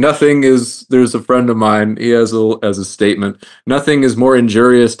true. Nothing is, there's a friend of mine, he has a statement, nothing is more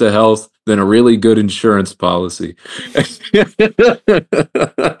injurious to health than a really good insurance policy.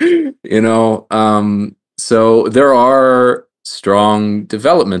 You know, so there are strong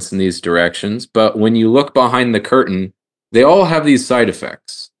developments in these directions, but when you look behind the curtain, they all have these side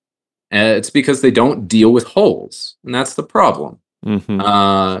effects. And it's because they don't deal with holes, and that's the problem.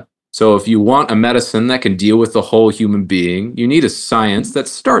 Mhm. So if you want a medicine that can deal with the whole human being, you need a science that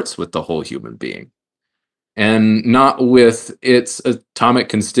starts with the whole human being and not with its atomic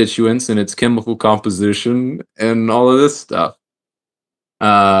constituents and its chemical composition and all of this stuff.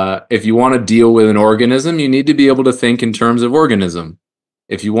 If you want to deal with an organism, you need to be able to think in terms of organism.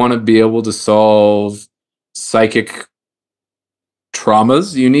 If you want to be able to solve psychic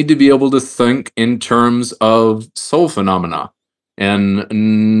traumas, you need to be able to think in terms of soul phenomena and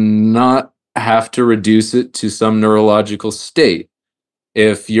not have to reduce it to some neurological state.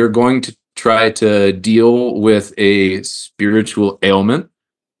 If you're going to try to deal with a spiritual ailment,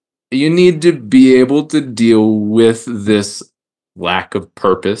 you need to be able to deal with this lack of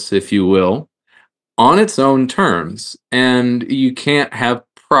purpose, if you will, on its own terms, and you can't have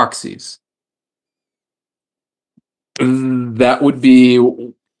proxies. That would be,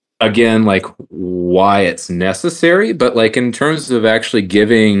 again, like, why it's necessary, but like in terms of actually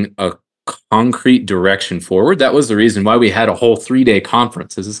giving a concrete direction forward, that was the reason why we had a whole 3-day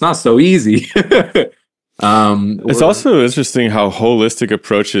conference. It's not so easy. It's also interesting how holistic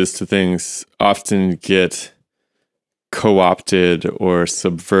approaches to things often get co-opted or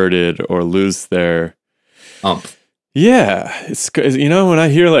subverted or lose their yeah. It's, you know, when I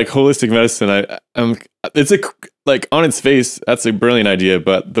hear like holistic medicine, it's like on its face that's a brilliant idea,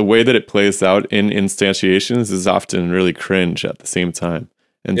 but the way that it plays out in instantiations is often really cringe at the same time.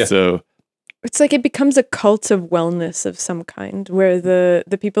 And so it's like it becomes a cult of wellness of some kind, where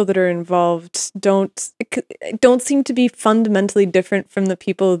the people that are involved don't seem to be fundamentally different from the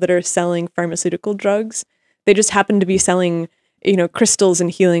people that are selling pharmaceutical drugs. They just happen to be selling, you know, crystals and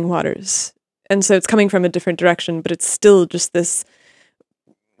healing waters, and so it's coming from a different direction, but it's still just this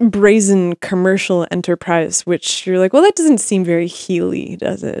brazen commercial enterprise, which you're like, well, that doesn't seem very Healy,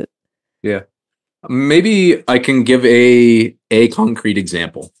 does it? Yeah. Maybe I can give a concrete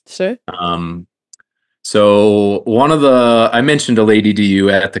example. Sure. So I mentioned a lady to you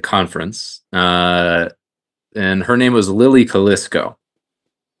at the conference, and her name was Lily Kalisko.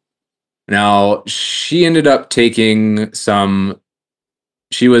 Now, she ended up taking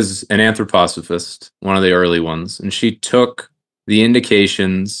she was an anthroposophist, one of the early ones, and she took the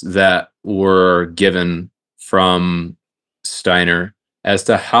indications that were given from Steiner as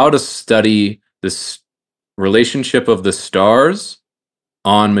to how to study this relationship of the stars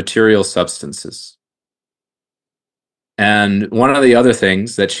on material substances. And one of the other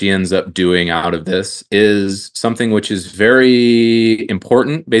things that she ends up doing out of this is something which is very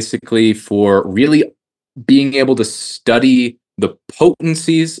important, basically, for really being able to study the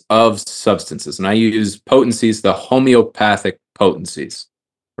potencies of substances. And I use potencies, the homeopathic potencies,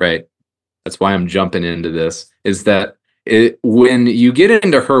 right? That's why I'm jumping into this, is that when you get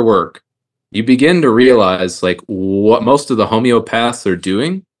into her work, you begin to realize like what most of the homeopaths are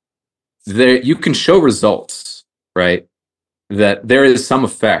doing. You can show results, right? That there is some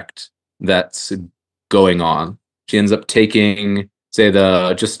effect that's going on. She ends up taking, say,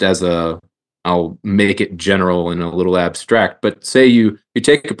 I'll make it general and a little abstract, but say you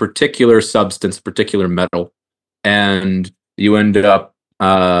take a particular substance, particular metal, and you end up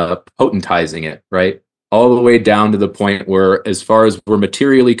potentizing it, right? all the way down to the point where, as far as we're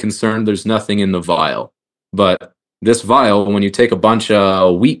materially concerned, there's nothing in the vial. But this vial, when you take a bunch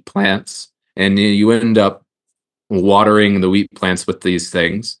of wheat plants and you end up watering the wheat plants with these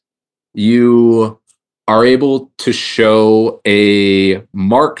things, you are able to show a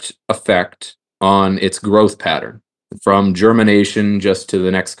marked effect on its growth pattern from germination just to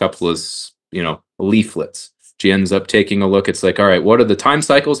the next couple of, leaflets. She ends up taking a look. It's like, all right, what are the time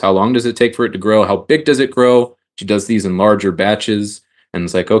cycles? How long does it take for it to grow? How big does it grow? She does these in larger batches. And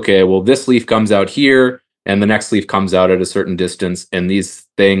it's like, okay, well, this leaf comes out here and the next leaf comes out at a certain distance. And these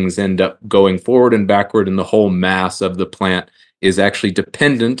things end up going forward and backward. And the whole mass of the plant is actually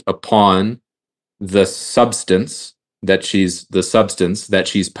dependent upon the substance that she's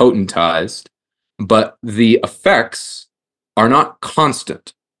potentized. But the effects are not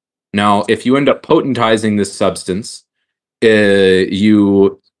constant. Now, if you end up potentizing this substance,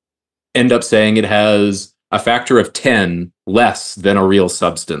 you end up saying it has a factor of 10 less than a real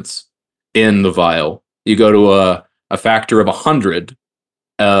substance in the vial. You go to a factor of 100,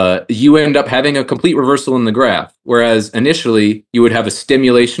 you end up having a complete reversal in the graph. Whereas initially, you would have a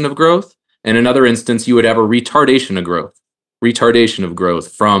stimulation of growth. In another instance, you would have a retardation of growth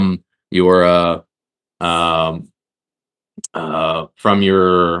from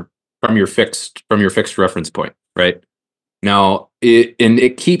your fixed reference point, right? Now,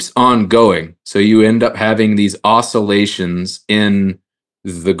 it keeps on going. So you end up having these oscillations in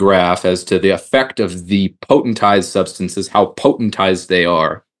the graph as to the effect of the potentized substances, how potentized they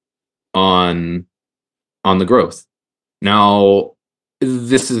are on the growth. Now,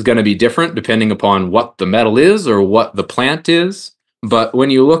 this is going to be different depending upon what the metal is or what the plant is. But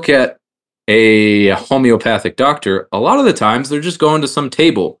when you look at a homeopathic doctor, a lot of the times they're just going to some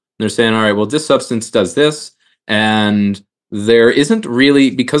table. They're saying, all right, well, this substance does this. And there isn't really,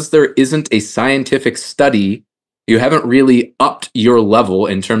 because there isn't a scientific study, you haven't really upped your level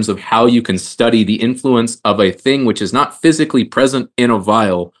in terms of how you can study the influence of a thing which is not physically present in a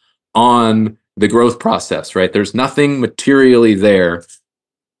vial on the growth process, right? There's nothing materially there.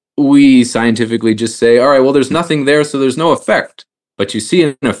 We scientifically just say, all right, well, there's nothing there, so there's no effect. But you see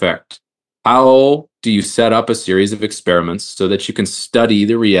an effect. How do you set up a series of experiments so that you can study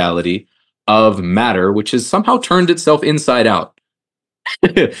the reality of matter, which has somehow turned itself inside out?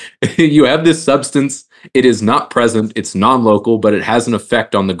 You have this substance, it is not present, it's non-local, but it has an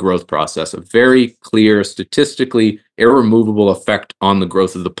effect on the growth process, a very clear, statistically irremovable effect on the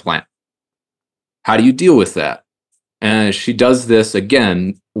growth of the plant. How do you deal with that? And she does this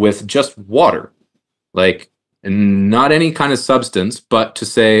again with just water, like not any kind of substance, but to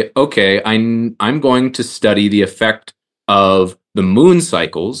say, okay, I'm going to study the effect of the moon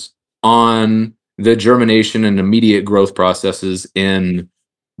cycles on the germination and immediate growth processes in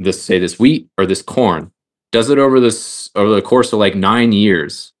this wheat or this corn. Does it over the course of like 9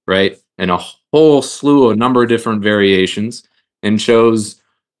 years, right? And a whole slew, a number of different variations, and shows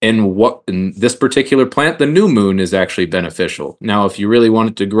in this particular plant, the new moon is actually beneficial. Now, if you really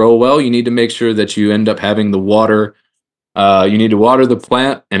want it to grow well, you need to make sure that you end up having the water. You need to water the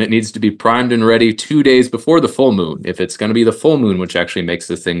plant, and it needs to be primed and ready 2 days before the full moon, if it's going to be the full moon, which actually makes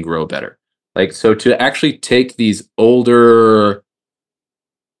the thing grow better. Like, so to actually take these older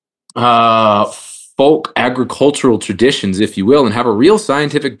folk agricultural traditions, if you will, and have a real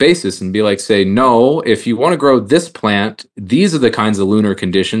scientific basis and be like, say, no, if you want to grow this plant, these are the kinds of lunar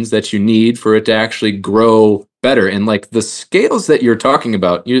conditions that you need for it to actually grow better. And like the scales that you're talking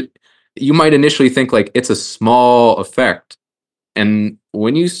about, you might initially think like it's a small effect. And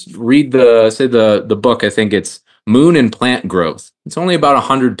when you read the book, I think it's Moon and Plant Growth, it's only about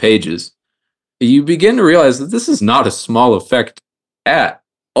 100 pages. You begin to realize that this is not a small effect at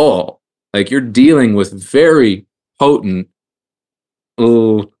all. Like, you're dealing with very potent,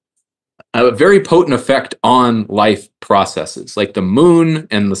 a very potent effect on life processes. Like the moon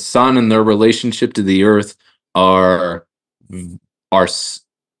and the sun and their relationship to the earth are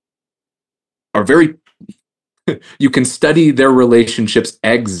very. You can study their relationships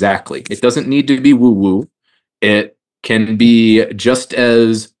exactly. It doesn't need to be woo-woo. It can be just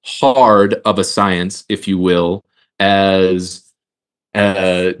as hard of a science, if you will, as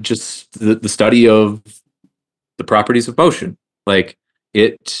just the study of the properties of motion. Like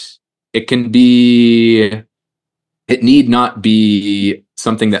it need not be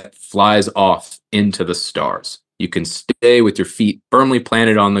something that flies off into the stars. You can stay with your feet firmly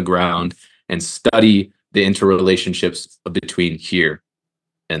planted on the ground and study the interrelationships between here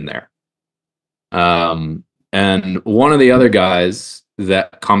and there. And one of the other guys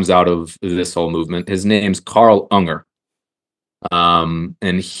that comes out of this whole movement, his name's Carl Unger. And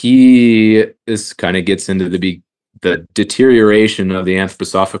this kind of gets into the deterioration of the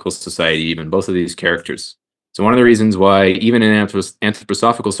Anthroposophical Society, even both of these characters. So one of the reasons why even in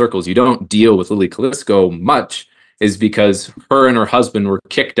anthroposophical circles you don't deal with Lily Kalisko much is because her and her husband were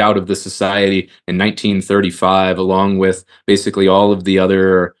kicked out of the society in 1935, along with basically all the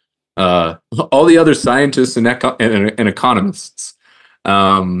other scientists and economists.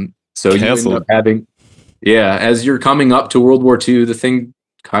 So you end up having, as you're coming up to World War II, the thing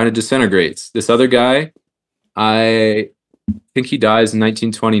kind of disintegrates. This other guy, I think he dies in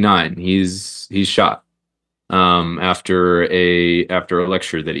 1929. He's shot after a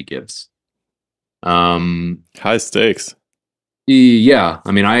lecture that he gives. High stakes. Yeah,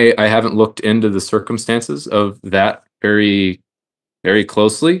 I mean, I haven't looked into the circumstances of that very, very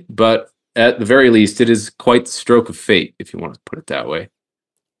closely, but at the very least, it is quite the stroke of fate, if you want to put it that way.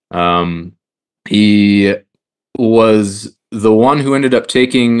 He was the one who ended up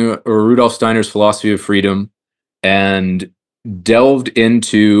taking Rudolf Steiner's philosophy of freedom and delved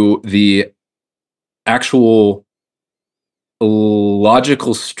into the actual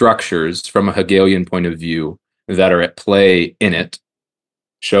logical structures from a Hegelian point of view that are at play in it,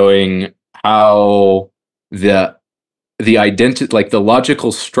 showing how the identity, like the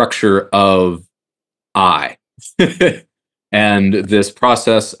logical structure of I, and this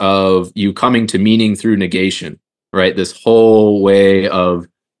process of you coming to meaning through negation, right? This whole way of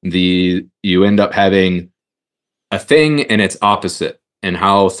you end up having a thing and its opposite, and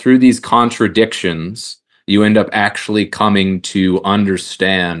how through these contradictions you end up actually coming to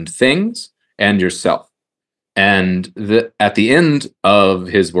understand things and yourself. And at the end of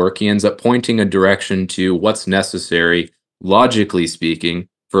his work, he ends up pointing a direction to what's necessary, logically speaking,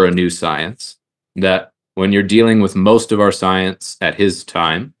 for a new science. That when you're dealing with most of our science at his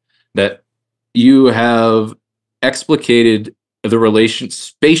time, that you have explicated the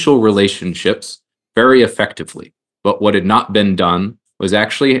spatial relationships very effectively. But what had not been done was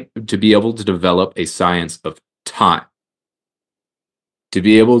actually to be able to develop a science of time, to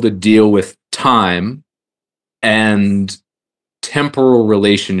be able to deal with time and temporal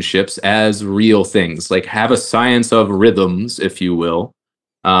relationships as real things, like have a science of rhythms, if you will.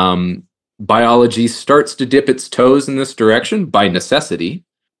 Biology starts to dip its toes in this direction by necessity,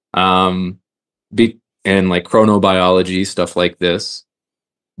 and like chronobiology, stuff like this.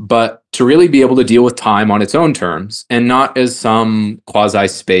 But to really be able to deal with time on its own terms and not as some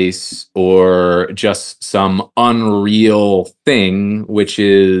quasi-space or just some unreal thing, which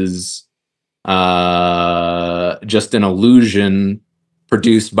is just an illusion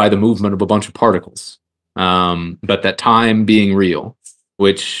produced by the movement of a bunch of particles. But that time being real,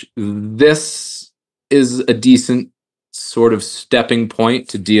 which this is a decent sort of stepping point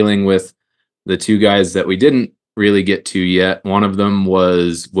to dealing with the two guys that we didn't really get to yet. One of them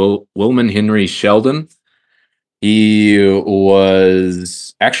was William Henry Sheldon. He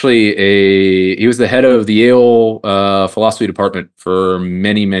was actually he was the head of the Yale philosophy department for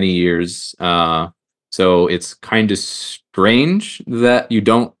many, many years. So it's kind of strange that you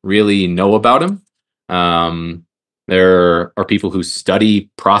don't really know about him. There are people who study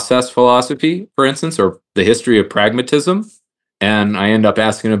process philosophy, for instance, or the history of pragmatism. And I end up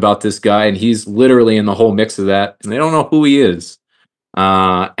asking about this guy, and he's literally in the whole mix of that, and they don't know who he is.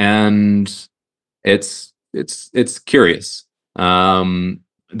 And it's curious.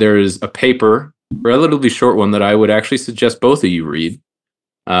 There's a paper, a relatively short one, that I would actually suggest both of you read,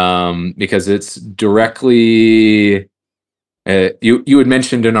 because it's directly. You had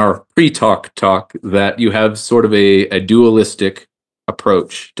mentioned in our pre-talk that you have sort of a dualistic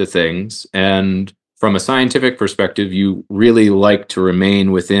approach to things, and from a scientific perspective, you really like to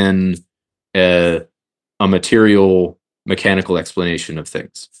remain within a material mechanical explanation of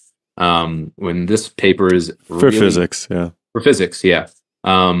things. When this paper is for physics, yeah. For physics, yeah.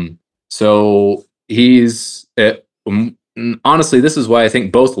 So he's honestly, this is why I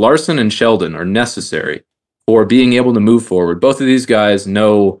think both Larson and Sheldon are necessary for being able to move forward. Both of these guys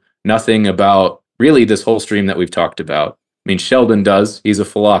know nothing about really this whole stream that we've talked about. I mean, Sheldon does. He's a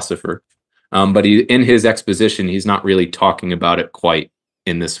philosopher. But in his exposition, he's not really talking about it quite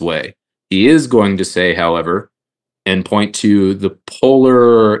in this way. He is going to say, however, and point to the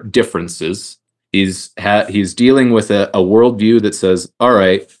polar differences. He's dealing with a worldview that says, all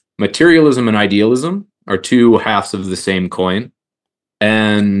right, materialism and idealism are two halves of the same coin,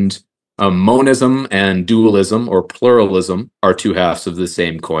 and monism and dualism or pluralism are two halves of the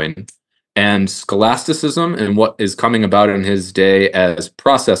same coin. And scholasticism and what is coming about in his day as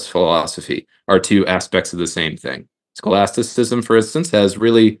process philosophy are two aspects of the same thing. Scholasticism, for instance, has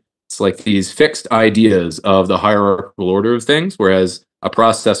really It's like these fixed ideas of the hierarchical order of things, whereas a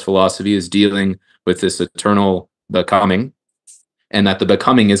process philosophy is dealing with this eternal becoming, and that the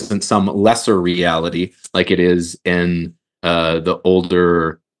becoming isn't some lesser reality like it is in the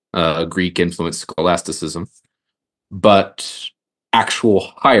older Greek influenced scholasticism, but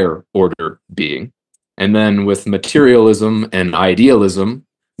actual higher order being. And then with materialism and idealism,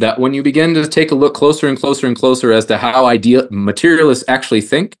 that when you begin to take a look closer and closer and closer as to how materialists actually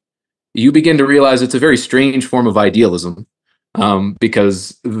think, you begin to realize it's a very strange form of idealism,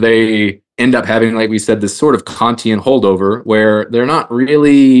 because they end up having, like we said, this sort of Kantian holdover where they're not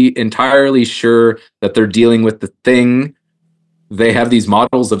really entirely sure that they're dealing with the thing. They have these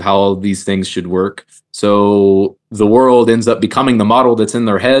models of how these things should work. So the world ends up becoming the model that's in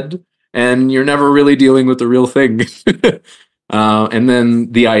their head, and you're never really dealing with the real thing. And then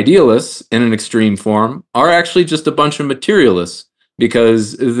the idealists, in an extreme form, are actually just a bunch of materialists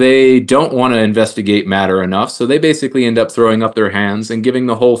because they don't want to investigate matter enough. So they basically end up throwing up their hands and giving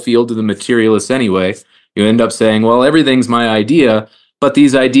the whole field to the materialists anyway. You end up saying, well, everything's my idea, but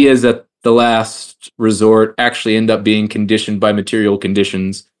these ideas at the last resort actually end up being conditioned by material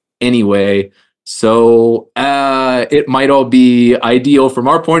conditions anyway. So it might all be ideal from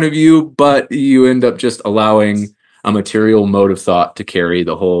our point of view, but you end up just allowing a material mode of thought to carry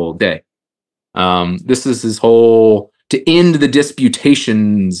the whole day. This is his whole, to end the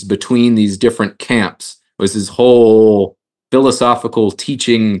disputations between these different camps, was his whole philosophical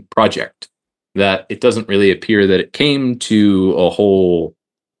teaching project, that it doesn't really appear that it came to a whole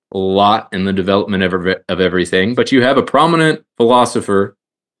lot in the development of everything. But you have a prominent philosopher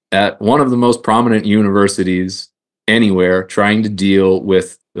at one of the most prominent universities anywhere trying to deal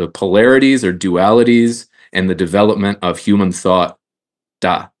with the polarities or dualities and the development of human thought.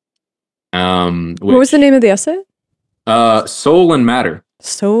 What was the name of the essay? Soul and Matter.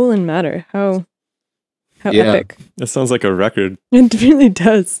 Soul and Matter. How Yeah. epic. That sounds like a record. It really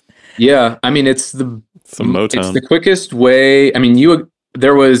does. Yeah, I mean, it's the Motown. It's the quickest way. I mean,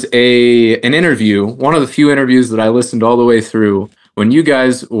 there was an interview, one of the few interviews that I listened all the way through when you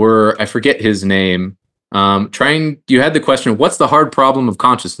guys were, I forget his name, you had the question, what's the hard problem of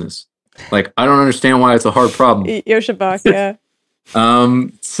consciousness? Like, I don't understand why it's a hard problem. Yoshabak, yeah.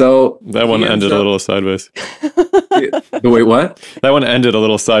 So That one ended a little sideways. Wait, what? That one ended a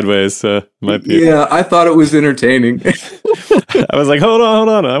little sideways. Might be. Yeah, I thought it was entertaining. I was like, hold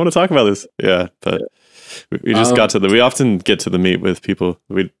on. I want to talk about this. Yeah, but we just got to we often get to the meat with people.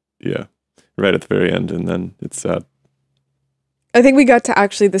 Right at the very end, and then it's sad. I think we got to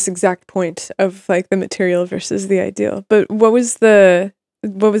actually this exact point of like the material versus the ideal. But what was the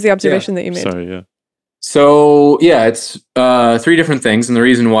observation that you made? Sorry, yeah. So yeah, it's three different things, and the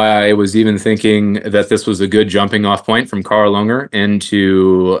reason why I was even thinking that this was a good jumping off point from Carl Unger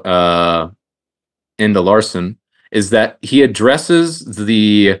into Larson is that he addresses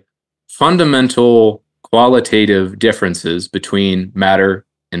the fundamental qualitative differences between matter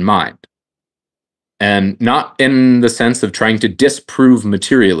and mind, and not in the sense of trying to disprove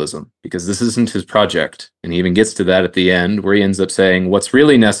materialism, because this isn't his project, and he even gets to that at the end, where he ends up saying what's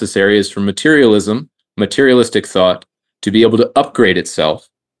really necessary is for materialistic thought to be able to upgrade itself,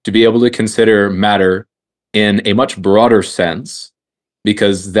 to be able to consider matter in a much broader sense,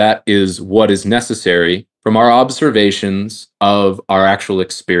 because that is what is necessary from our observations of our actual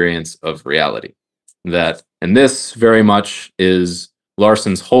experience of reality. And this very much is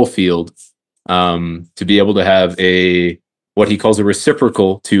Larson's whole field, to be able to have what he calls a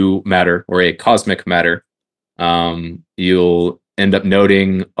reciprocal to matter, or a cosmic matter. You'll end up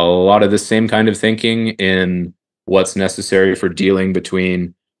noting a lot of the same kind of thinking in what's necessary for dealing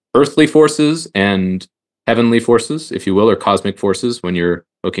between earthly forces and heavenly forces, if you will, or cosmic forces, when you're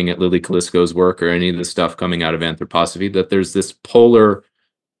looking at Lily Kalisko's work or any of the stuff coming out of Anthroposophy, that there's this polar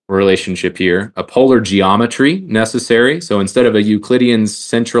relationship here, a polar geometry necessary. So instead of a Euclidean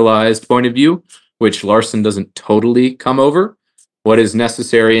centralized point of view, which Larson doesn't totally come over, what is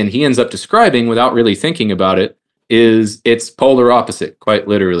necessary, and he ends up describing without really thinking about it, is its polar opposite, quite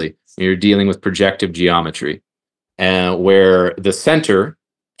literally. You're dealing with projective geometry, and where the center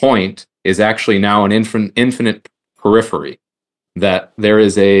point is actually now an infinite periphery, that there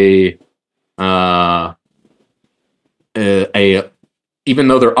is even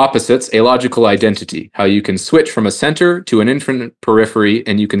though they're opposites, a logical identity, how you can switch from a center to an infinite periphery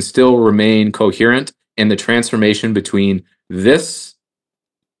and you can still remain coherent in the transformation between this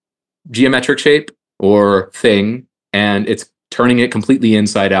geometric shape or thing, and it's turning it completely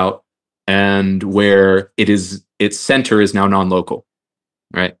inside out, and where its center is now non-local,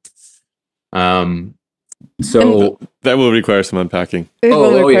 right? So That will require some unpacking. It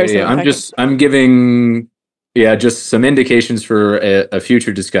will require some yeah. unpacking. I'm giving just some indications for a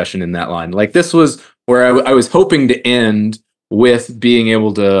future discussion in that line. Like this was where I was hoping to end with being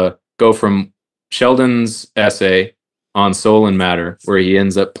able to go from Sheldon's essay on soul and matter, where he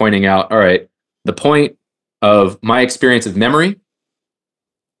ends up pointing out, all right, the point of my experience of memory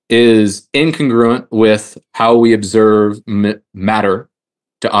is incongruent with how we observe matter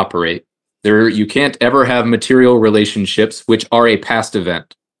to operate. You can't ever have material relationships which are a past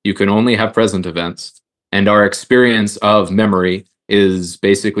event. You can only have present events. And our experience of memory is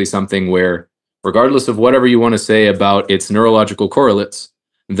basically something where, regardless of whatever you want to say about its neurological correlates,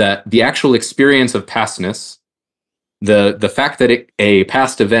 that the actual experience of pastness, the fact that a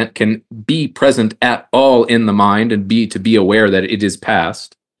past event can be present at all in the mind and to be aware that it is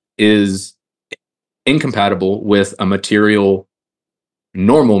past, is incompatible with a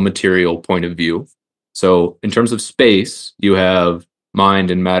normal material point of view. So in terms of space, you have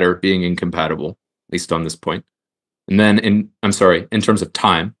mind and matter being incompatible, at least on this point. And then in terms of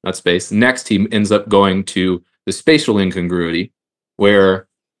time, not space, next he ends up going to the spatial incongruity, where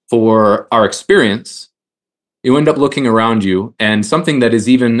for our experience, you end up looking around you, and something that is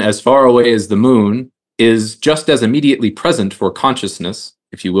even as far away as the moon is just as immediately present for consciousness,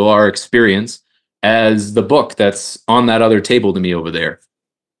 if you will, our experience, as the book that's on that other table to me over there.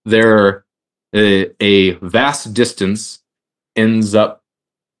 A vast distance ends up,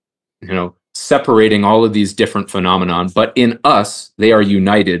 separating all of these different phenomenon, but in us, they are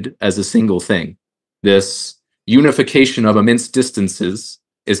united as a single thing. This unification of immense distances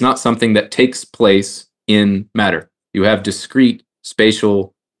is not something that takes place in matter. You have discrete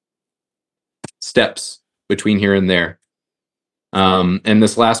spatial steps between here and there. And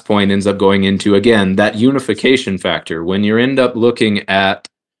this last point ends up going into, again, that unification factor. When you end up looking at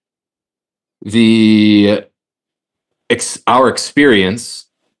our experience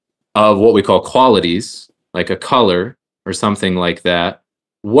of what we call qualities, like a color or something like that,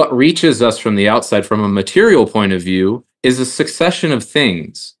 what reaches us from the outside from a material point of view is a succession of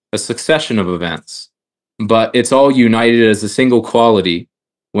things, a succession of events. But it's all united as a single quality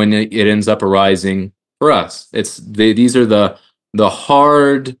when it ends up arising for us. These are the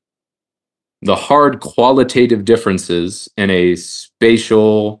hard qualitative differences in a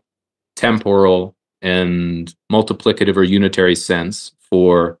spatial, temporal, and multiplicative or unitary sense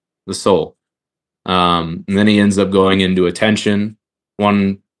for the soul. And then he ends up going into attention.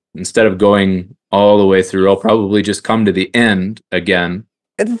 One, instead of going all the way through, I'll probably just come to the end again.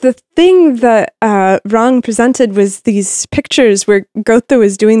 The thing that Rang presented was these pictures where Goethe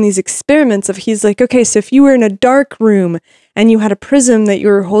was doing these experiments of, he's like, okay, so if you were in a dark room and you had a prism that you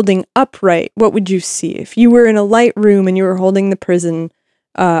were holding upright, what would you see? If you were in a light room and you were holding the prism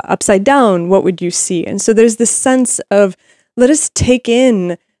upside down, what would you see? And so there's this sense of, let us take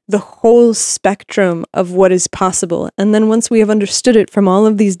in the whole spectrum of what is possible. And then once we have understood it from all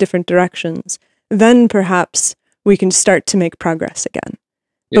of these different directions, then perhaps we can start to make progress again.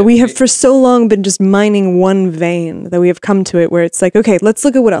 But we have for so long been just mining one vein that we have come to it where it's like, okay, let's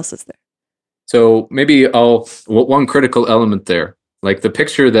look at what else is there. So maybe one critical element there, like the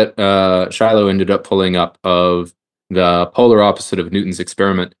picture that Shiloh ended up pulling up of the polar opposite of Newton's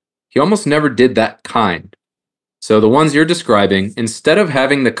experiment, he almost never did that kind. So the ones you're describing, instead of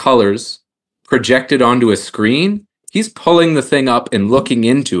having the colors projected onto a screen, he's pulling the thing up and looking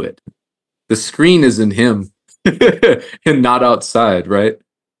into it. The screen is in him and not outside, right?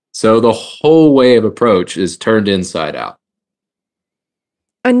 So the whole way of approach is turned inside out.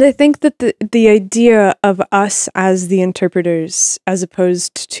 And I think that the idea of us as the interpreters, as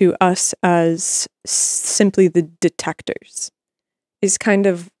opposed to us as simply the detectors, is kind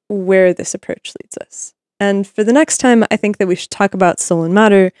of where this approach leads us. And for the next time, I think that we should talk about soul and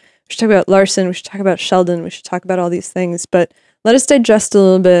matter, we should talk about Larson, we should talk about Sheldon, we should talk about all these things, but let us digest a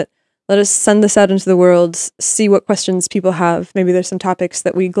little bit. Let us send this out into the world, see what questions people have. Maybe there's some topics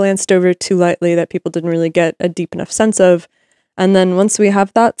that we glanced over too lightly that people didn't really get a deep enough sense of. And then once we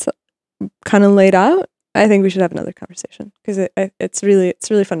have that kind of laid out, I think we should have another conversation because it's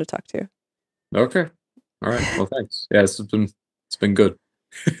really fun to talk to. Okay. All right. Well, thanks. Yeah, it's been good.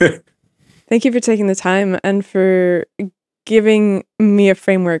 Thank you for taking the time and for giving me a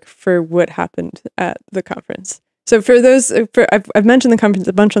framework for what happened at the conference. So I've mentioned the conference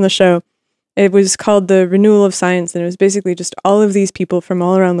a bunch on the show. It was called the Renewal of Science, and it was basically just all of these people from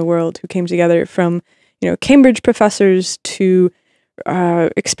all around the world who came together, from Cambridge professors to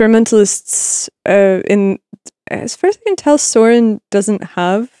experimentalists. As far as I can tell, Soren doesn't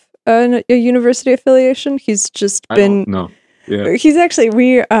have a university affiliation. He's just been. No. Yeah. He's actually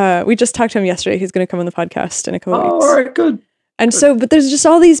we just talked to him yesterday. He's going to come on the podcast in a couple weeks. All right, good. And so, but there's just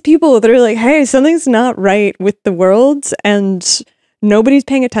all these people that are like, hey, something's not right with the world, and nobody's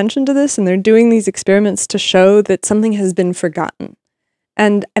paying attention to this, and they're doing these experiments to show that something has been forgotten.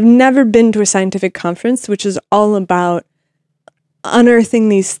 And I've never been to a scientific conference which is all about unearthing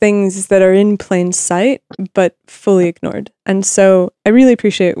these things that are in plain sight, but fully ignored. And so I really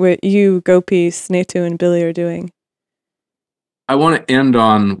appreciate what you, Gopi, Snetu, and Billy are doing. I want to end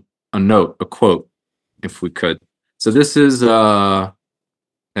on a quote, if we could. So this is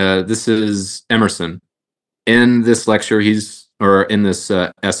Emerson. In this lecture, in this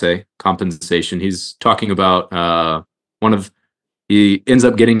essay, Compensation, he's talking about he ends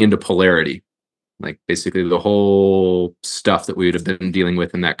up getting into polarity, like basically the whole stuff that we would have been dealing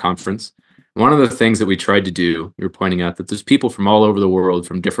with in that conference. One of the things that we tried to do, we were pointing out that there's people from all over the world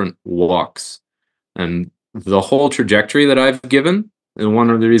from different walks, and the whole trajectory that I've given, and one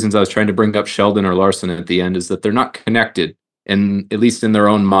of the reasons I was trying to bring up Sheldon or Larson at the end, is that they're not connected, at least in their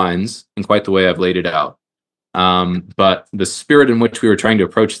own minds, in quite the way I've laid it out. But the spirit in which we were trying to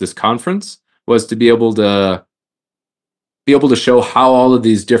approach this conference was to be able to show how all of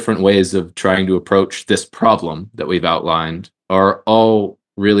these different ways of trying to approach this problem that we've outlined are all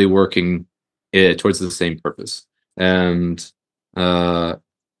really working towards the same purpose. And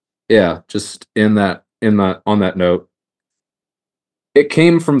just on that note, it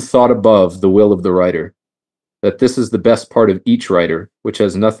came from thought above the will of the writer, that this is the best part of each writer, which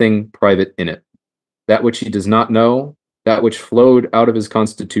has nothing private in it. That which he does not know, that which flowed out of his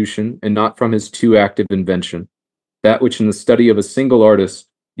constitution and not from his too active invention, that which in the study of a single artist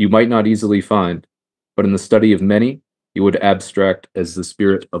you might not easily find, but in the study of many you would abstract as the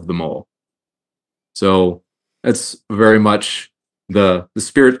spirit of them all. So that's very much the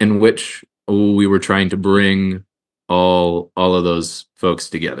spirit in which we were trying to bring all of those folks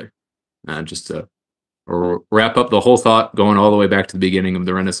together. Just to wrap up the whole thought, going all the way back to the beginning of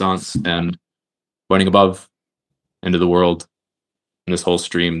the Renaissance and pointing above into the world in this whole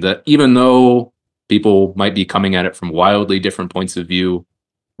stream, that even though people might be coming at it from wildly different points of view,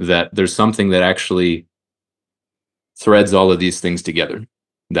 that there's something that actually threads all of these things together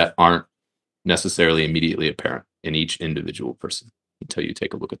that aren't necessarily immediately apparent in each individual person until you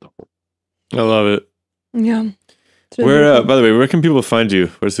take a look at the whole. I love it. Yeah. Where, by the way, where can people find you?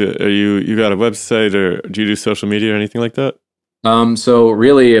 Are you got a website, or do you do social media or anything like that? So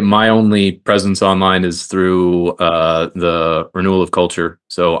really my only presence online is through the Renewal of Culture.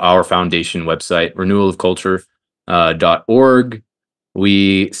 So our foundation website, renewalofculture.org.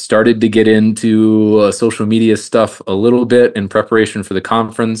 We started to get into social media stuff a little bit in preparation for the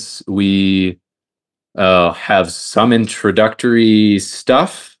conference. We have some introductory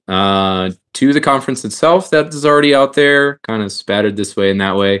stuff to the conference itself that is already out there, kind of spattered this way and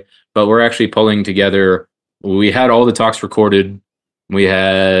that way. But we're actually pulling together. We had all the talks recorded. We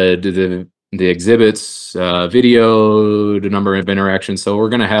had the exhibits, video, the number of interactions. So we're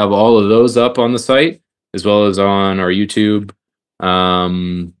going to have all of those up on the site as well as on our YouTube.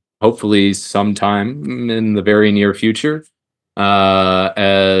 Hopefully sometime in the very near future,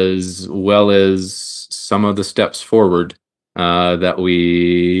 as well as some of the steps forward that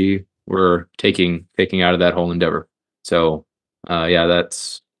we were taking out of that whole endeavor. So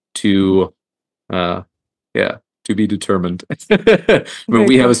that's to be determined. I mean,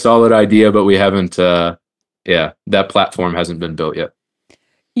 we have a solid idea, but we haven't that platform hasn't been built yet.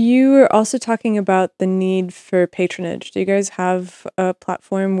 You were also talking about the need for patronage. Do you guys have a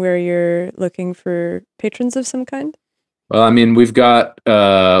platform where you're looking for patrons of some kind? Well, I mean, we've got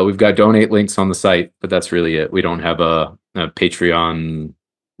donate links on the site, but that's really it. We don't have a Patreon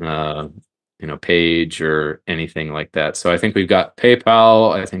page or anything like that. So I think we've got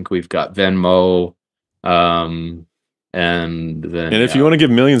PayPal. I think we've got Venmo. And if you want to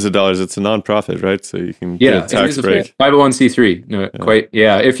give millions of dollars, it's a nonprofit, right? So you can get a tax break. 501c3. No, quite.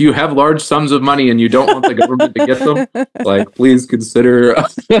 Yeah. If you have large sums of money and you don't want the government to get them, please consider.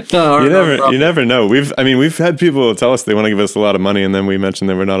 You never know. We've had people tell us they want to give us a lot of money, and then we mention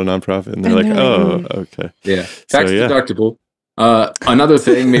that we're not a nonprofit, and they're like, "Oh, okay." Yeah. Tax deductible. Another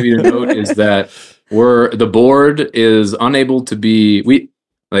thing maybe to note is that the board is unable to be with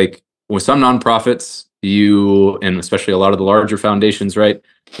some nonprofits, and especially a lot of the larger foundations, right?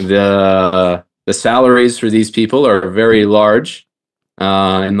 The salaries for these people are very large,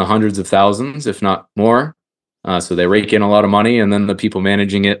 in the hundreds of thousands, if not more. So they rake in a lot of money, and then the people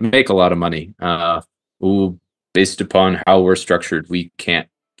managing it make a lot of money. Based upon how we're structured, we can't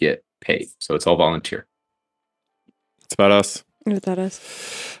get paid. So it's all volunteer. It's about us. What that is.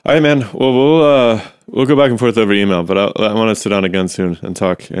 All right, man. Well, we'll go back and forth over email, but I want to sit down again soon and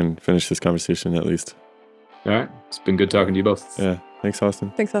talk and finish this conversation at least. All right. It's been good talking to you both. Yeah. Thanks,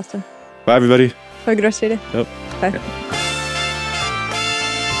 Austin. Thanks, Austin. Bye, everybody. Have a good rest of your day. Yep. Bye. Yeah.